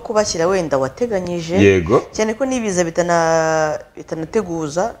aho kubashyira wenda wateganyije yego cyane ko nibiza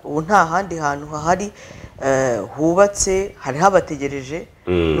bitanateguza ubu nta handi hantu hahari hubatse hari habategereje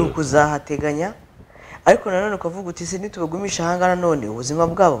ni ukuzahateganya ariko nanone ukavuga uti se nitubagumisha ahangana none ubuzima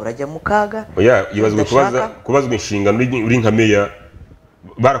bwabo burajya mu kaga yibazwe kubazwa inshingano uri nka meya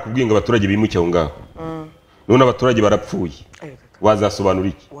barakubwiye ngo abaturage bimuke aho ngaho none abaturage barapfuye wazasobanura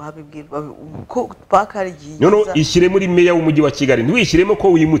iki wabibwirwa ko bakarigiye none ishyire muri meya w'umujyi wa Kigali ntiwishyiremo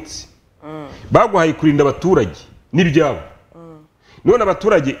ko wimutse baguhaye kurinda abaturage n'ibyabo none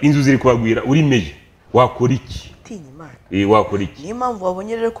abaturage inzu ziri kubagwira uri meya wakora iki wakora iki niyo mpamvu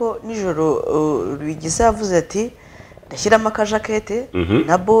wabonye rero ko nijoro Rwigisa yavuze ati ndashyiramo akajakete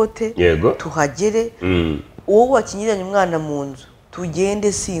na bote tuhagere uwo wakinyiranye umwana mu nzu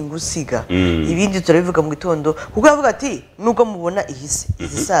tugende singusiga ibindi turabivuga mu gitondo kuko yavuga ati nubwo mubona ihise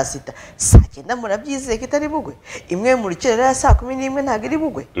izi saa sita saa 9 murabyizeye ko itari bugwe imwe mu rukerera ya saa 11 ntabwo iri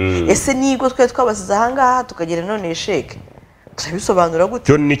bugwe ese nibwo twe twabasize ahangaha tukagera none sheke turabisobanura gute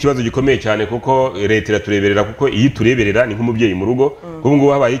cyo ni ikibazo gikomeye cyane kuko leta iratureberera kuko iyi tureberera ni nk'umubyeyi mu rugo kuko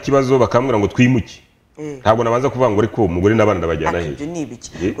ngo habaye ikibazo bakambwira ngo twimuke ntabwo nabanza kuvuga ngo ariko umugore n'abana ndabajyana he ibyo ni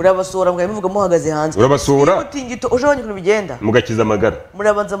ibiki urabasura mwe bivuga muhagaze hanze urabasura utingito uje wanye kuntu bigenda mugakiza amagara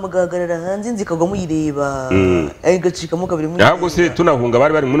murabanza mugahagarara hanze inzikagwa muyireba gacika mu kabiri muri ntabwo se tunahunga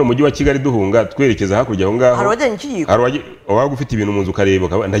bari mu mujyi wa Kigali duhunga twerekeza hakurya aho ngaho hari wajyanye ikiyiko hari wagufite ibintu mu nzu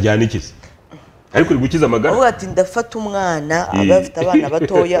kareba ndajyana ikisi ariko uri gukiza amagara uvuga ati ndafata umwana abafite abana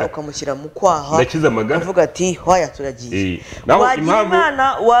batoya ukamushyira mu kwaha ndakiza amagara uvuga ati hoya turagiye wagira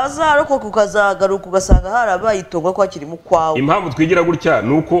imana wazarokoka ukazagaruka ugasanga harabaye itongo ko hakiri mu kwawe impamvu twigira gutya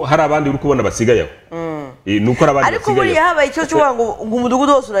nuko hari abandi uri kubona basigaye nuko abandi ariko buriya habaye icyo cyuwa ngo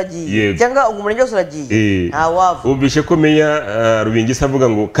umudugudu wose uragiye cyangwa ngo umurenge wose uragiye nta wava ubishe ko meya Rubingisa avuga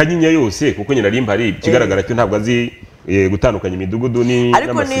ngo Kanyinya yose kuko nyina rimba ari kigaragara cyo ntabwo azi gutandukanya imidugudu ni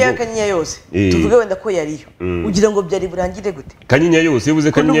ariko niyo Kanyinya yose tuvuge wenda ko yariyo ugira ngo byari burangire gute Kanyinya yose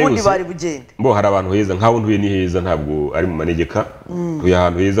uvuze Kanyinya yose n'ubundi bari bugende mbo hari abantu heza nkaho ntuye ni heza ntabwo ari mu manegeka tuye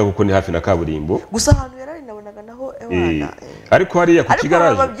ahantu heza kuko ni hafi na kaburimbo gusa ahantu yarari nabonaga naho ewana ariko hariya ku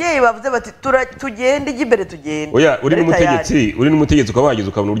kigaraje ababyeyi bavuze bati tugende imbere tugende oya uri n'umutegetsi ukaba wagize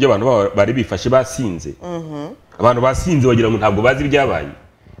ukabona uburyo abantu bari bifashe basinze abantu basinze wagira ngo ntabwo bazi ibyabaye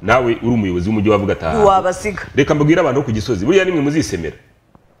nawe uri umuyobozi w'umujyi wavuga ati wabasiga reka mbabwire abantu ku Gisozi buriya nimwe muzisemera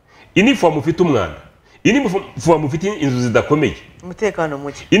iniform ufite umwanda iniform ufite inzu zidakomeye umutekano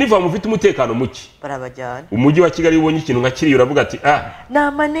muke iniform ufite umutekano muke barabajyana umujyi wa Kigali ubonye ikintu nka kiriya uravuga ati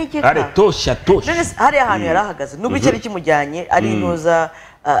na manegeka are tosha hari ahantu yarahagaze nubwo cyari kimujyanye ari intuza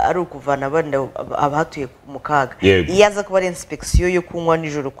ari ukuvana abandi abahatuye mu kaga iyo aza kuba ari inspection yo kunywa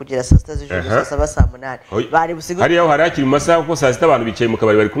nijoro kugera saa 6 z'ijoro saa 7 saa 8 bari busiga hariya hari akiri mu masaha kuko saa 6 abantu bicaye mu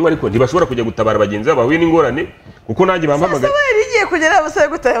kabari bari kunywa ariko ntibashobora kujya gutabara bagenzi babo bahuye n'ingorane kuko nanjye bampamagara sasa bari igiye kugera abasaya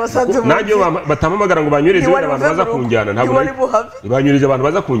gutaya basanze mu nanjye batampamagara ngo banyureze abantu baza kunjyana ntabwo banyurije abantu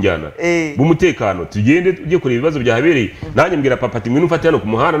baza kunjyana b'umutekano tugende tujye kureba ibibazo byahabereye nanjye mbwira papa ati ngwino ufate hano ku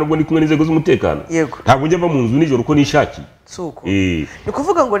muhanda nubwo ndi kumwe n'inzego z'umutekano ntabwo njya mva mu nzu nijoro uko nishakiye suko ni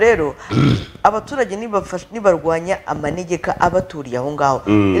kuvuga ngo rero abaturage nibarwanya amanegeka abaturiye aho ngaho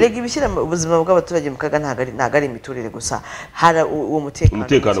erega ibishyira ubuzima bw'abaturage mu kaga ntago ari imiturire gusa hari uwo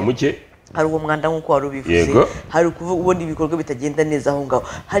umutekano muke hari uwo mwanda nk'uko wari ubivuze hari ubundi ibikorwa bitagenda neza aho ngaho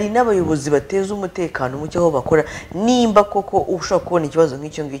hari n'abayobozi bateza umutekano muke aho bakora nimba koko ushobora kubona ikibazo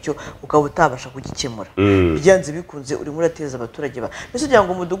nk'icyo ngicyo ukaba utabasha kugikemura byanze bikunze urimo urateza abaturage mbese ugira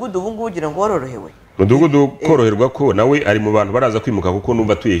ngo umudugudu ubu ngubu ugira ngo warorohewe umudugudu koroherwa ko nawe ari mu bantu baraza kwimuka kuko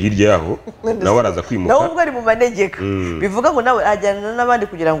numva atuye hirya yaho nawe araza kwimuka nawe ubwo ari mu manegeka bivuga ngo nawe ajyana n'abandi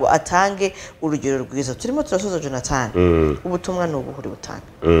kugira ngo atange urugero rwiza turimo turasoza Jonathan ubutumwa ni ubuhuri butanga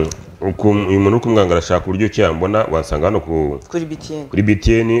uyu muntu uri kumwanga arashaka uburyo cyambona wasanga hano kuri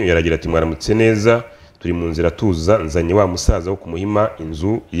BTN yaragira ati mwaramutse neza turi mu nzira tuza nzanye wa musaza wo kumuhima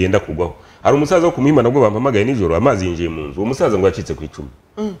inzu yenda kugwaho hari umusaza wo kumuhima nabwo bampamagaye nijoro amazi yinjiye mu nzu uwo musaza ngo yacitse ku icumu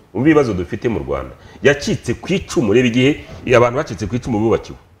umva ibibazo dufite mu Rwanda yacitse ku icumu reba igihe abantu bacitse ku icumu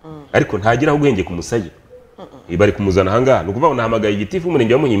bubakiwe ariko ntagira aho guhenge ku musaye bari kumuzana ahangaha ni ukuvuga ngo nahamagaye igitifu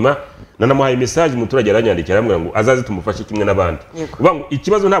umurenge wa Muhima nanamuhaye message umuturage aranyandikira aramubwira ngo azaze tumufashe kimwe n'abandi uvuga ngo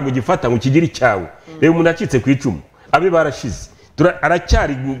ikibazo ntabwo gifata ngo kigire icyawe reba umuntu acitse ku icumu abe barashize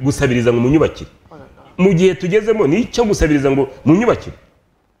aracyari gusabiriza ngo munyubakire mu gihe tugezemo ni icyo gusabiriza ngo munyubakire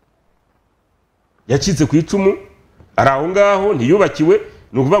yacitse ku icumu ari aho ngaho ntiyubakiwe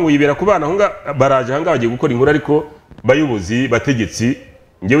ni ukuvuga ngo yibera ku bana aho ngaho baraje ahangaha bagiye gukora inkuru ariko bayobozi bategetsi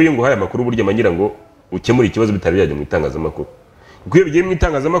ngewe iyo nguhaye amakuru burya mangira ngo ukemura ikibazo bitari byajya mu itangazamakuru kuko iyo bigiye mu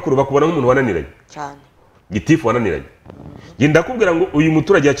itangazamakuru bakubona nk'umuntu wananiranye cyane gitifu wananiranye genda kubwira ngo uyu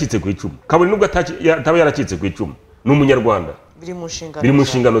muturage yacitse ku icumu kabone nubwo ataba yaracitse ku icumu ni umunyarwanda biri mu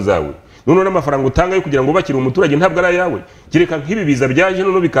nshingano zawe noneho n'amafaranga utanga yo kugira ngo ubakire umuturage ntabwo ari ayawe kereka nk'ibi biza byaje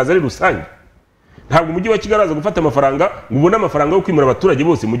noneho bikaza ari rusange ntabwo umujyi wa Kigali aza gufata amafaranga ngo ubone amafaranga yo kwimura abaturage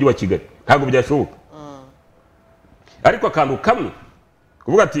bose mu mujyi wa Kigali ntabwo byashoboka ariko akantu kamwe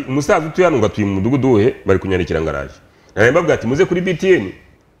kuvuga ati umusaza utuye hano ngo atuye mu mudugudu we bari kunyandikira ngaraje nawe mbabwira ati muze kuri BTN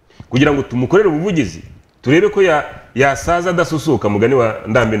kugira ngo tumukorere ubuvugizi turebe ko yasaza adasusuka mugani wa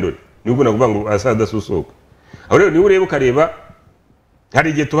Ndambe Ndori nibwo nakuvuga ngo asaza adasusuka aho rero niwe ureba ukareba hari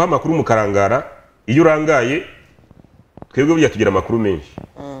igihe tuha amakuru mu karangara iyo urangaye twebwe burya tugira amakuru menshi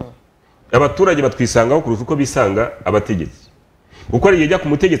abaturage batwisangaho kurusha uko bisanga abategetsi kuko ari yajya ku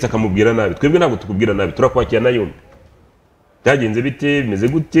mutegetsi akamubwira nabi twebwe ntabwo tukubwira nabi turakwakira nayombi byagenze bite bimeze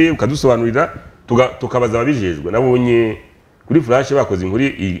gute ukadusobanurira tukabaza ababijejwe nabonye kuri flash bakoze inkuru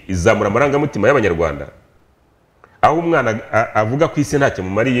izamura amarangamutima y'abanyarwanda aho umwana avuga ko isi ntacyo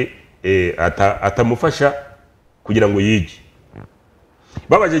mumariye atamufasha kugira ngo yige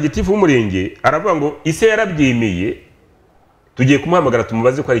babaje gitifu w'umurenge aravuga ngo ise yarabyimiye tugiye kumuhamagara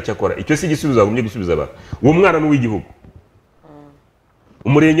tumubaze ko ari icyo akora icyo si igisubizo agumye gusubiza abantu uwo mwana n'uw'igihugu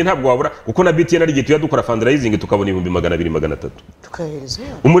umurenge ntabwo wabura kuko na BTN ari gihe tuya dukora fundraising tukabona 200-300 tukahereza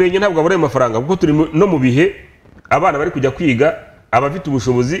umurenge ntabwo wabura amafaranga kuko turi no mu bihe abana bari kujya kwiga abafite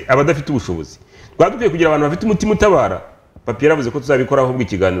ubushobozi abadafite ubushobozi twadukwiye kugira abantu bafite umutima utabara papier yaravuze ko tuzabikora aho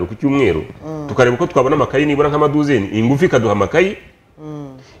bw'ikiganiro ku cyumweru tukareba uko twabona amakayi nibura nk'amaduzeni ingufi kaduha amakayi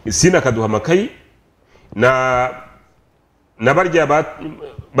sina kaduha amakayi na barya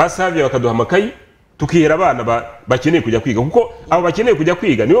basavye bakaduha amakayi tukihera abana bakeneye kujya kwiga kuko abo bakeneye kujya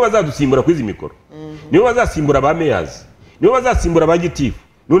kwiga nibo bazadusimbura kwizi mikoro nibo bazasimbura abameyazi nibo bazasimbura abagitifu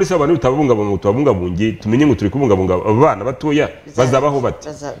none se abantu tutabungabunge tumenye ngo turi kubungabunga abana batoya bazabaho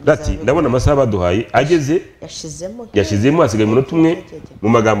bati ndabona amasaha baduhaye ageze yashizemo hasigaye umunota umwe mu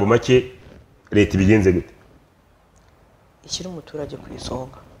magambo make leta ibigenze gute ishyira umuturage ku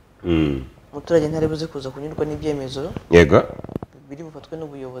isonga. Umuturage ntari buze kuza kunyurwa n'ibyemezo yego biri bufatwe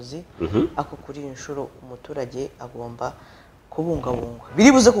n'ubuyobozi, ako kuri inshuro umuturage agomba kubungabungwa.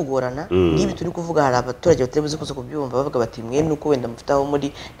 Biri buze kugorana n'ibi turi kuvuga, hari abaturage batari buze kuza kubyumva bavuga bati mwe nuko wenda mufitaho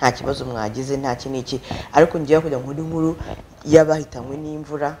muri nta kibazo mwagize nta kiniki, ariko ngiye kujya nkuru y'abahitanywe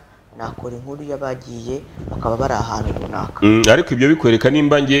n'imvura, nakora inkuru y'abagiye bakaba bari ahantu runaka. Ariko ibyo bikwereka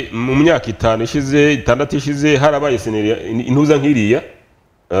nimba nge mu myaka 5 ishize 6 ishize harabaye intuza nkiriya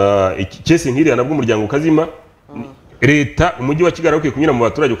ikese nkiriya nabwo umuryango ukazima, leta umujyi wa Kigali ukwiye kunyura mu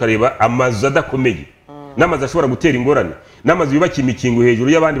baturage ukareba amazu adakomeye n'amazu ashobora gutera ingorane, n'amazu yubakiye imikingo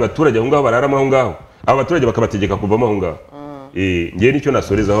hejuru y'abandi baturage aho ngaho bararama aho ngaho, abo baturage bakabategeka kuvamo aho ngaho. Ngiye nicyo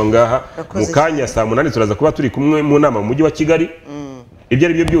nasoreza aho ngaha. Mu kanya saa 8 turaza kuba turi kumwe mu nama mu mujyi wa Kigali. Ibyo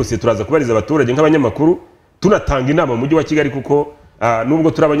ari byo byose turaza kubariza abaturage nk'abanyamakuru, tunatanga inama mu mujyi wa Kigali kuko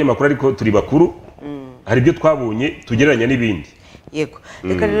nubwo turi abanyamakuru ariko turi bakuru, hari ibyo twabonye tugereranya n'ibindi. Yego,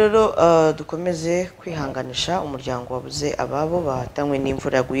 reka rero dukomeze kwihanganisha umuryango wabuze ababo bahatanywe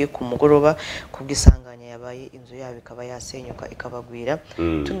n'imvura yaguye ku mugoroba kubwisanganya yabaye inzu yabo ikaba yasenyuka ikabagwira.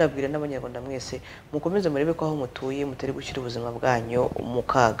 Tunabwira n'abanyarwanda mwese mukomeze murebe ko aho mutuye mutari gushyira ubuzima bwanyu mu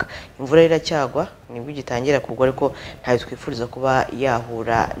kaga. Imvura iracyagwa nibwo gitangira kugwa, ariko ntayo twifuriza kuba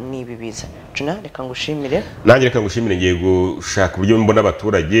yahura n'ibi biza. Juna, reka ngushimire. Nanjye reka ngushimire, ngiye gushaka uburyo mbona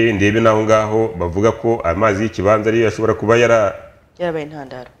abaturage ndebe naho ngaho bavuga ko amazi y'ikibanza ari ashobora kuba yarabaye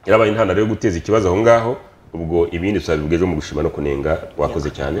intandaro yo guteza ikibazo aho ngaho. Ubwo ibindi tuzabibwejo mu gushima no kunenga. Wakoze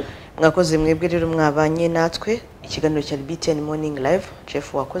cyane. Mwakoze mwebwe rero mwabanye natwe, ikiganiro cya BTN Morning Live.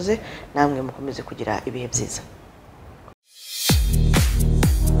 Chef wakoze, namwe mukomeze kugira ibihe byiza.